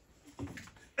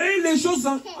 Et les choses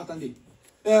en... Attendez.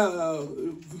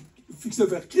 Fixez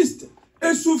vers Christ.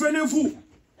 Et souvenez-vous,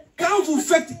 quand vous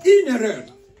faites une erreur,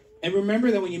 And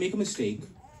remember that when you make a mistake,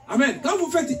 Amen. Quand vous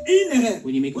faites une erreur,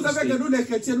 When you make a vous savez que mistake, nous les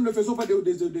chrétiens, nous ne faisons pas de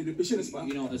péché, n'est-ce pas?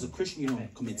 you know, as a Christian, you don't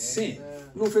commit sin.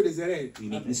 Nous on fait des erreurs, We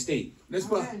make mistakes. n'est-ce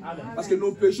pas? Parce que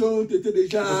nos péchés ont été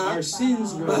déjà Because our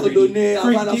sins were pardonnés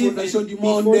already avant la fondation forgiven du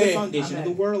before monde. the foundation of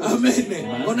the world. Amen. Amen.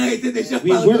 On a été déjà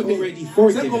We were pardonnés. already Ce qu'on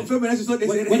fait forgiven. maintenant, ce sont des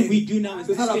erreurs. What we do now is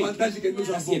C'est ça mistake. l'avantage que nous That's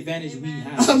the avons. advantage we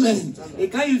have. Amen. Et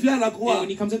quand il vient à la croix, And when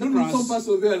he comes at the nous ne cross, sommes pas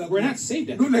sauvés à la croix. We're not saved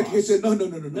at Nous the les cross. chrétiens, non, non,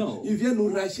 non, non. No. Il vient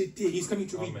nous racheter. He's coming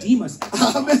to redeem us.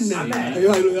 Amen. Amen.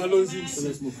 Allons-y. So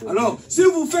let's move forward. Alors, si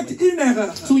vous faites une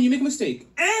erreur, So when you make a mistake,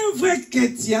 un vrai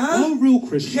chrétien a real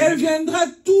Christian reviendra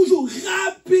toujours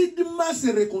rapidement se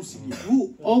réconcilier.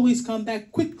 will always come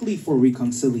back quickly for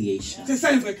reconciliation. C'est ça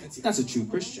un vrai chrétien. That's a true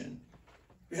Christian.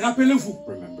 Rappelez-vous,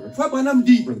 Remember, Frère Branham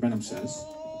dit, Brother Branham says,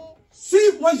 si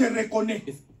moi je reconnais,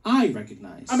 if I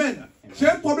recognize Amen, j'ai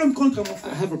un problème contre mon I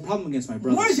frère, have a problem against my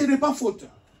moi brother, je n'ai pas faute.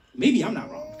 maybe I'm not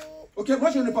wrong. Ok,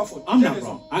 moi je n'ai pas faute. I'm J'ai not raison.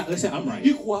 wrong. Let's say I'm Il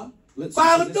dit right. quoi? Let's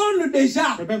Pardonne déjà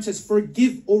Brother Branham says,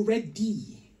 forgive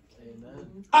already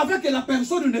avant que la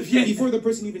personne ne vienne. before the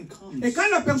person even comes. Et quand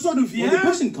la personne vient, When the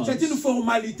person comes, c'est une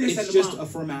formalité It's just seulement. a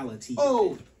formality.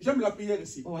 Oh, j'aime la prière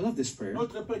ici. Oh, I love this prayer.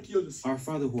 Notre Père qui est au-dessus. Our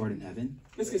Father who art in heaven.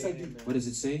 Qu'est-ce que ça dit? What does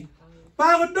it say?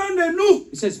 Pardonne-nous,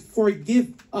 It says, forgive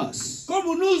us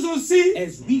comme nous aussi,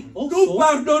 as we nous also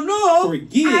pardonnons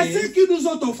forgive à ceux qui nous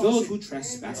ont those offensés. who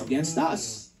trespass against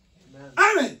us.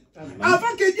 Amen.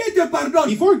 Avant que Dieu te pardonne,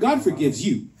 Before God forgives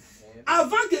you,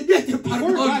 avant que Dieu te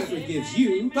before God pardonne, forgives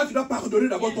you, toi tu dois pardonner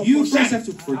d'abord ton you first prochain. have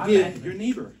to forgive your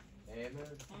neighbor.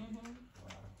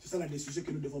 C'est ça la décision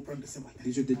que nous devons prendre ce matin.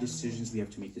 These are the decisions we have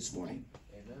to make this morning.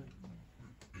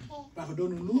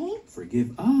 Pardonne-nous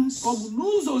Forgive us comme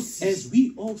nous aussi, as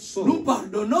we nous also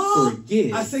pardonnons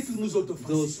forgive à ceux qui nous ont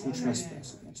those offensés. who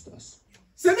trespass against us.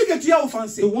 Celui que tu as The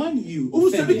offensé, one you ou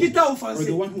celui qui offended, t'a or offensé, the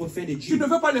one who offended tu ne you,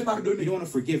 veux pas le you pardonner. don't want to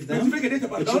forgive Mais tu them, veux que Dieu te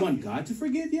but you pardonne? want God to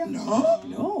forgive you? Non.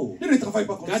 No. Dieu ne travaille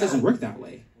pas comme God ça. doesn't work that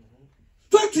way.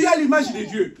 Toi, tu as l'image de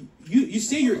Dieu. You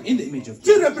say you're in the image of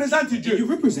Tu God. représentes Dieu You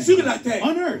represent sur God la terre.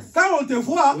 on earth. Quand on te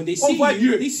voit, When they on see voit you,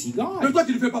 Dieu. they see Mais God. toi,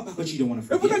 tu ne fais pas But pardonner. you don't want to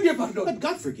Et pourtant, Dieu forgive. pardonne. But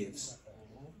God forgives.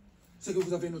 C'est que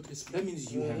vous avez un autre esprit. That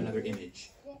means you have another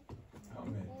image.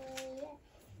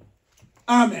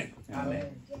 Amen. Amen.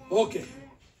 Ok.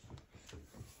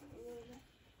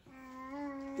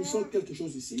 Tu sens quelque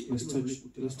chose ici. Let's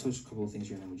touch a couple of things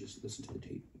here and then we just listen to the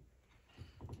tape.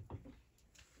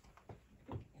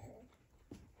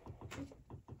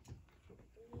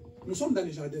 Nous sommes dans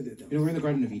le jardin d'Éden. You know, we're in the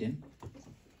Garden of Eden.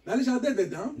 Dans le jardin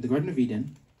d'Éden, The Garden of Eden.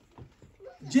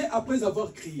 Dieu, après avoir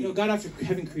You créé, know, God, after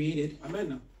having created,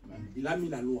 Amen, il a mis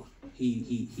la loi.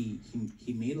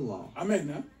 he made a law,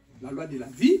 Amen. La loi de la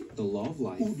vie the law of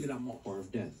life ou de la mort. or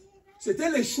of death. C'était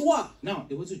le choix. Now,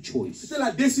 it was a choice. C'était la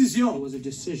It décision was a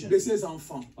decision de ses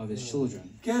enfants. of his children.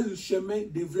 Quel chemin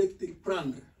devraient-ils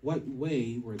prendre? What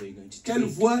way were they going to Quelle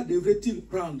take? voie devraient-ils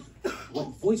prendre? What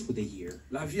voice would they hear?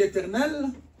 La vie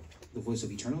éternelle The voice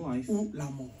of eternal life ou la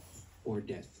mort? or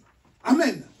death?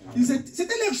 Amen.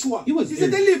 C'était leur choix. It was Ils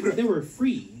étaient libres they were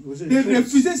free. It was de their choice.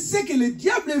 refuser ce que le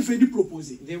diable est venu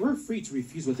proposer. They were free to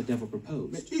refuse what the devil Mais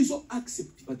proposed, ils ont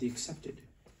accepté. but they accepted,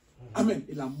 Amen.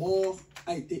 Et la mort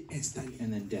a été installée. and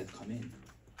then death come in.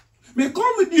 Mais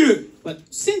comme Dieu, But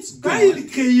since quand God, il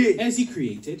créait, as he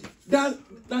created,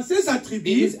 dans ses in attributs,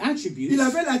 his attributes, il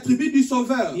avait l'attribut du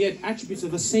Sauveur. he had attributes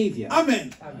of a savior.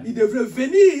 Amen. Il devrait He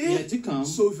venir had to come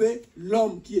sauver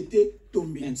l'homme qui était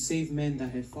tombé. and save men that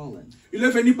had fallen. Il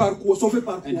est venu par quoi? Sauver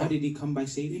par And how quoi? did he come by Il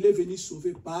saving? est venu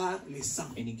sauver par le sang.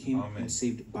 And he came and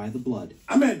saved by the blood.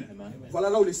 Amen. Amen. Voilà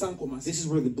là où le sang commence. This is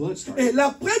where the blood Et started. la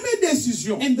première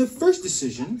décision, And the first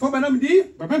decision, faut madame dire,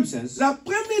 Kabamba says, la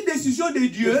première décision de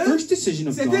Dieu, the first decision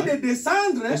of c'était de God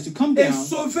descendre was to come et down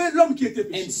sauver l'homme qui était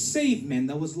and péché. save men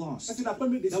that was Ça, lost. c'est la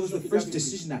première That was décision the qu'il a first venue.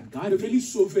 decision that Il God est venu made,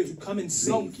 sauver to come and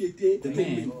l'homme save qui était the tombé.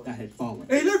 man that had fallen.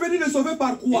 Et il est venu le sauver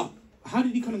par quoi? How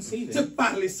did he come and save him? C'est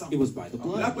par le sang. It was by the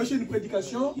Il a blood. prêché une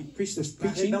prédication, He preached this la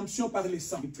preaching. rédemption par le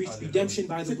sang. He preached redemption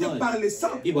by the C'était blood. par le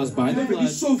sang. It was by Il the est venu blood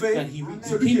sauver that he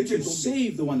celui qui came était to tombé.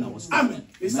 save the one that was Amen. fallen.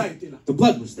 Et ça a Amen. été là. The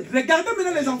blood was there. Regardez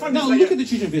maintenant les enfants Now look at d'Israël. the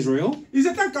children of Israel. Ils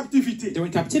étaient en captivité. They were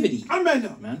in captivity. Amen.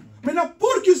 Amen. Maintenant,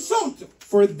 pour qu'ils sortent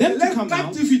For de them to leur come out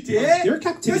captivité, of their qu'est-ce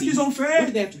captivity, qu'ils ont what fait?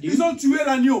 did they have to do? Ils ont tué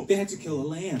l'agneau. They had to kill a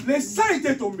lamb. Le sang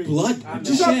était tombé. Blood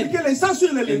Ils ont appliqué shed. le sang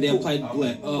sur les And they linteaux. applied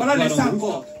blood, Voilà le blood sang on the roof.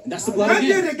 encore. And that's the blood Quand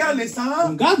Dieu again. regarde le sang,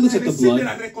 When God looks c'est at le the signe de blood,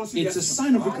 la it's a réconciliation.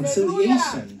 sign of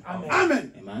reconciliation.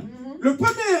 Amen. Amen. Le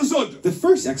premier exode, The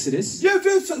first Exodus, Dieu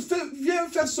vient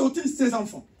faire sortir ses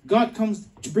enfants God comes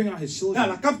to bring out his dans la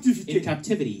children captivité. in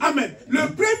captivity. Amen. Le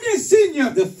premier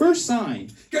signe The first sign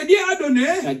que Dieu a donné,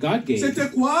 that God gave, c'était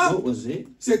quoi? what was it?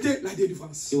 C'était la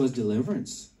délivrance. It was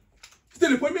deliverance. C'était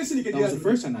le premier signe que That Dieu a was the donné.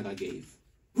 first sign that God gave.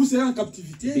 Vous serez en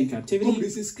captivité Be in captivity comme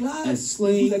des esclaves, as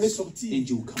slaves, vous allez sortir. and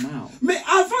you will come out. Mais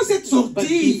avant cette But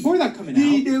sortie, before that coming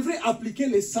il out, devrait appliquer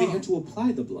le they sang. had to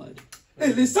apply the blood.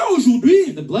 Et le sang aujourd'hui,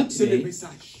 And the blood c'est le today,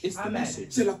 message. it's the message.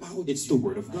 C'est la parole de It's the Dieu.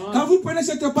 word of Quand God. vous prenez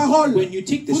cette parole, When you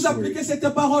take this vous appliquez word, cette you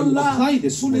parole-là, apply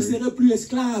this vous ne word, serez plus you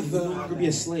esclave. will no longer be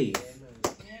a slave.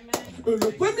 Le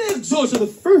premier So exode, the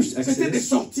first c'était de Exodus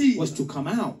sortir. was to come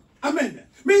out. Amen.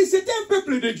 Mais c'était un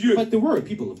peuple de Dieu. But they were a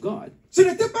people of God. Ce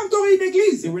n'était pas encore une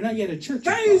église. They were not yet a church of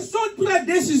Quand ils God. ont pris la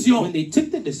décision When they took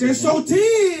the de decision sortir,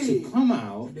 to come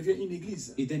out, ça devient une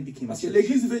église. it then became a Parce que church.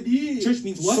 l'église veut dire Church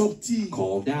means what? sortir.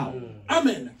 Called out.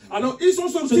 Amen. Alors ils sont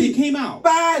So they sortis came out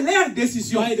par leur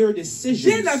décision. by their Dieu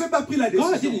decisions. n'avait pas pris la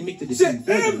God décision. didn't make the C'est decision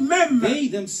for them. eux-mêmes. They Ils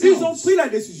ont themselves. pris la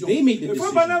décision. They made the Le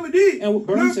frère decision. Branham dit, And what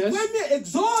Branham le says, premier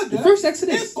exode the first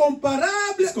Exodus est comparable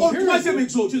It's au troisième comparable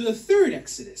exode. to the third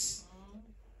Exodus.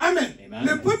 Amen. Amen.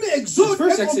 Le premier exode The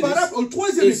first est Exodus comparable au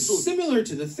troisième is exode. similar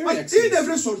to the third Ils Exodus.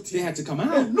 devraient They sortir. had to come Et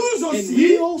out. nous And aussi,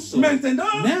 we also,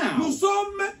 maintenant, now, nous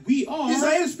sommes we are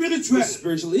Israël spirituel. the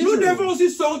spiritual Nous Israel. devons aussi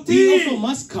We sortir. also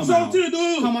must come out. Sortir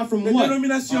d'où? Come out from Des what?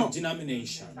 dénominations. Of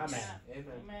denominations.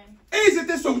 Et ils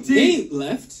étaient sortis They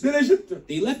left. de l'Égypte.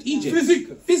 They left Egypt. Physique.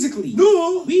 Physically.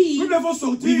 Nous We devons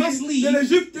sortir we must leave. de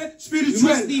l'Égypte We must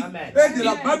spirituelle leave. et de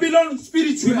la Babylone We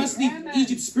spirituelle. must leave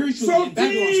Egypt spiritually and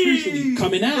Babylon spiritually.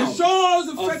 Coming Des out choses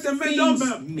of faites de main things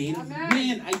d'homme. made of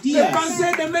man Des ideas.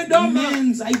 pensées de main d'homme.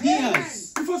 Man's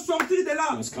ideas. Il faut sortir de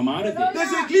là. Let's come out of it.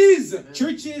 Des églises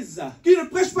Churches qui ne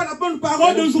prêchent pas la bonne that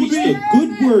parole don't preach d'aujourd'hui. the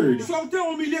good word. Sortez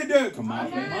au milieu d'eux. Come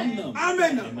out among them.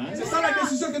 Amen. Amen. C'est ça la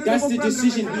décision que nous That's devons the prendre.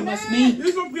 decision we maintenant. must make.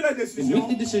 Ils ont pris la They décision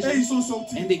make the decision et ils sont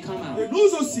sortis. and they come Et out.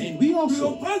 nous aussi, And we nous also,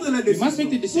 devons prendre la we must make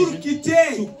the décision pour decision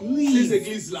quitter to leave ces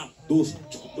églises-là. those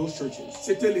churches.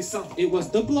 C'était le sang. It was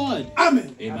the blood.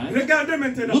 Amen. Amen. Regardez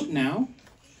maintenant. Look now.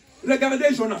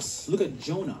 Regardez Jonas. Look at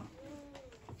Jonah.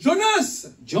 Jonas,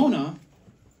 Jonah,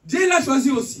 Dieu l'a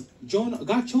choisi aussi.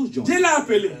 God chose Dieu Jonah. l'a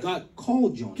appelé. God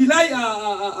called Jonah Qu'il aille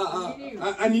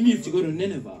à Ninive. to go to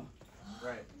Nineveh.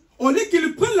 Au lieu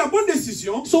qu'il prenne la bonne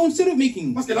décision, So instead of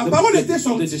making parce que la parole était the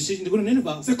sortie. decision to go to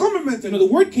Nineveh, C'est comme you maintenant. know,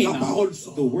 the word came La parole out.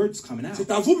 sort. The word's coming out.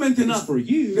 C'est à vous maintenant It's for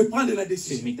you de prendre la to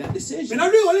décision. make that decision. Maintenant,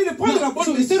 lui, au lieu de prendre la Now, bonne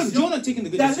so instead of décision, Jonah taking the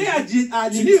good d'aller decision à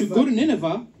to go Ninive, to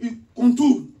Nineveh, il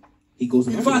contourne. he goes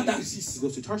Il another va à way. Tarsis. He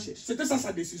goes to Tarshish. C'était ça sa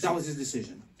That décision. was his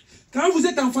decision. Quand vous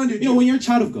êtes enfant de You Dieu, know, when you're a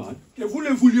child of God, que vous le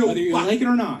vouliez whether ou you pas, like it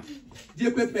or not,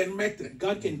 Dieu peut permettre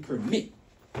God can permit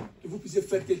que vous puissiez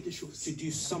faire quelque chose. to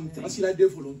do something. Parce qu'il a deux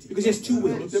volontés. Because he has two La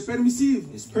wills. volonté permissive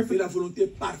It's perfect. et la volonté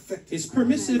parfaite. His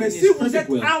permissive Mais and si his vous perfect êtes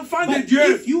will. enfant de But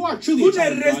Dieu, if you are truly vous a ne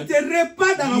child of God, resterez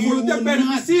pas dans la you volonté will not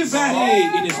permissive. stay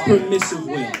in his permissive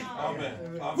will.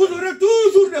 Vous aurez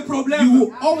toujours des problèmes. You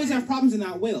will always have problems in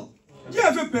that will. Dieu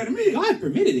avait permis. God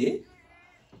permitted it.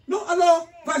 Non, alors,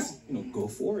 vas-y. You know, go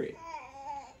for it.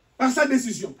 Par sa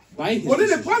décision. By his Au lieu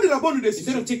de decision. prendre la bonne Instead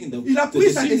décision, of taking il a the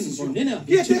pris sa decision décision from Nineveh,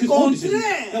 qui he took était his own decision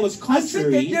contraire that was à ce que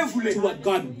contrary Dieu voulait. to what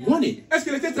God wanted. Est-ce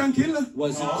qu'il était tranquille? Was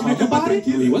he Il calm n'était pas about it? No, he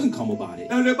tranquille. wasn't calm about it.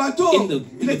 Dans le bateau, In the-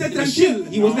 il était in the tranquille.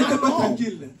 ship, he was Il n'était not pas calm.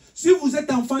 tranquille. Si vous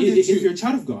êtes enfant de If you're Dieu, a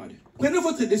child of God, prenez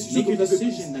votre décision make your que vous avez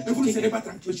decision prise, that mais vous you ne serez take, pas but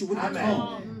tranquille. you wouldn't be calm.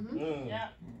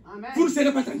 Vous ne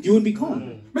serez pas tranquille. You wouldn't be calm.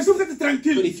 Mais si vous êtes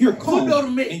tranquille, But if you're vous calm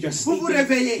dormez, and you're vous vous sleeping,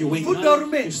 réveillez, you're waking vous up,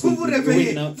 dormez, you're vous sleeping, vous you're réveillez,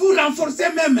 waking up, vous renforcez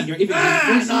même. and you're even Ah,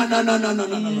 reinforcing.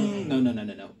 non.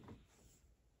 No.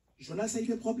 Jonas a eu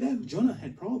des problèmes. Jonah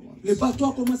had problems. Le bateau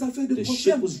a commencé à faire des The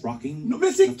ship problèmes. was rocking. Non,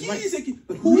 mais c'est left qui, and right. c'est qui?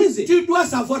 But who is it? Tu dois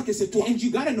savoir que c'est toi. And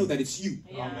you gotta know that it's you.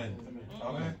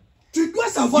 Tu dois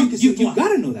savoir que c'est You toi.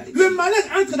 gotta know that it's Le you. malheur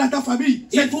entre dans ta famille,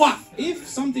 c'est toi. If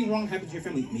something wrong happens to your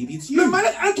family, maybe it's Le you.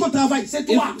 malheur entre au travail, c'est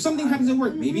toi. If something happens at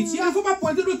work, maybe it's Il you. ne faut pas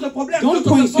pointer d'autres problèmes. Don't d'autres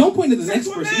point personnes. to the C'est next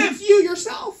person. toi-même. It's you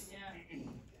yourself.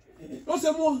 Non,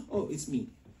 c'est moi. Oh, it's me.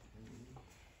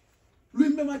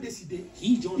 Lui-même a décidé.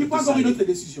 He, Il Jonah, prend encore une autre decided.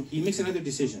 décision. He makes another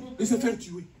decision. De se faire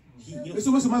tuer. He, Et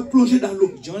souvent, se met plongé dans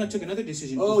l'eau. Jonah took another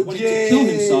decision. Oh He wanted Dieu, to kill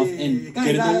himself and quand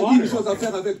get il in a the une chose water. à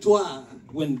faire avec toi,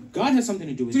 When God has something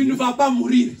to do with tu ne you, vas pas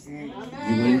mourir.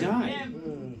 you wouldn't die.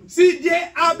 Si Dieu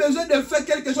a besoin de faire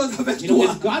quelque chose avec You know,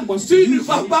 toi, if God wants to tu ne use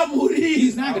vas you, pas mourir.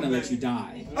 He's not going to let you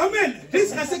die Amen.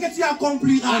 Jusqu'à ce que tu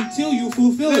accompliras until you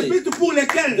fulfill le it. but pour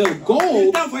lequel The goal,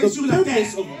 il t'a envoyé the sur la terre.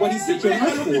 purpose of what He Tu sent peux you être on à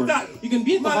earth for. l'hôpital, You can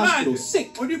be at the hospital malade. sick,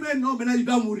 On dit, mais non, maintenant il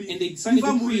doit mourir. and they sign Il a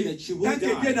va decree mourir. that you Tant will que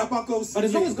Dieu die. n'a pas encore But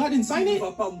as long as God didn't sign tu it, ne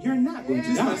vas pas mourir. you're not going to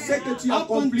Jusqu'à ce die. que tu Up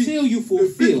accomplis until you le but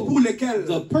fulfill pour lequel the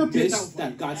Dieu purpose t'a envoyé.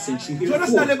 that God sent you here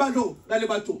Jonas dans le for. bateau, dans le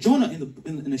bateau. Jonah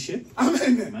in a ship, Amen.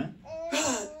 amen, Ah,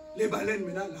 les baleines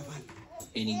maintenant l'avalent.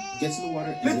 and he gets in the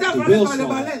water, Le and temps the avalé whale par les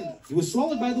swallowed. baleines. He was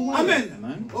swallowed by the whale. Amen.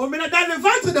 Amen. Oh, maintenant dans le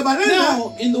ventre des baleines,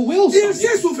 Now, in the whale's il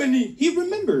s'est stomach, souvenu. he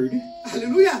remembered.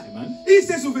 Alléluia. Amen. Il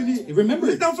s'est souvenu. He remembered.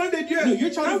 Vous êtes enfant de Dieu. No,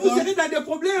 you're child Quand of vous God. serez dans des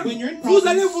problèmes, When you're in vous problems,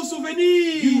 allez vous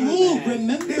souvenir You will de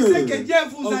remember ce que Dieu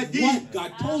vous a of dit. what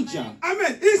God told you.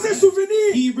 Amen. Il s'est souvenu.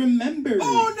 He remembered.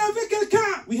 Oh, on avait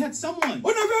quelqu'un. We had someone. On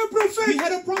avait un We prophète.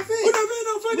 had a On prophet. avait un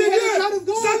enfant We de had a Dieu. child of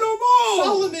God. Salomon.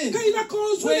 Solomon. Quand il a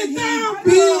construit When le he temple,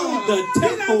 built the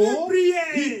il avait temple, prié.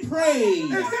 he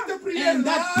prayed. Et cette prière And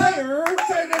that prayer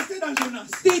c'est resté dans Jonas.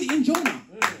 stayed in Jonah.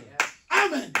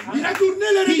 Amen. Il a tourné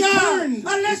le He regard turned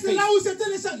à l'est his face. là où c'était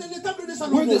le temple de Where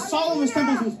Salomon. the Solomon's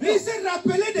temple was Il built. s'est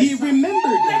rappelé de He ça.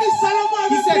 remembered Il a dit, that. Salomon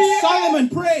He avait said prié. Solomon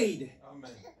prayed.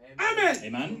 Amen.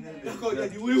 Amen. D'accord, il a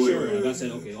dit oui, oui, Sure. oui. And God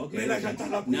said, okay. Mais là, j'entends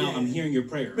la prière. Now I'm hearing your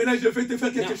prayer. Maintenant, je vais te faire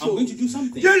Now quelque I'm going to chose. do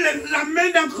something. Dieu le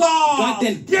ramène encore. God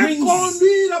then Dieu brings-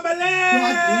 conduit la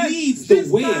baleine. God leads the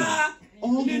jusqu'à whale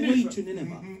all the way Ninive. to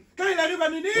Nineveh. Quand il arrive à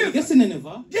When he Ninive, gets to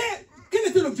Nineveh, Dieu, quel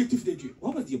était l'objectif de Dieu?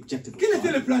 what was the objective of Quel était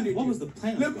le God? plan de What was Dieu? the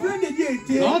plan Le of plan God? de Dieu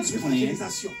était God's plan.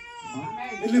 l'évangélisation.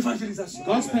 Et l'évangélisation.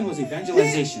 God's plan was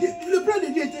evangelization. Le plan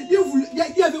de Dieu était,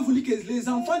 Dieu avait voulu que les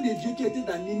enfants de Dieu qui étaient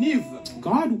dans Ninive,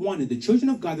 God wanted the children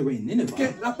of God that were in Nineveh que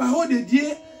la parole de Dieu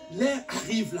l'air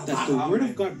arrive that là-bas. the word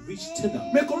of God reached to them.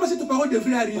 Mais comment cette parole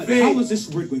devrait But arriver? how was this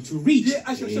word going to reach? Dieu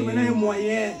a cherché maintenant un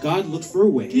moyen God looked for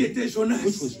a qui way, était Jonas.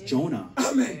 which was Jonah.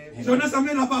 Amen. Jonas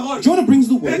amène la parole. Jonah brings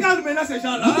the word. Regarde maintenant ces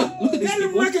gens-là. Look at these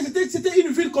Tellement people. que c'était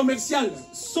une ville commerciale.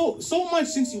 So much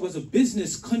since he was a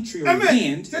business country or Amen.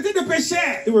 land, C'était des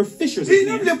pêcheurs. there were fishers. Ils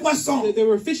aiment of les land. poissons. There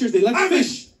were fishers. They liked Amen.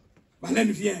 fish.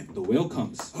 Baleine vient. The whale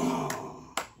comes.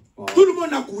 Tout le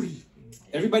monde a couru.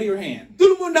 Everybody your hand. Tout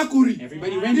le monde a couru.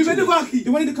 Everybody ran Ils to venaient voir it. qui? They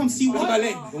wanted to come see what?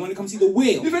 baleine. They wanted to come see the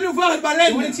whale. Ils venaient voir la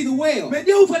They wanted to baleine. see the whale. Mais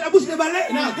Dieu ouvre la bouche des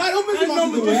baleines. Now God opens the Un mouth of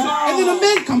homme the qui whale, sort. and then a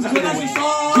man comes out of the Jonas whale.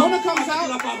 sort. Jonah comes Avec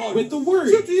la out parole. with the word.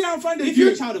 Si tu es enfant de If Dieu,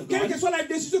 you're a child of quelle God, que soit la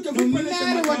décision que no vous prenez ce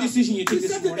matter what matin, decision you take si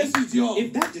this cette morning, décision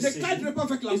if that ne decision cadre pas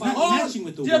avec la is not parole, matching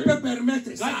with the Dieu word, peut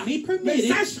permettre ça. God may permit Mais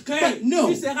it, sache que but know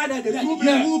tu seras dans des that troubles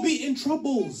you will be in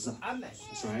troubles.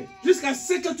 That's right. jusqu'à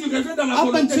ce que tu reviennes dans la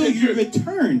Up volonté until de you Dieu.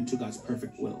 return to God's perfect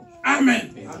will. Amen.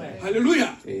 Amen.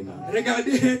 Alléluia. Amen.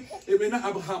 Regardez, et maintenant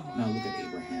Abraham, Now look at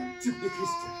Abraham, type de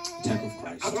Christ. type of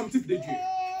Christ, Abraham, type de Dieu.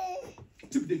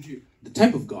 Type de Dieu. the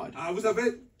type of God. Ah, vous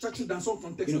avez chaque chose dans son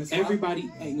contexte, You know, n'est-ce pas? everybody,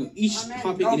 each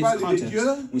topic Quand on in its parle de context. Dieu,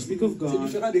 When we speak of c'est God,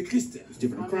 différent de Christ. it's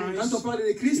different of Quand Christ. on parle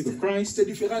de Christ, Speak of Christ, c'est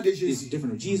différent de it's Jésus.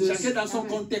 different of Jesus. Chacun dans son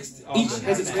contexte. Each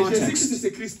has its Jésus-Christ, context.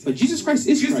 c'est Christ. But Jesus Christ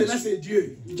is Christ, là, Christ. c'est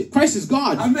Dieu. Christ is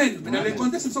God. Amen. Mais dans le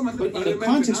contexte, nous sommes en train de But in parler the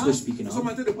context maintenant, we're speaking nous of, sommes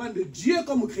en train de prendre Dieu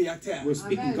comme créateur. We're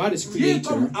speaking God as Dieu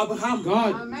comme creator, Abraham.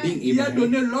 God being Il a Abraham,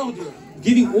 donné l'ordre.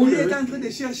 giving Il est order, en train de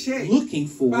chercher. looking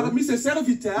for, Parmi ses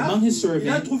serviteurs, among his il a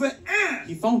servants, trouvé un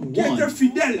he found qui était one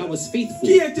fidèle. that was faithful.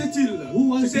 Qui était-il? Who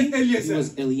was he? C'était He Eliezer.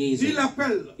 was Il Eliezer.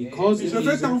 l'appelle. He calls Je vais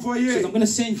Eliezer, t'envoyer. says, I'm going to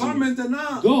send Va you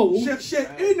maintenant Go chercher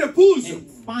une épouse and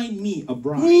find me a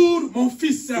bride pour mon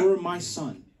fils. for my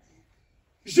son.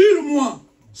 Jure-moi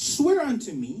Swear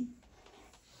unto me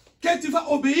que tu vas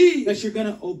obéir that you're going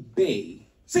to obey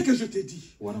ce que je te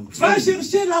dis. what I'm Va telling you.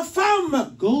 chercher la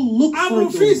femme Go look à for mon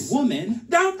the fils woman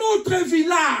dans notre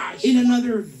village. in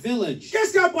another village.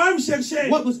 Qu'est-ce qu'Abraham cherchait?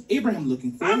 What was Abraham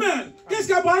looking for? Amen. Qu'est-ce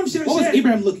qu'Abraham What was cherchait?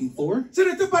 Abraham looking for? Ce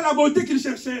n'était pas la beauté qu'il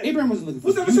cherchait. Abraham wasn't looking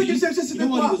Vous for savez ce beauty. qu'il cherchait, You c'était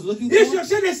know what quoi? he was looking Il for?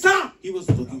 cherchait le sang. He was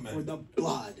looking for the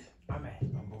blood.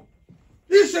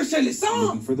 Il cherchait le sang.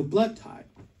 Looking for the blood type.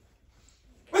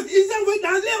 Parce qu'ils envoyaient dans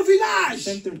leur village.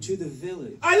 Sent them to the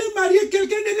village. Aller marier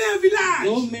quelqu'un de leur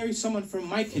Go village. marry someone from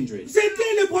my kindred.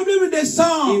 C'était le problème de It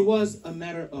sang. was a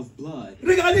matter of blood.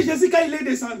 Regardez Jésus quand il est Look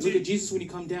at descendu. Jesus when he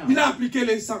come down. Il a appliqué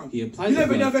le sang. He applied Il est the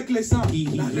venu blood. avec le sang. He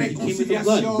La came with the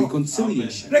blood, réconciliation.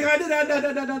 reconciliation. Regardez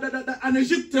en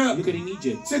Égypte. Look at in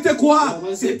Egypt. C'était quoi? What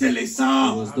was it? C'était le It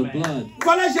sang. was the blood.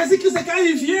 Voilà Jésus-Christ quand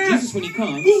il vient Jesus when he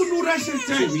comes pour nous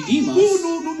racheter, to redeem us, pour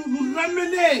nous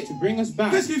ramener. to bring us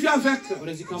back, Qu'est-ce qu'il vient avec? what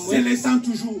does he come C'est with? le sang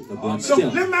toujours. The blood Donc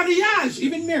still. le mariage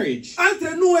Even marriage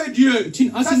entre nous et Dieu, Between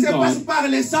us ça and se passe God par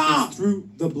le sang. is through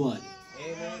the blood.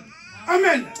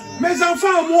 Amen. Mes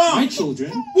enfants, moi, My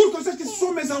children, pour qu'on sache que ce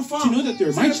sont mes enfants, to know that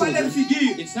they're ce my n'est pas leur children,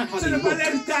 figure, it's not how ce they n'est pas look,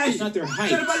 leur taille, it's not their height,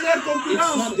 ce n'est pas leur it's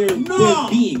concurrence. not their Non,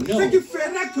 being, no. ce qui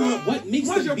fera que What makes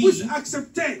moi them je be, puisse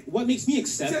accepter, what makes me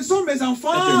accept ce sont mes that they're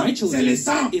enfants, my c'est le children,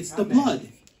 sang. it's the blood.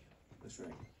 That's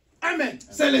right. Amen.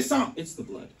 C'est le sang. It's the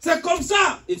blood. C'est comme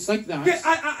ça It's like que that,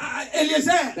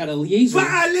 Eliezer that Eliezer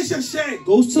va aller chercher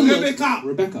goes to look Rebecca.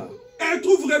 Rebecca. Elle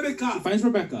trouve Rebecca. He finds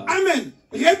Rebecca Amen.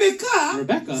 Rebecca,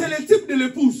 Rebecca c'est le type de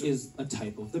l'épouse. is a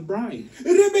type of the bride.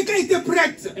 Rebecca était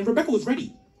prête. And Rebecca was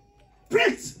ready.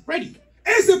 Prête. Ready.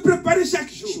 Elle se préparait chaque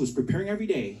She jour. was preparing every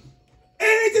day.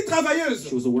 Elle était travailleuse.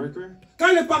 She was a worker.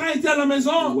 Quand les parents étaient à la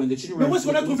maison, When the children mais were où est-ce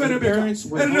qu'on a trouvé when the Rebecca? parents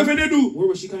were Elle home, revenait d'où? where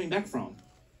was she coming back from?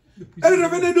 Elle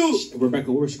revenait d'où?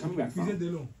 Rebecca, where was she coming back from? De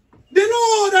l'eau.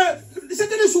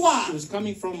 C'était le She soir. was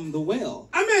coming from the well.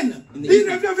 Amen. In the Il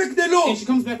evening. revient avec de l'eau. And she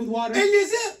comes back with water.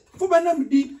 Eliezer, faut maintenant me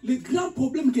dire, le grand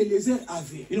problème qu'Eliezer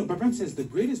avait, You know, Abraham says the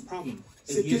greatest problem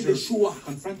c'était Eliezer le choix.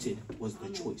 confronted was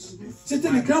the choice. C'était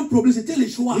le grand problème, c'était le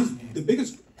choix. The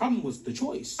biggest problem was the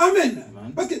choice. Amen.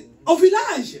 Amen. Parce qu'au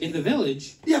village, In the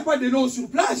village, il n'y a pas de l'eau sur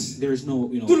place. there's no,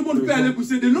 you know, Tout le monde peut there's aller no,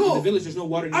 pousser de in the l'eau. village there's no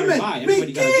water Amen. nearby. Mais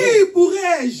Everybody gotta qui go.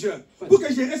 pourrais-je pour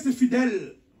que je reste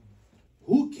fidèle?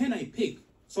 Who can I pick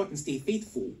so I can stay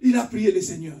faithful? Il a prié le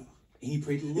Seigneur. And he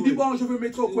prayed to the Il dit, Lord. bon, je vais me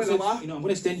mettre au He coin said, là-bas. you know, I'm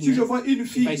going to stand Si je here. vois une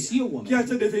fille If I see a qui est en woman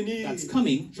train de venir, that's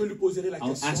coming, je lui poserai la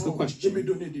I'll ask a question de question me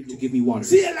donner de to l'eau. give me water.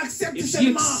 Si elle accepte If she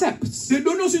seulement accepts, de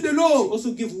donner aussi de l'eau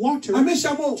also give water à mes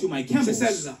chameaux, to my c'est camels.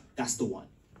 celle-là. That's the one.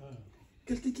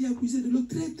 Quelqu'un qui a puisé de l'eau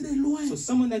très très loin. So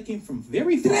someone that came from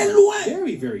very far, Très loin.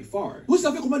 very, very far. Vous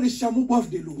savez comment les chameaux boivent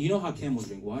de l'eau? You know how camels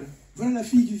drink water? Voilà la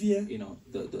fille qui vient. You know,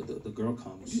 the girl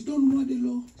comes, Dis, donne-moi de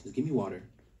l'eau. says, give me water.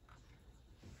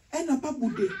 Elle n'a pas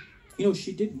boudé. You know,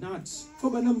 she did not. Faut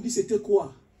maintenant me dire c'était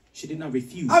quoi? She did not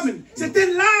refuse. Amen. C'était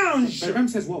l'ange But Abraham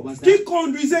says, what was qui that?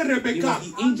 conduisait It Rebecca. was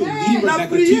the angel leading La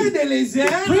Rebecca prière too. d'Eliezer,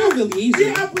 The prayer of qui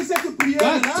Eliezer, a pris cette God took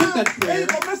prière-là, that et prayer, il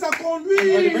commence à and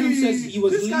conduire Abraham says he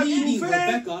was jusqu'à leading trouver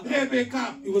Rebecca.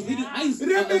 Rebecca. He was leading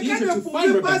Rebecca Eliezer ne to find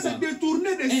pouvait pas se Rebecca.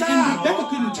 détourner de And ça. Rebecca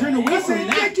couldn't turn away Parce from que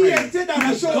that Dieu qui prayer. était dans la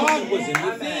Because chose. God was in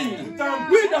the thing.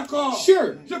 Oui, d'accord.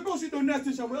 Sure. Je peux aussi donner à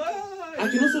ce chameau. I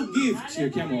can also give to your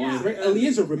camel oil. Right?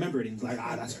 Eliezer remembered it. He's like,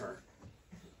 that's her.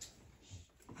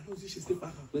 Allons-y chez tes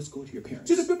parents. Let's go to your parents.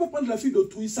 Tu ne peux pas prendre la fille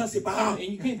d'autrui sans ses parents. And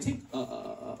you can't take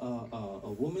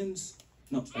a woman's,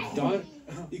 no, a daughter.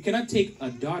 You cannot take a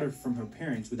daughter from her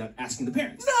parents without asking the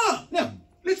parents. Non. No,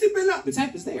 Le type est là. the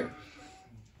type is there.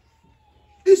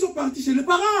 Ils sont partis chez les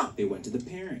parents. They went to the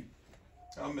parent.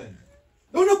 Amen.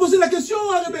 On a posé la question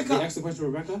à They Rebecca. asked the question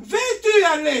to Rebecca, Veux-tu y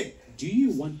aller? do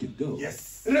you want to go?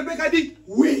 Yes. Rebecca dit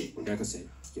oui. Rebecca said,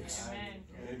 yes.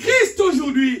 Christ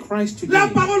aujourd'hui, Christ today, la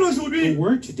parole the aujourd'hui,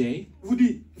 word today, vous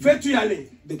dit, veux-tu y aller?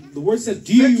 the word says,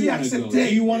 do Veux-tu you want to go? accepter?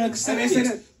 Do you want to accept Allez, c'est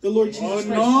it? The Lord Jesus Oh Christ.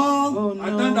 non, Oh no.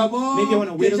 attends d'abord. Maybe I want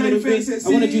to wait a Déjà, little il fait bit. ceci.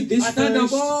 I want to do this Attends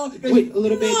first. d'abord. Wait a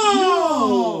little bit.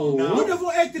 Non. No. Nous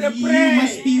devons être You prêts.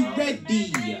 must be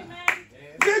ready.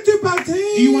 Veux-tu partir?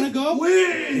 Do you want to go? Oui.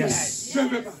 Yes. Je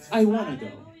veux partir. I want to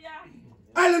go.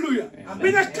 Alléluia.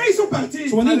 Maintenant, quand ils sont partis,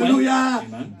 So when they went, alléluia.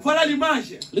 amen. Voilà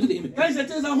l'image. Look at the image. Quand ils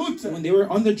étaient en route, When they were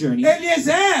on the journey,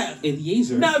 Eliezer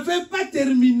Eliezer n'avait pas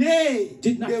terminé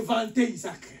Did not- de vanter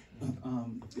Isaac.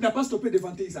 Il n'a pas stoppé de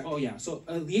vanter Isaac. oh yeah, so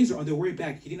Eliezer on their way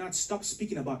back, he did not stop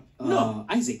speaking about No.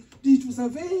 Isaac. Dites, vous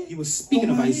savez, He was speaking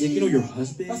ton of mari- Isaac. You know, your Parce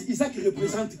husband. qu'Isaac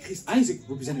représente Christ. Isaac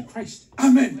represented Christ.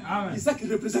 Amen. Isaac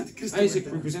représente Christ. Isaac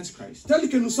represents Christ. Tel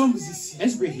que nous sommes ici,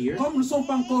 As we're here, comme nous ne sommes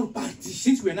pas encore partis,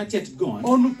 since we are not yet gone,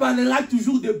 on nous parlera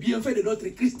toujours de bienfaits de notre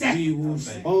Christ. we will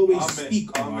always Amen. speak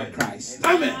of our Amen. Christ.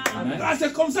 Amen. Amen. Ah,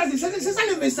 c'est comme ça, c'est ça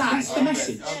le message. That's the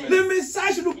message. Le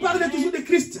message nous parle toujours de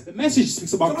Christ. The message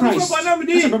speaks about Comme Christ. Branham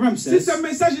dit, That's what Branham si says. ce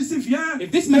message ici vient, If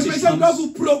this le message message doit comes,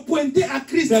 vous pointer à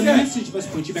Christ. The message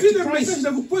must point you back Si to le message Christ. ne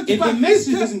vous pointe If pas the à message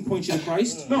Christ, doesn't point you to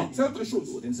Christ, non, c'est autre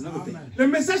chose. then it's another thing. Le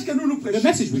message que nous prêchons, The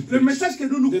message we le preach, message que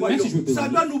nous the croyons, message we ça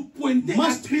believe doit nous pointer à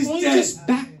must Christ, point us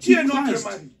back qui to est notre Christ,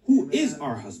 mari. who is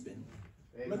our husband.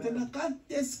 Maintenant, quand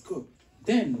est-ce que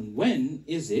Then when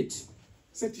is it?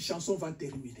 cette chanson va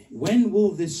terminer? When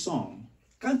will this song?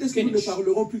 Quand est-ce que nous ne Finish.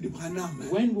 parlerons plus du Branham?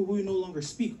 When will we no longer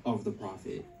speak of the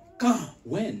prophet? Quand?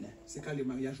 When? C'est quand le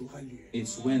mariage aura lieu.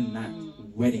 It's when that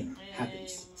wedding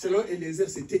happens. Selon Eliezer,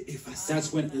 c'était effacé.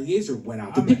 That's when Eliezer went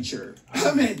out the picture.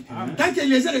 Amen. Tant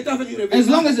qu'Eliezer était avec Rebecca, As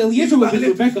long as Eliezer was with il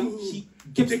Rebecca, parlait he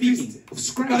kept de speaking Christ. of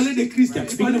Il parlait de Christ. Christ. Kept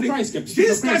Il speaking parlait of de Christ. Kept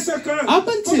speaking of Jusqu'à Christ. ce que, Up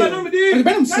comme until, Branham dit, like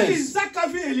Branham quand says, Isaac a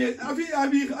vu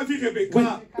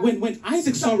Rebecca, when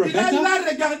Isaac saw il Rebecca, l'a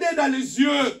regardé dans les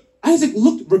yeux. Isaac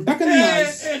looked Rebecca in the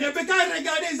eyes, Et Rebecca a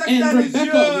regardé Isaac and dans les Rebecca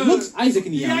yeux. looks Isaac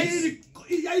in Il the y a eyes.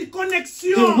 il y a une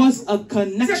connexion. There was a C'est comme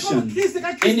connection. Christ, quand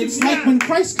And Christ it's vient. like when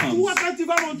Christ comes. Toi, quand tu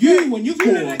vas monter, You, when you tu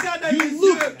go, le regardes dans les you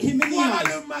look yeux. him in the Voilà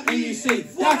eyes le mari. and you say,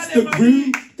 Voilà that's le the mari.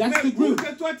 groom, that's Mais the groom. pour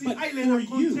que toi, tu But ailles le for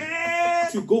you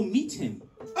rencontrer, to go meet him,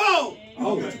 oh,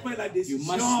 Oh, tu prends la you décision.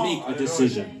 must make a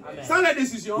decision. Sans la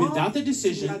décision, Without the tu n'iras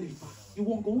decision, nulle part. you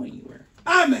won't go anywhere.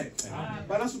 Amen.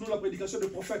 Balance nous la prédication du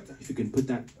prophète. If you can put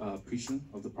that preaching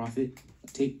of the prophet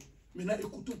tape, Maintenant,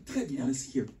 écoutons très bien, and let's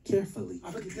hear carefully,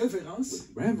 avec révérence, with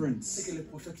ce reverence, que le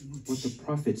prophète nous what the dit.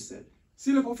 prophet said.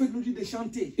 Si le prophète nous dit de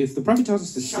chanter, If the prophet tells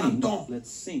us to sing, Chantons. let's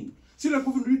sing. si le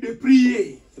prophète nous dit de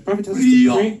prier, If the prophet tells us to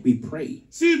Prions. pray, we pray.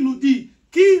 s'il nous dit,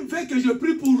 qui veut que je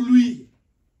prie pour lui?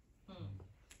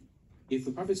 If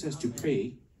the prophet says to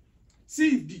pray,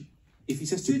 S'il dit, if he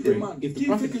says to s'il pray, demande, if the qui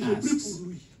veut prophet que je prie asks, pour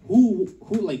lui?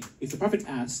 who like, if the prophet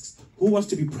asks, who wants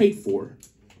to be prayed for,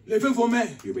 Levez vos mains.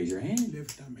 you raise your hand. Lève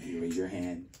ta main. You raise your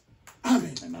hand.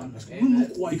 Amen. Amen. Parce que nous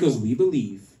croyons Because we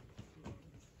believe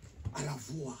à la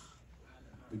voix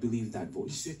that du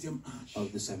voice septième ange.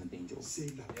 of the seventh angel. C'est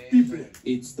la Bible.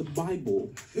 It's the Bible,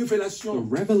 the Révélation,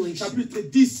 Revelation chapitre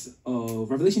 10. of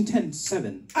Revelation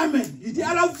 10:7. Amen. Il dit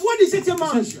à la voix du septième It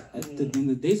ange. says, in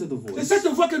the days of the C'est voice, cette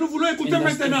voix que nous voulons and écouter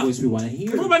that's the maintenant. voice we want to Et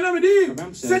hear. frère Branham dit,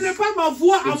 Branham ce says, n'est pas ma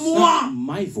voix à It's moi,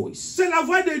 not my voice. c'est la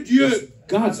voix de Dieu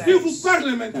God's qui vous voice parle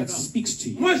that maintenant. speaks to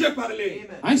you. Moi j'ai parlé,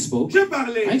 I spoke. j'ai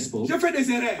parlé, I spoke. j'ai fait des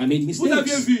erreurs. I made Vous aviez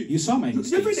mistakes. vu. You saw my J'ai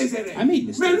fait des mistakes. erreurs. I made Mais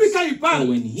lui quand mistakes. il parle, But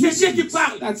when he c'est Dieu qui speaks,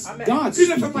 parle. that's God Il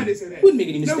ne fait pas des speaking. erreurs. Wouldn't make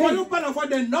any Ne mistake. voyons pas la voix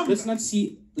d'un homme. Let's not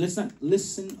see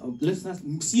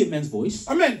a man's voice.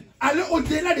 Amen. Allez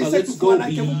au-delà de But cette let's go voix-là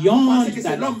que vous pensez beyond que c'est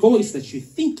that l'homme. voice that you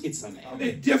think it's a man.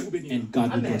 Et Dieu vous bénisse. And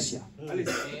God will bless you. Allez.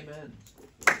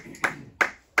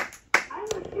 I'm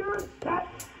assured that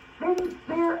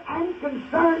sincere and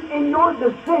concern in your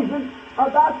decision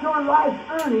about your life's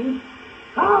earnings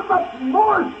how much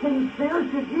more sincere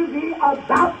should you be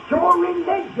about your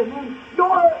religion and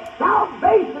your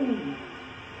salvation?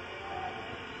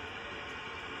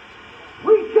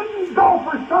 We shouldn't go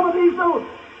for some of these little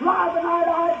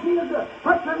fly-by-night ideas to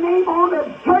put your name on a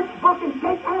church book and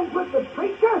shake hands with the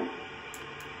preacher.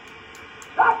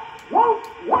 That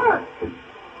won't work.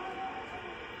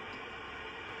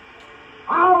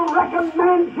 I'll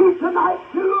recommend you tonight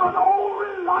to an old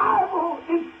reliable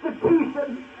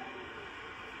institution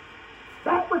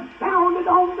that was founded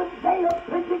on the day of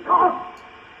Pentecost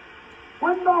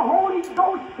when the Holy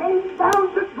Ghost came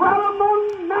down to dwell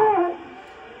among men.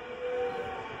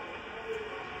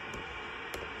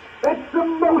 It's the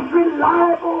most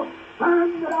reliable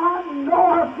firm that I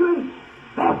know of to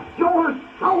invest your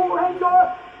soul and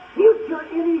your future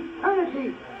in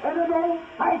eternity in an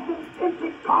old-fashioned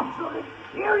Pentecostal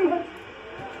experience.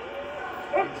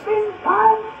 It's been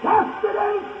time-tested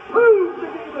and proved to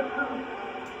be the truth.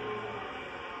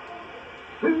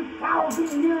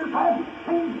 2,000 years hasn't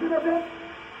changed it a bit.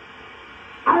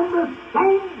 And the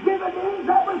same dividends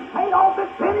that was paid off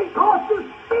at Pentecost is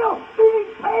still being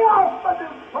paid off by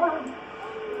this firm.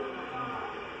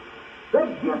 The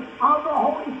gift of the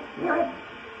Holy Spirit,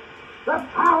 the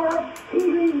power of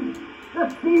healing, the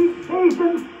see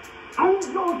visions,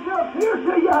 angels will appear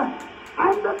to you,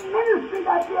 and the ministry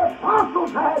that the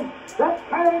apostles had that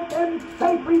carried them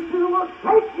safely to will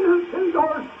take you to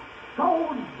your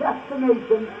soul's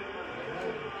destination,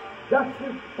 just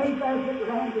as safe as it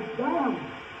landed down.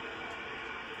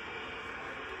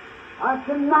 I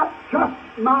cannot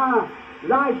trust my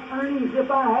life earnings if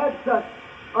I had such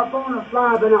upon a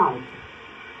fly-by-night.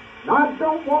 I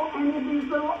don't want any of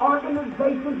these little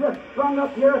organizations that sprung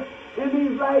up here in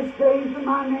these last days with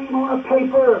my name on a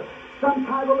paper or some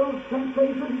kind of little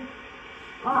sensation.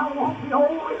 I want the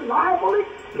old reliable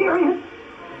experience.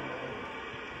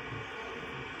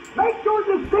 Make your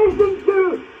decision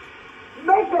to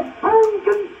make a firm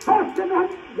confession and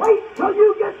wait till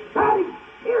you get that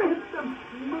experience to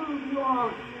move you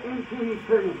on into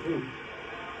eternity.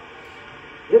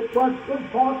 It was good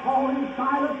for Paul and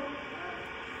Silas.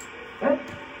 It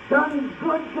done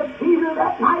good to Peter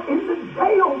that night in the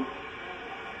jail.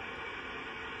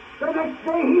 The next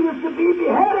day he was to be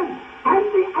beheaded, and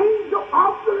the angel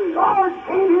of the Lord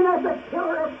came in as a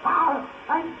pillar of fire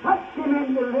and touched him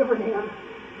and delivered him.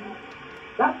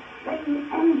 That same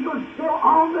angel still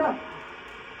on the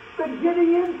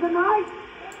getting in tonight.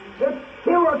 It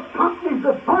still accompanies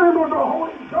the firm of the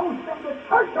Holy Ghost and the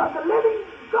church of the living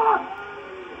God.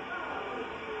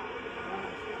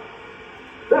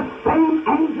 The same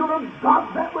angel of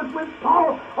God that was with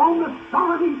Paul on the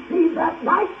stormy sea that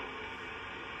night,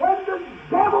 when the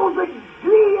devil's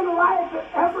agree in life that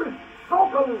ever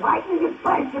stroke of lightning had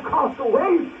flashed across the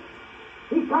waves,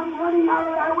 he come running out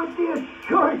of there with the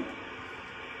assurance.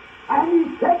 And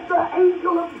he said, the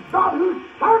angel of God whose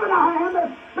servant I am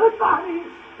has stood by me.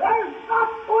 There's not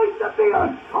going to be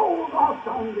a soul lost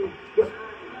on this ship.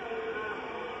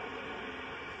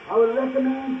 I would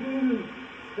recommend you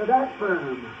to that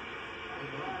firm.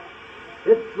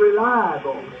 It's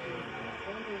reliable.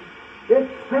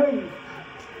 It's safe.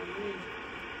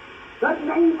 The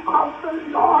name of the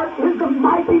Lord is a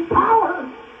mighty power.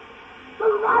 The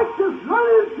righteous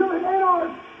run into it and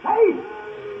are safe.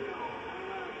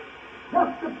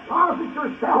 Just deposit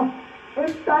yourself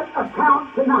in that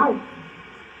account tonight.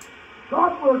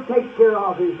 God will take care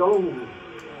of His own.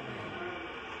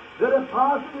 The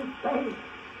deposit is safe.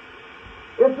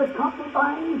 It's accompanied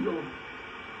by angels.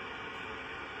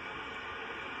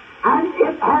 And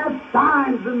it has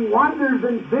signs and wonders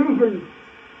and visions.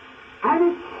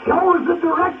 And it shows the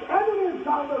direct evidence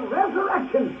of the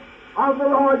resurrection of the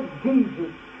Lord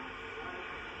Jesus.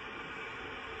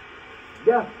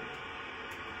 Yes,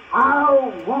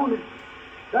 I want it.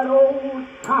 That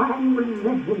old-time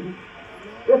religion.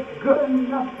 It's good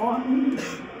enough for me.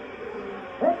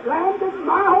 It landed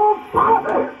my old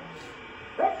father.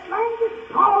 It landed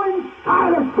Paul and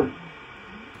Silas.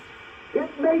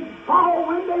 It made Paul,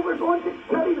 when they were going to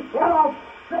cut his head off,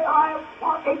 say, I have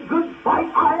fought a good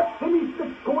fight. I have finished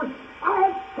the course. I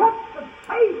have kept the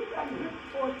faith, and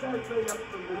henceforth there's laid up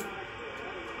for me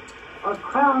a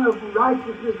crown of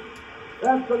righteousness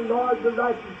that the Lord, the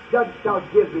righteous judge, shall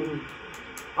give me.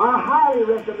 I highly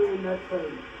recommend that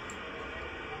thing.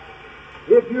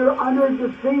 If you're under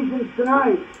decisions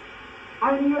tonight,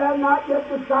 and you have not yet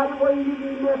decided whether you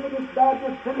be Methodist,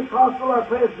 Baptist, Pentecostal, or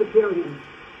Presbyterian,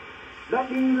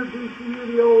 let me introduce to you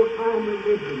the old-time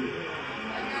religion.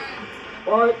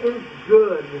 For it is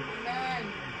good.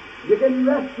 You can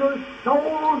rest your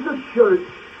soul's assured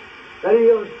that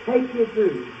He'll take you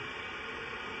through.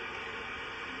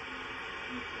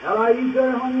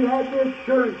 Eliezer, when he had the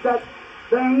assurance that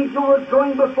the angel was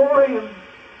going before him,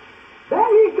 then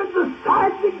he could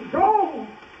decide to go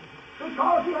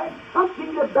because he had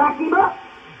something to back him up.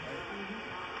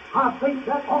 I think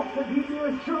that ought to be the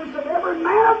assurance of every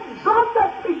man of God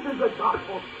that preaches the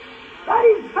gospel. That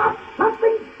he's got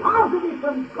something positive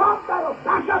from God that'll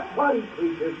back up what he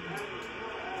preaches.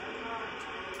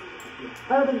 You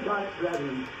haven't got it,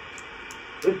 brethren.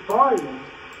 It's for you.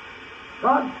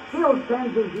 God still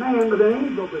sends his man with an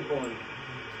angel before him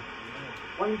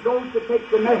when he goes to take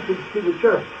the message to the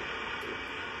church.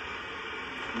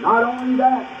 Not only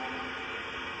that,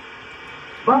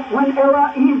 but when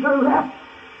Eliezer left,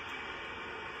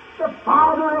 the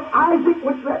father of Isaac,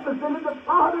 which represented the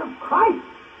father of Christ,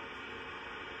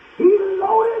 he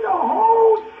loaded a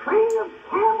whole train of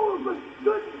camels with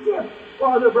good gifts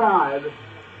for the bride.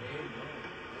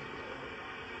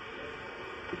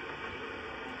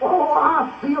 Oh,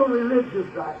 I feel religious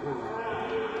right now.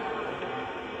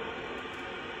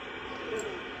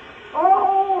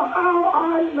 Oh, how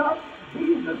I love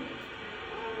Jesus.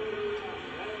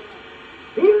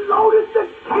 He loaded the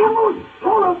camels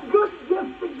full of good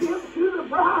gifts to give to the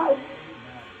bride.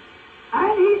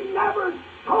 And he never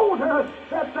told her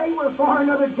that they were for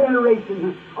another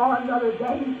generation or another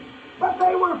day, but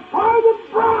they were for the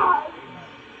bride.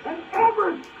 And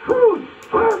every true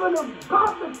servant of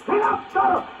God that sent out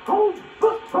got a whole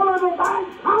book full of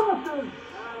divine promises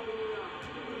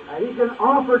that he can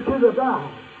offer to the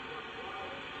bride.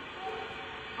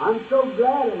 I'm so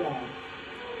glad of that.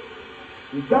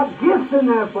 He's got gifts in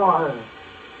there for her.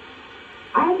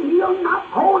 And he'll not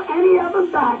hold any of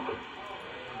them back.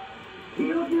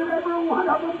 He'll give every one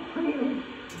of them freely.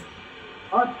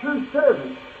 A true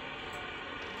servant.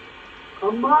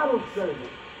 A model servant.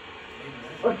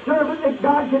 A servant that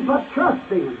God can put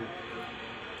trust in.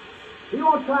 He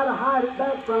won't try to hide it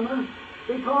back from her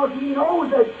because he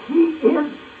knows that she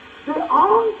is the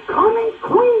oncoming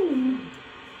queen.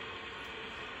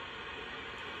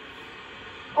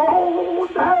 Oh,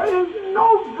 there is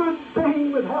no good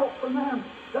thing with help from them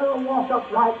that'll walk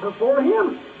up right before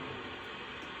him.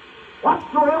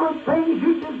 Whatsoever things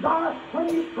you desire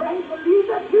when you pray, believe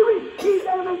that you receive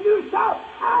them and you shall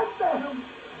have them.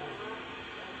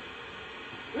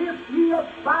 If ye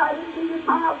abide in me and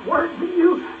my words in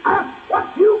you, ask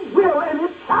what you will, and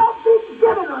it shall be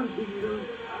given unto you.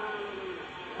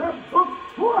 The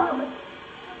book's full of it.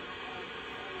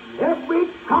 Every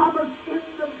promise in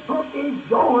the book is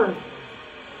yours.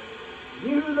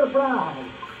 You, the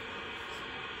bride.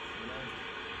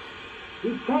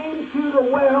 He came to the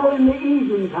well in the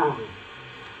evening time.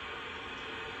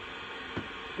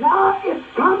 Now it's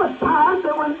come a time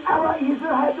that when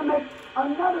Eliezer had to make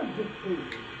another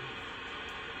decision.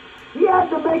 He had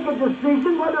to make a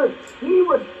decision whether he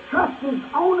would trust his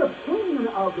own opinion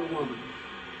of the woman,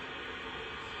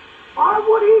 or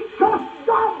would he trust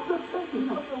God's opinion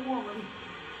of the woman?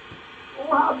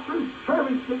 Oh, how true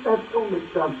servants get that so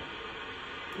mixed up.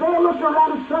 They'll look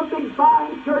around at some big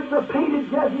fine church, a painted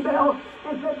Jezebel,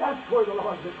 and say, that's where the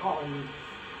Lord's calling you.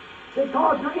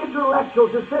 Because they're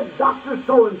intellectuals that said Dr.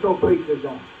 So-and-so preaches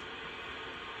that.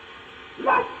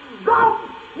 Let God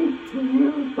speak to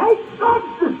you. Take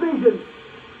God's decision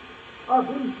of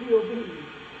who she'll be,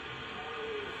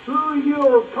 who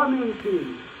you'll come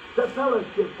into the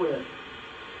fellowship with.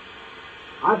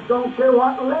 I don't care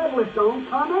what level it's on,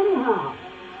 come anyhow.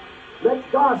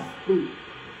 Let God speak.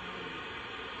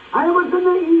 And it was in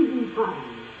the evening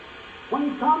time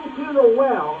when he come to the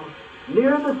well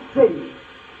near the city.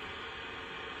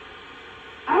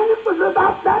 And it was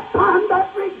about that time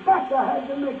that Rebecca had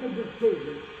to make a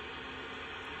decision.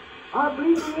 I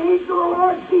believe the angel of the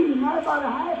Lord seen him there about a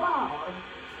half hour.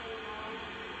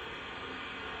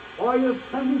 Or you'll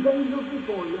send his angels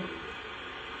before you.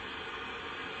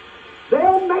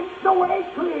 They'll make the way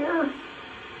clear.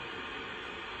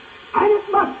 And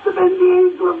it must have been the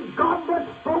angel of God that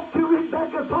spoke to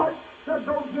Rebecca part to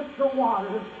go get the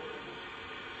water.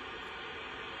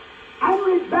 And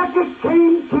Rebecca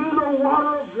came to the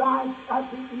water of life at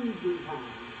the evening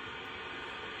time.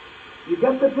 You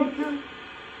get the picture?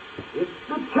 It's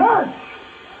the church.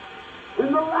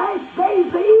 In the last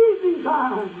days, the evening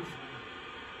time.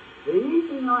 The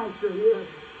evening lights are here.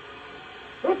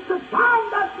 It's the time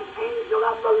that the angel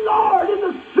of the Lord in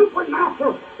the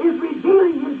supernatural is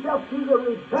revealing himself to the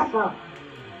Rebecca,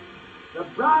 the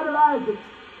bride of Isaac,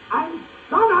 and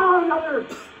somehow or another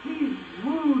she's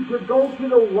moved to go to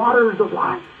the waters of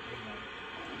life.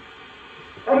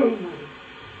 Amen.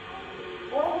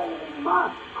 Oh, my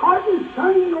heart is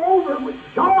turning over with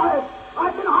joy.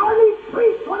 I can hardly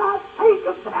preach when I think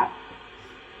of that.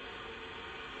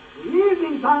 The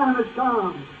evening time has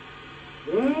come.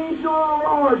 The angel of the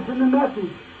Lord in the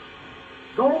message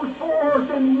goes forth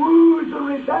and woos the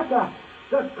Rebekah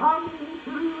to come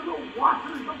to the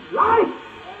waters of life.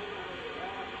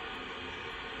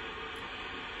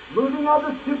 Moving of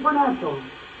the supernatural.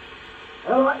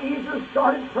 Eliezer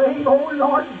started praying, "Oh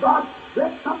Lord God,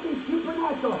 let something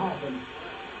supernatural happen."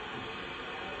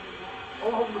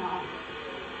 Oh my.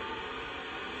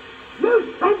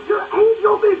 You sent your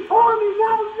angel before me,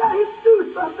 now let him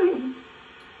do something.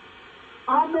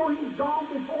 I know he's gone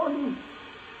before me.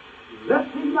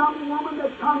 Let the young woman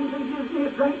that comes and gives me a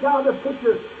drink out of the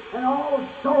pitcher, and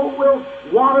also will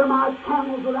water my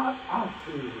camels without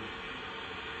asking.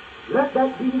 Let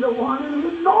that be the one, and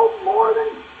he's no more than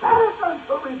said it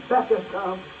until Rebekah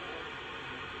comes.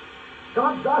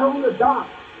 God got on the dot.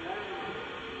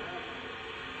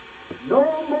 No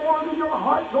more than your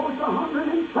heart goes to hungering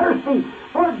and thirsting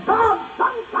for God.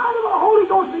 Some kind of a Holy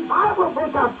Ghost revival will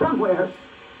break out somewhere.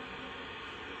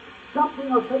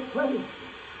 Something will take place.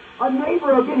 A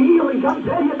neighbor will get healed and come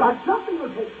tell you about something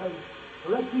will take place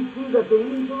to let you see that the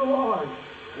angel of the Lord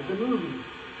is moving.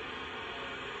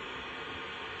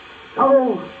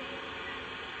 So,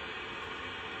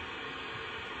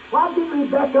 why did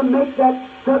Rebekah make that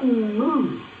sudden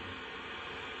move?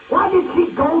 Why did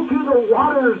she go to the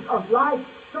waters of life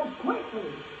so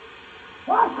quickly?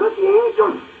 Why could the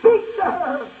angel speak to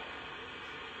her?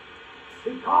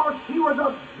 Because she was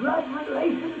a blood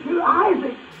relation to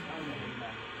Isaac.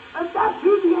 And that's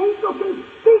who the angel can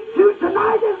speak to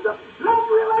tonight, is the blood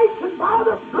relation. By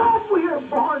the blood we are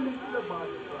born into the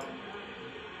body of Christ.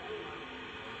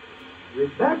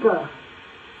 Rebekah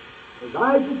was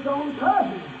Isaac's own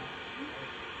cousin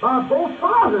by both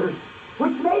fathers,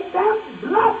 which made them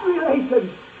blood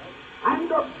relations. And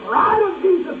the bride of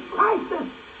Jesus Christ is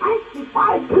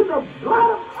sanctified to the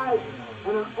blood of Christ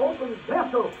and an open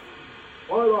vessel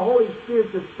for the Holy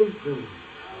Spirit to speak to.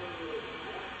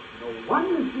 No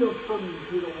wonder she'll come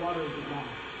to the waters of life.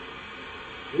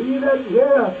 He that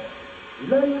heareth,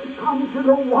 let him come to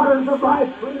the waters of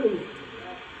life freely.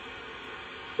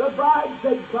 The bride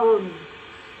said, "Come."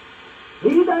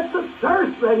 He that's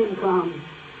athirst, let him come.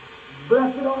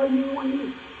 Blessed are you when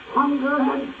you hunger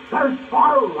and thirst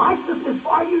for righteousness,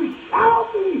 for you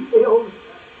shall be filled.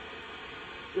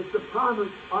 It's the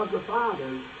promise of the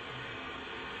Father.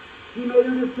 She made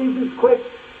her decisions quick.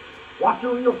 Watch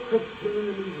her real quick in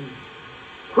the meeting.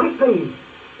 Quickly,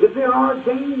 if they're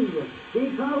ordained to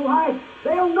eternal life,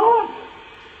 they'll know it.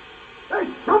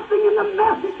 There's something in the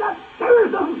message that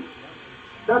stirs them.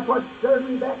 That's what stirred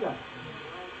Rebekah.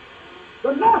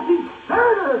 The message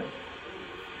stirred her.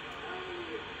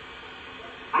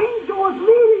 Angel was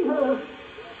leading her.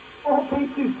 Oh,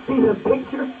 can't you see the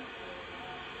picture?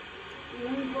 The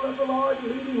angel of the Lord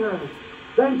leading her.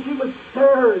 Then she was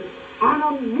stirred. And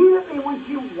immediately when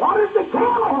she watered the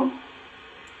camel,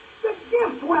 the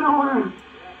gift went on her.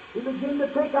 He began to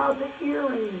take out the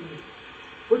earrings,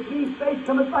 which means faith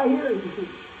cometh by hearing.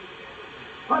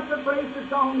 Put the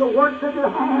bracelets on, the works of your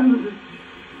hands.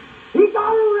 He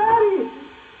got her ready.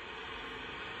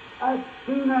 As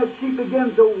soon as she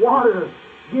began to water,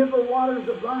 give the waters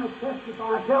of life,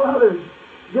 testify, tell others,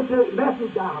 get the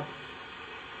message out.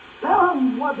 Tell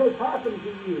them what has happened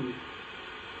to you.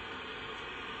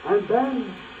 And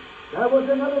then there was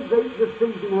another great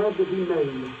decision had to be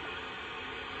made.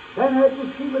 Then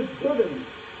after she was given,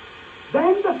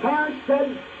 then the parents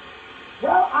said,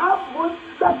 "Well, I would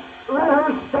let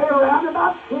her stay around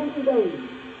about 10 days.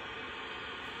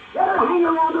 Let her hang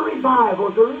around the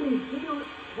revival to really see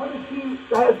what if she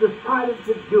has decided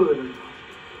to do it."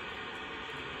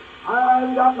 I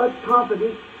haven't got much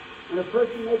confidence in a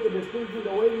person make a decision to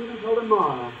wait even until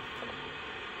tomorrow.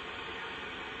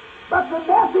 But the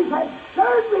message had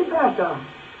stirred Rebekah.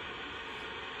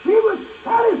 She was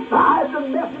satisfied the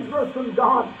message was from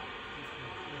God.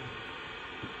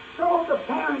 So the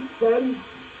parents said,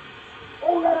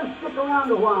 "Oh, let her stick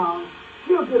around a while.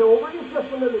 She'll get over it. It's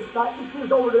just a little excitement. She's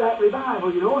over to that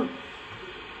revival, you know."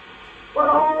 But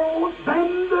oh,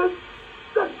 then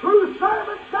the true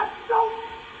servant said,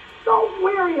 Don't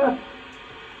weary us.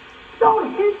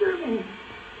 Don't hinder me.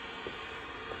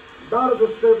 None of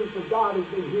the servants of God has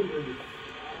been hindered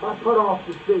by put-off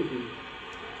decisions.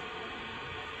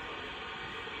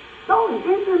 Don't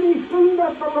hinder me, seeing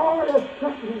that the Lord has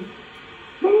sent me,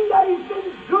 seeing that He's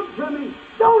been good to me.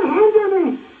 Don't hinder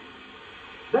me.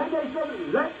 Then they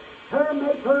said, let her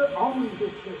make her own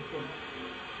decision.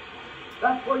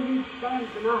 That's where you stand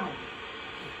tonight.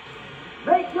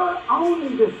 Make your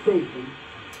own decision.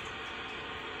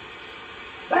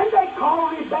 Then they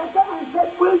called Rebekah and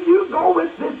said, will you go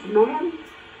with this man?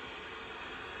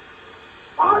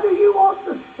 Or do you want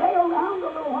to stay around a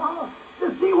little while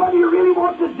to see whether you really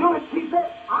want to do it? She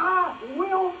said, I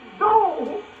will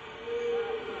go.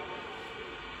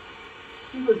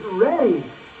 She was ready.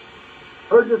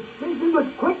 Her decision was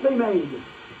quickly made.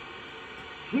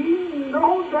 She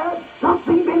knows there's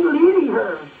something been leading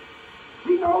her.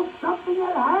 She knows something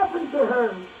had happened to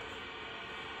her.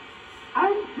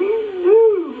 And she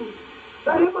knew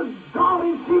that it was God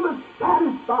and she was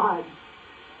satisfied.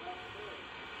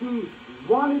 She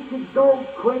wanted to go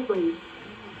quickly.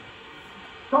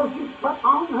 So she put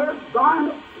on her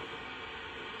garment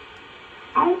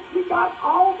and she got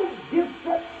all the gifts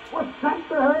that were sent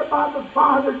to her by the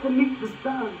Father to meet the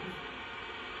Son.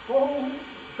 Oh,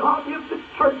 God, if the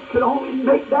church could only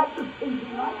make that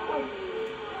decision right quick.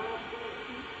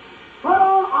 Put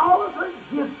on all of her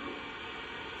gifts.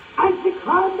 And she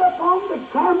climbed up on the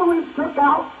camel and took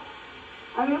out.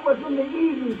 And it was in the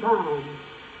evening time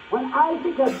when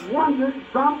Isaac had wandered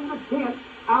from the tent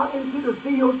out into the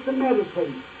fields to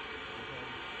meditate.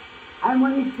 And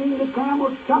when he seen the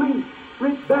camels coming,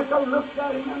 Rebecca looked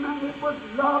at him and it was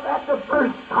love at the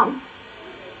first sight.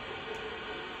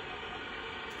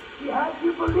 She had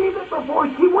to believe it before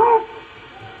she went.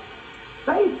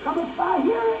 Faith cometh by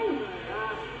hearing.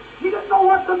 She didn't know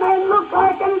what the man looked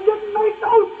like, and it didn't make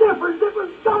no difference. It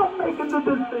was God making the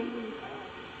decision.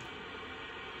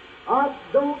 I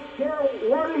don't care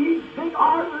whether he's big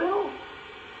or little.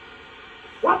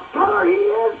 What color he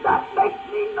is, that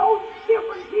makes me no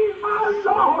difference. He's my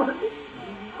Lord.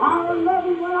 I love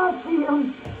him when I see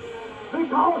him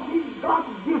because he's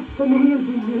got gifts to me and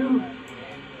to you.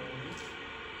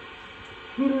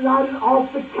 She lighted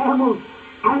off the camel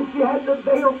and she had the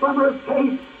veil from her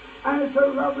face, and as her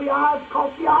lovely eyes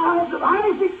caught the eyes of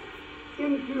Isaac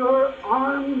into her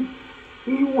arms,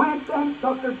 he went and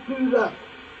took her to the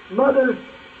mother's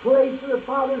place, to the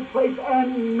father's place,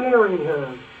 and married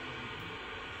her.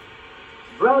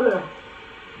 Brother,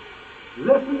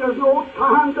 listen, there's no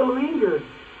time to linger.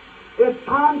 It's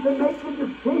time to make the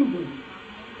decision.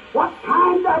 What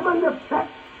kind of an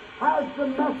effect has the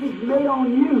message made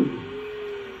on you?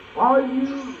 Are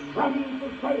you ready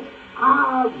to say,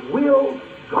 I will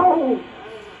go?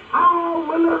 I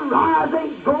will arise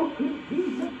and go to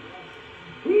Jesus.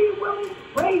 He will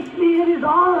embrace me in his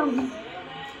arms.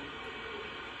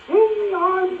 In the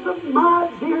arms of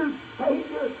my dear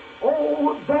Savior,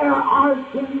 oh, there are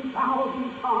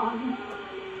 10,000 times,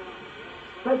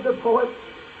 said the poet.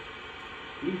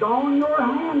 He's on your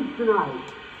hands tonight,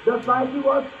 just like he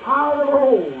was power of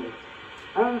old,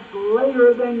 and it's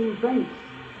later than you think.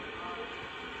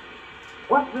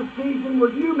 What decision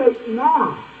would you make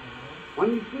now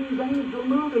when you see the angel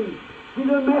moving? See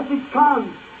the message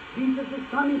comes. Jesus is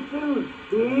coming soon.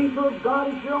 The angel of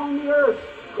God is here on the earth,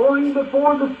 going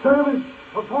before the servants,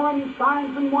 performing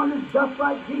signs and wonders just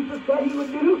like Jesus said he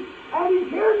would do, and he's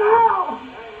here now.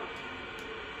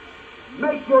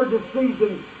 Make your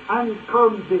decision and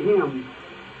come to him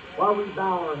while we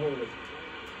bow our heads.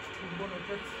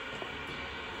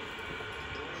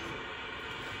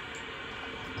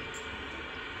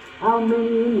 How many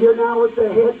in here now with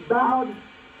their heads bowed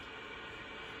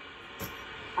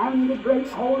and the great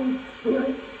Holy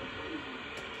Spirit,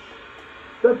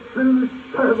 the true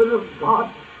servant of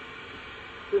God,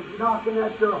 is knocking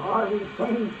at your heart and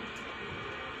saying,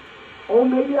 oh,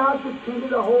 maybe I've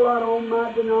depended a whole lot on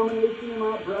my denomination and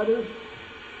my brothers,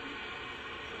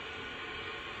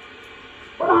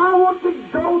 but I want to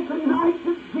go tonight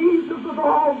to Jesus with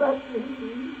all that's in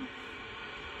me.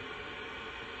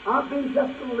 I've been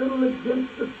just a little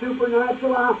against the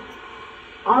supernatural.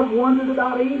 I've wondered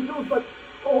about angels, but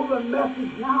oh, the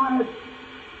message now has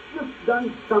just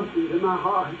done something to my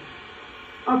heart.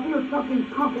 I feel something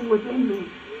pumping within me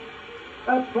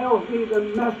that tells me the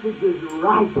message is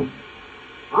right.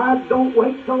 I don't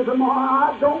wait till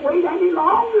tomorrow. I don't wait any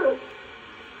longer.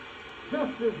 This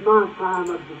is my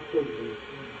time of decision.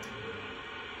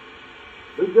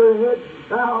 With your heads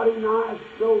bowed and eyes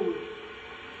closed,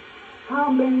 how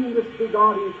many in this big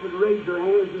audience would raise their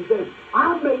hands and say,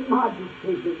 I make my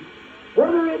decision,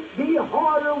 whether it be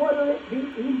hard or whether it be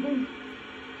easy,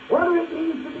 whether it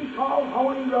means to be called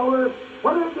holy roller,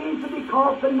 whether it means to be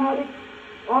called fanatic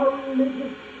or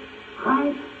religious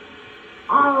crank,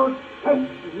 I'll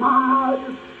take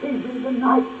my decision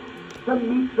tonight to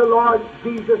meet the Lord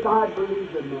Jesus. I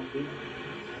believe the message.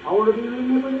 I want to be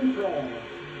remembered in prayer.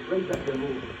 Raise up your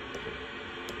hands.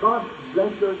 God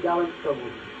bless your gallant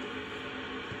souls.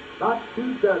 About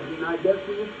 2 dozen, I guess,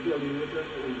 in this building with their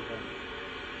hands up.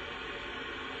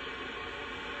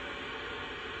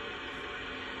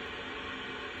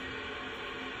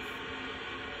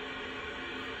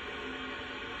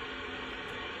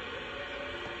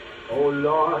 Oh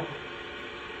Lord,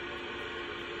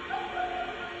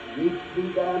 you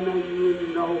see them and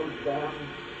you know them.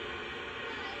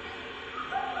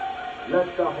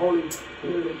 Let the Holy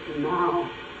Spirit now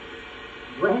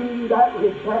bring that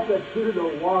Rebecca to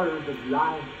the waters of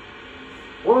life,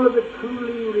 for the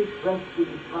cooling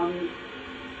refreshing from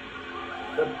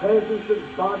the presence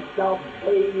of God shall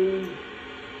bathe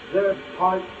their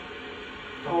parched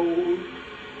souls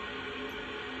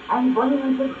and bring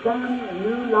unto them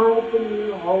new life and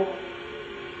new hope.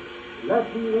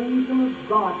 Let the angel of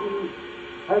God who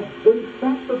has been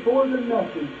sent before the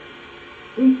message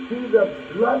speak to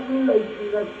the blood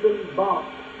relation that's been bought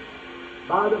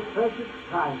by the precious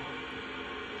Christ.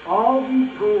 All these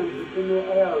hands that's in the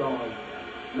air, Lord,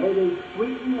 may they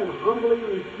sweetly and humbly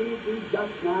receive thee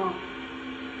just now,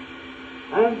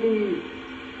 and be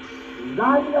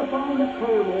lighted upon the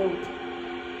camel,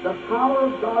 the power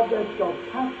of God that shall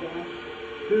touch us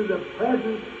to the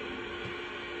presence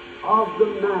of the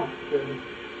Master.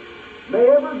 May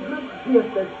every good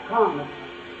gift that's promised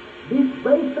be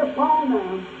based upon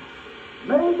them.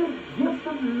 May the gift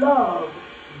of love,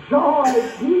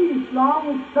 joy, peace,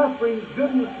 long suffering,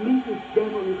 goodness, meekness,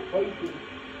 gentleness, patience,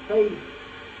 faith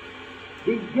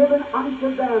be given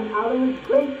unto them out of the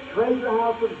great treasure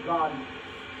house of God,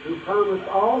 who promised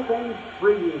all things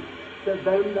freely to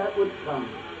them that would come.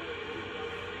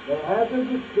 They have their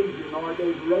decision, Lord.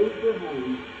 They've raised their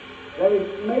hands.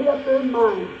 They've made up their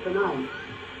minds tonight.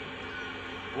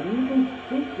 And you can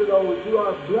speak to those who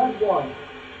are blood washed.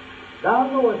 Thou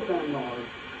knowest them, Lord.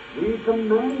 We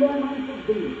command them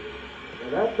unto thee,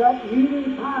 that at that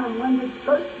meeting time when the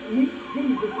church meets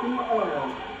Jesus in the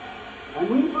air, and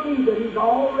we believe that he's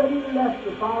already left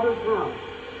the Father's house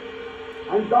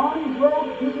and gone his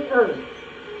road to the earth,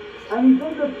 and he's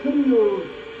in the fields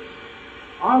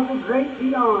of the great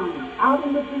beyond, out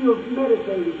in the fields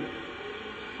meditating,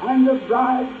 and the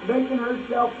bride making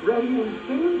herself ready, and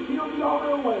soon she'll be on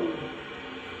her way.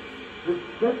 The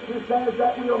Scripture says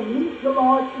that we'll meet the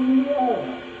Lord in the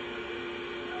air.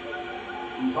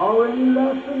 He's already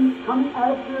left and coming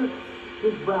after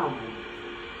his bride.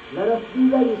 Let us be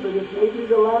ready for this, maybe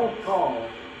the last call.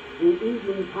 The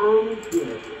evening time is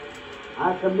here.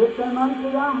 I commit them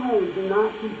unto thy hands in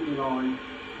thy keeping, Lord.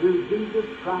 Through Jesus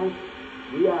Christ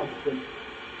we ask it,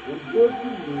 and give to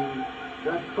you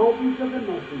the trophies of the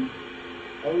message.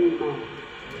 Amen.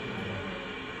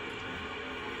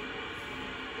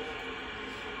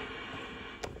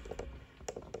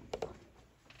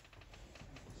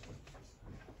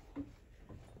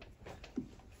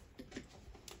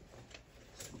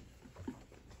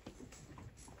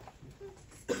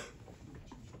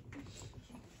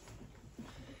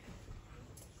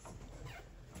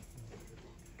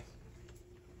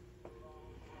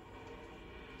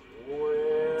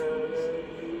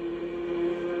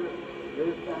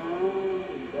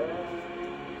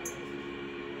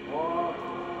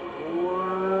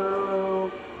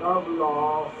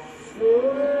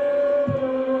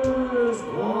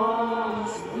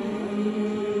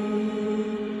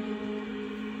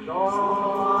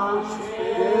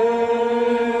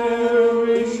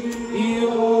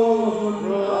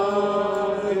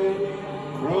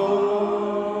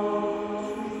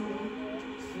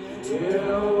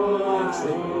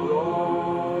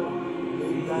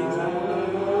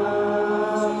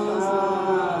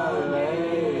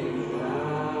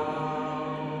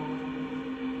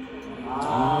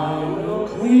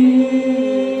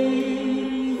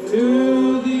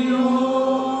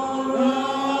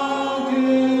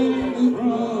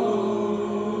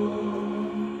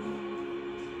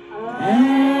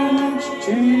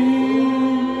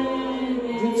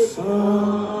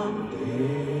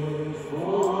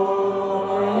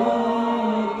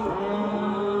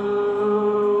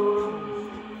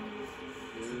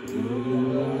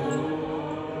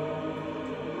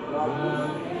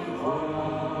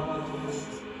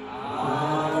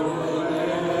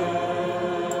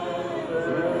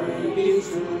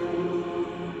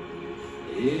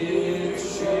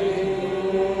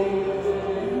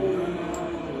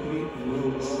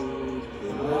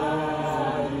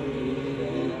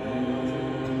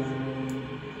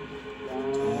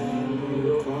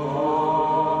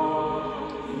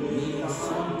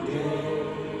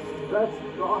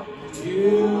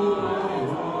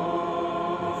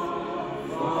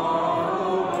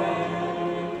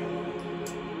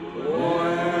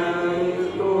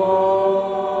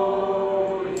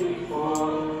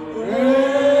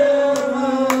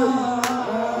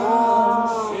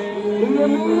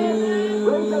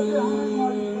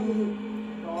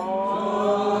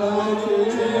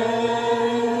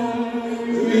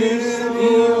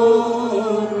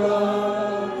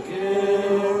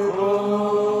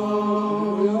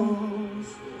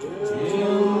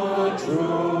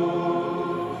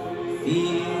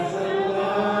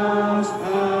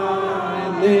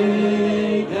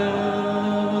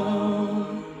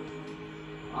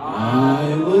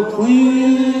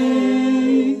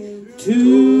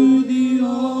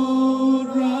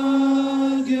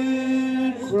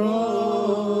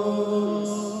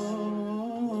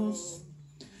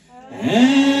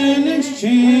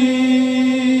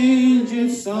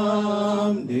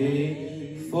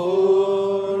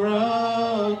 for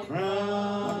a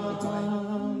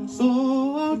crown.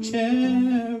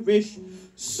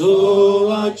 So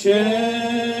I'll cherish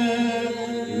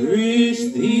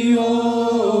the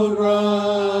old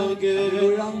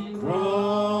rugged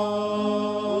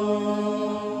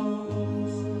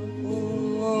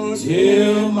cross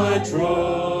till my trophies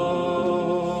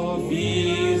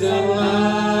at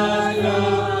last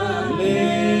are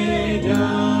laid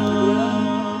down.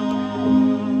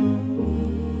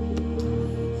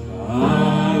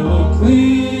 I will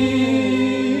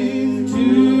cling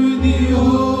to the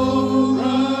old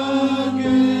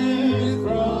rugged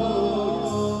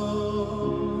cross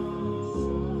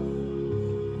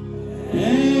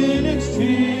and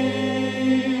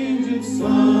exchange it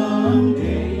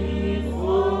someday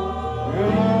for a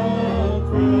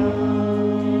crown.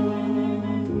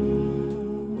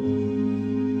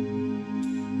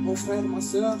 Mon frère, ma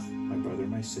soeur, My brother,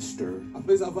 my sister,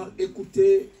 après avoir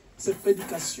écouté cette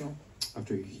prédication,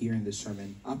 after hearing the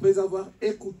sermon, après avoir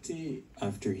écouté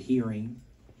after hearing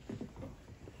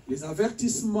les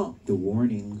avertissements, the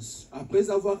warnings, après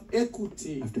avoir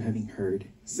écouté after having heard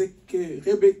ce que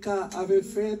Rebecca avait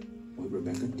fait, what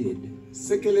Rebecca did,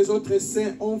 ce que les autres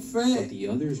saints ont what fait, the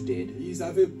others did, ils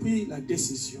avaient pris la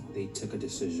décision. they took a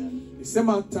decision. Et ce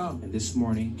matin, And this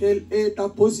morning, quelle est ta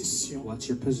position? what's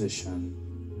your position?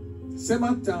 Ce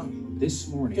matin, This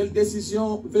quelle morning,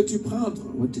 décision veux-tu prendre?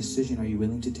 what decision are you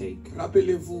willing to take?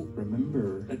 Rappelez-vous,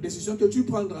 Remember, la décision que tu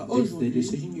prendras the aujourd'hui,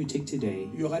 decision you take today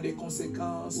il y aura des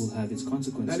conséquences will have its dans les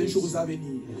consequences jours à venir.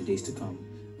 in the days to come.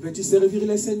 Veux-tu servir les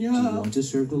Do you seigneurs want to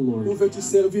serve the ou Lord, veux-tu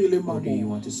servir les or do you mamans?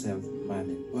 want to serve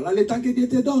mammon? Voilà le temps que Dieu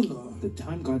te donne. The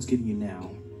time God's giving you now,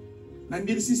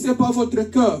 N'endurcissez pas votre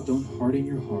cœur. don't harden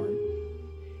your heart.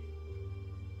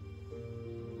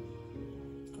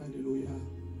 Alléluia.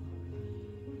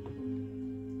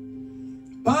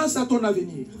 Pense à ton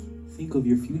avenir. Think of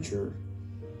your future.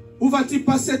 Où vas-tu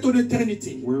passer ton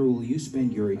éternité? Where will you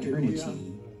spend your eternity? Alléluia.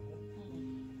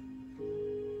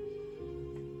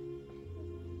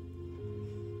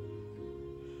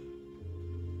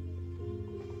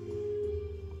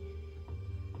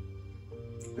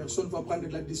 Personne ne va prendre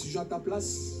la décision à ta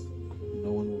place.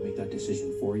 No one will make that decision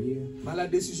for you. Mais la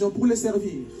décision pour le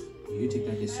servir. You take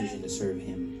that decision to serve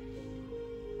Him.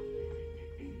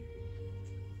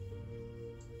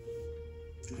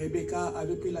 Rebecca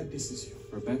avait pris la décision.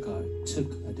 Rebecca took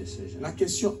a decision. La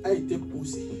question a été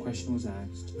posée. The question was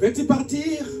asked, Veux-tu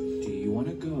partir? do you want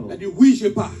to go? Elle a dit oui, je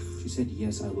pars. She said,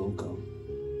 yes, I will go.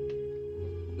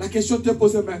 La question te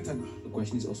pose maintenant. The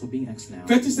question is also being asked now.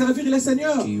 Veux-tu servir le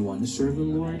Seigneur? Do you want to serve the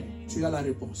Lord? Tu as la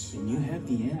réponse. And you have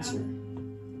the answer.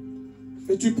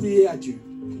 Veux-tu prier à Dieu?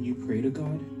 Can you pray to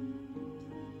God?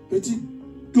 Peux-tu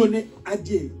donner à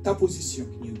Dieu ta position?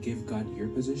 Can you give God your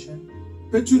position?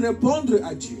 Peux-tu répondre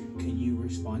à Dieu? Can you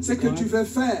respond Ce to que tu God? veux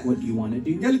faire. What do you want to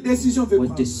do? Quelle décision veux What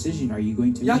prendre? decision are you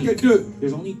going to Il n'y a que make? deux.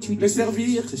 There's only two Le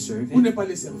servir decisions, to serve ou ne Him pas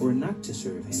le servir. or not to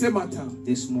serve Ce Him. matin,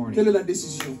 This quelle est morning, la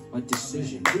décision? what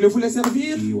decision? Voulez-vous le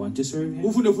servir Do you want to serve ou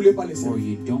Him vous ne voulez pas le or servir?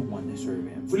 you don't want to serve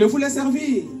Him? Voulez-vous le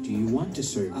servir? Do you want to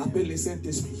serve Appelle Him? le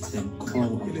Saint-Esprit. Then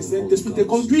call on Que le the Saint-Esprit te Holy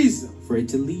Ghost conduise for it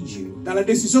to lead you dans la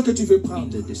décision que tu veux in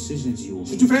prendre. the decisions you will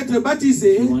Si make. tu veux être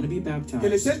baptisé, If you want to be que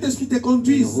le baptized, Saint-Esprit te may the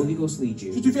conduise. Holy Ghost lead Si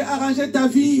you. tu veux arranger ta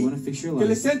If you vie, want to fix your que le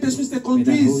life, Saint-Esprit te may that Holy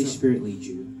conduise. Spirit lead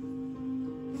you.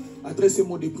 Adresse un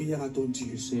mot de prière à ton Dieu.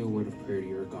 You say a word of prayer to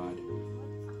your God.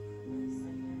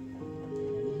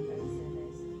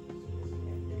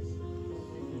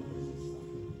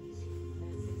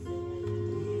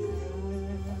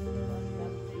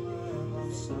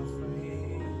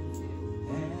 Suffering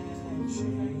and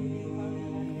shame,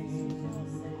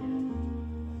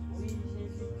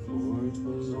 for it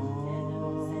was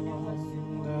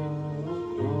on the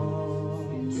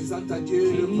cross. Présente à Dieu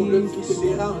le problème qui te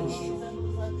dérange,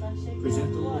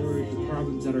 Present the Lord the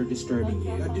problems that are disturbing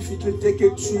la you, difficulté que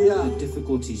tu as, the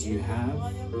difficulties you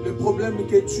have, le problème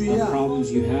que tu the as.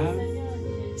 problems you have.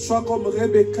 Sois comme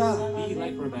Rebecca. Be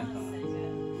like Rebecca.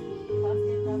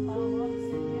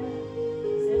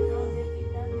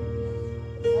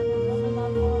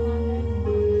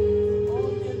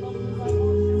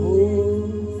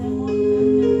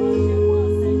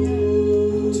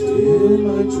 Till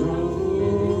my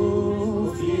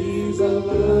trophies are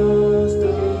lost.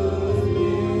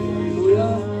 Alléluia.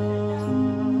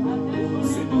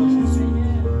 Seigneur Jésus.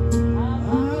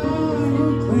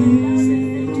 I'm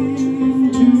clinging to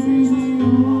the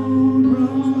old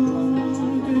road.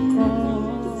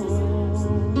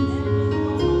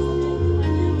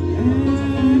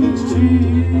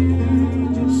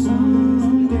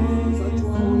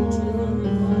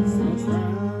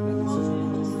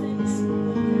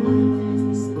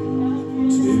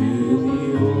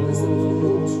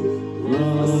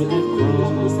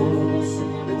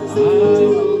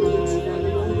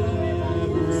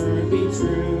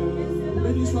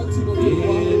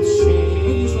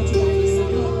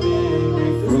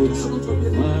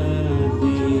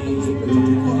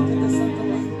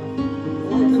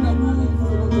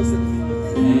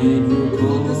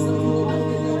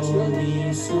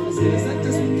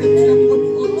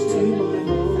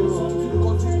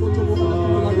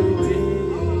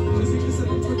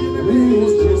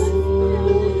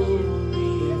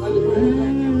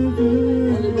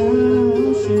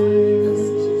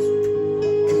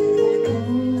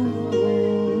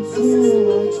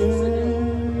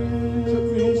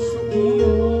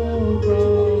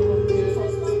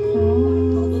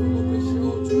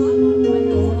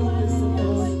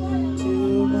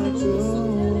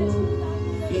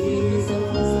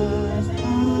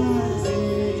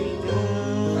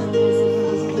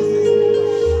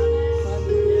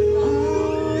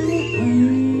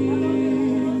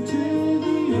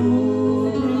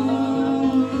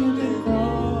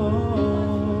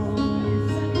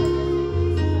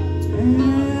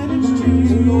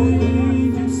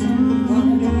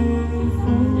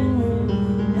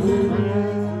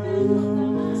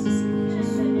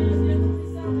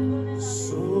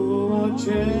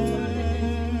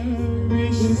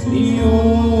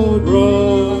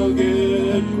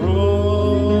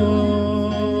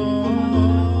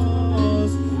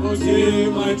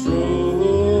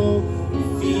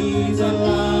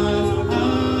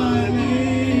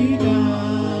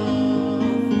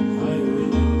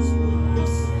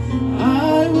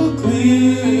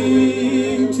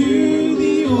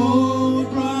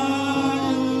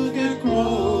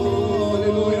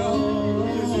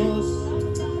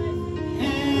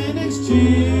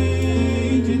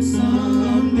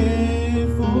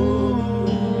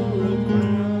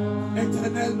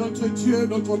 notre Dieu,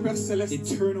 notre Père Céleste.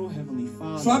 Eternal Heavenly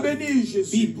Sois Father, béni, be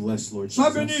Jésus. blessed, Lord Sois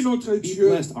béni, Jesus. notre Be Dieu.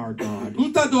 blessed, our God. Nous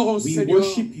t'adorons, We Seigneur.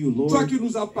 worship you, Toi Lord. qui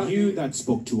nous as You parlé. that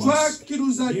spoke to Toi us. qui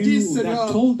nous as dit, You that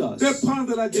Seigneur, told us de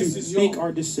prendre la to décision. make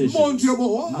our decisions. Mon Dieu, mon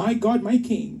roi. My God, my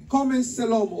King. Comme un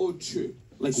seul homme, oh Dieu.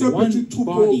 Like Ce one petit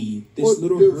troupeau body, this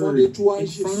little au-devant de herd toi, in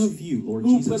Jésus. front of you, Lord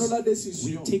Nous Jesus. prenons la We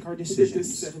décision take our de te decisions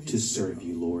servir, to serve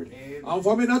you, Lord.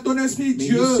 Envoie maintenant ton esprit, May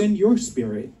Dieu, you send your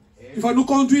spirit qui va nous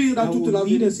conduire dans that toute will la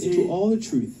lead us vérité. into all the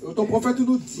truth, Ton prophète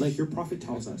nous dit, like your prophet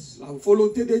tells us. la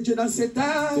volonté de Dieu dans cet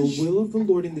âge The will of the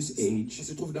Lord in this age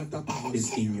se trouve dans ta parole.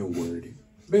 is in your word.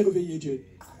 Merveilleux Dieu.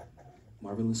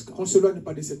 Marvelous Qu'on God. ne s'éloigne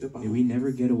pas de cette May parole. we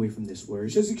never get away from this word.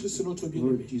 Jésus-Christ, notre Lord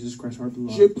bien-aimé. Jesus Christ, our Je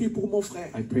beloved. prie pour mon frère.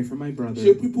 I pray for my brother.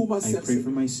 Je prie pour ma I sœur. pray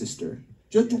for my sister.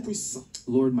 Dieu Tout-Puissant.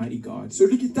 Lord mighty God.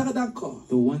 Celui qui tarde encore.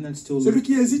 The one that's still Celui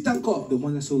qui hésite encore. the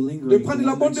one that's still De lingering, the prendre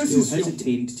la one bonne that's still décision.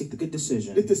 hesitating to take the good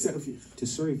decision De te servir. to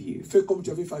serve you. Fais comme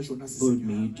tu avais fait à Jonas. Lord,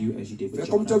 may you do as you did with Fais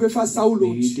comme tu Jonah. avais fait à Saoul.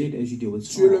 May you did as you did with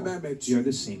Tu es le Saul. même You are Dieu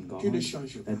the same God qui ne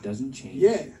change pas. that doesn't change.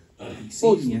 Hier, Same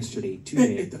aujourd'hui yesterday, et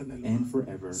today, éternellement. and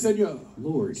forever. Seigneur,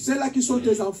 Lord, ceux-là qui sont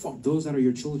tes enfants. those that are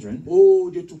your children, Oh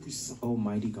Dieu Tout-Puissant.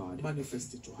 Almighty God,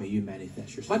 Manifeste-toi. may you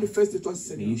manifest yourself. Manifeste-toi, May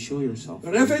Seigneur. you show yourself.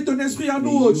 Réveille ton esprit en May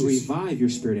nous, oh you Jésus. revive your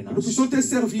spirit in Que nous us, puissions te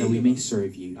servir that we may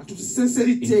serve you en toute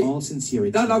sincérité, in all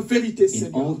sincerity, dans la vérité, in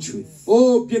Seigneur. all truth.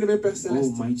 Oh bien-aimé Père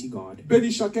Céleste, Almighty God,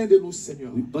 bénis chacun de nous,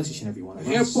 Seigneur. we bless each and every one of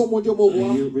us. Réponds, mon Dieu, mon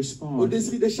roi, May you au respond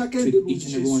désir de chacun de to nous, each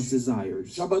and everyone's Jésus. desires.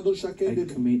 J'abandonne chacun I de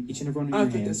nous commit each and every one in your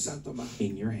entre tes hands, saintes mains.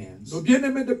 in your hands. Nos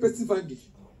bien-aimés de Petit Vandy,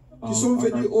 qui sont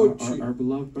venus, Our, oh our, Dieu, our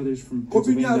beloved brothers from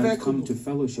Communier Pennsylvania that avec have come nous. to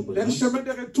fellowship with leur us, chemin de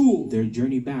retour their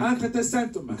journey back, entre tes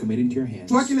saintes we mains. commit into your hands.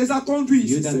 Toi qui les as conduits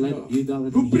You ici, that Seigneur.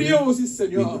 let Nous them prions hear, aussi,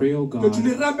 Seigneur, we pray, oh que God, tu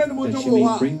les ramènes, mon Dieu, that you mon may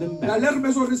roi, bring them dans back leurs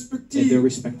maisons at their respectives,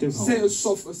 respective sains et homes,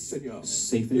 saufs, Seigneur.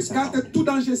 safe and Écarte sound. tout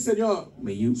danger, Seigneur,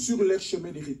 May you sur leur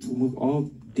chemin de retour. remove all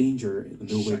danger in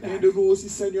their way Chacun back. de nous aussi,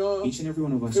 Seigneur, Each and every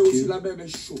one of us fait aussi too, la même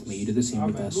chose. may you do the same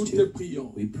with us Nous te too.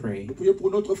 prions. We pray. Nous prions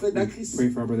pour notre frère We Dacris. pray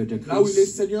for our brother Là où il est,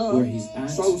 Decrease, Seigneur, where he's at.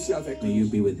 sois aussi avec May you nous.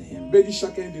 be with him. Bénis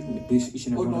chacun de nous. Bless each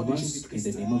and Au every nom one de of us, in Jésus-Christ,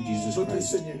 the name of Jesus notre Christ,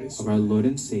 Seigneur et of Sauveur. our Lord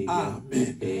and Savior.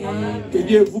 Amen. Amen. Que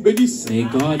Dieu vous bénisse. May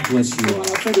God bless you À all.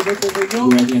 la fin de notre réunion,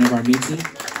 We're at the end of our meeting.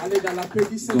 allez dans la paix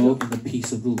du Go Seigneur. in the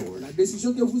peace of the Lord. La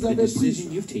décision que vous The avez prise, decision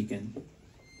you've taken,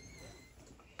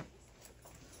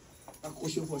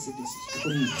 accrochez-vous à cette décision.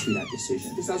 cling to that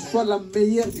decision. Que ça soit la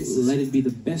meilleure décision. Let it be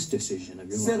the best decision of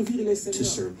your life Servir le to Seigneur.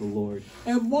 serve the Lord.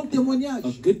 Un bon A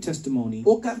témoignage good testimony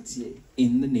au quartier,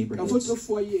 in the dans neighborhoods, votre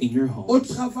foyer, in your au homes,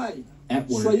 travail. at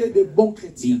work. Soyez de bons Be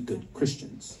chrétiens. good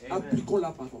Christians. Appliquons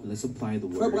la parole. Let's apply the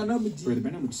Frère word. Branham dit, Brother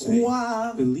Branham would say,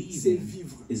 croire, c'est believing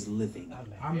vivre. is living.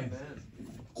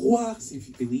 Croire, c'est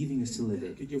vivre. Believing is to live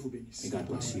Que it. Dieu vous bénisse. May God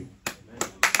bless you.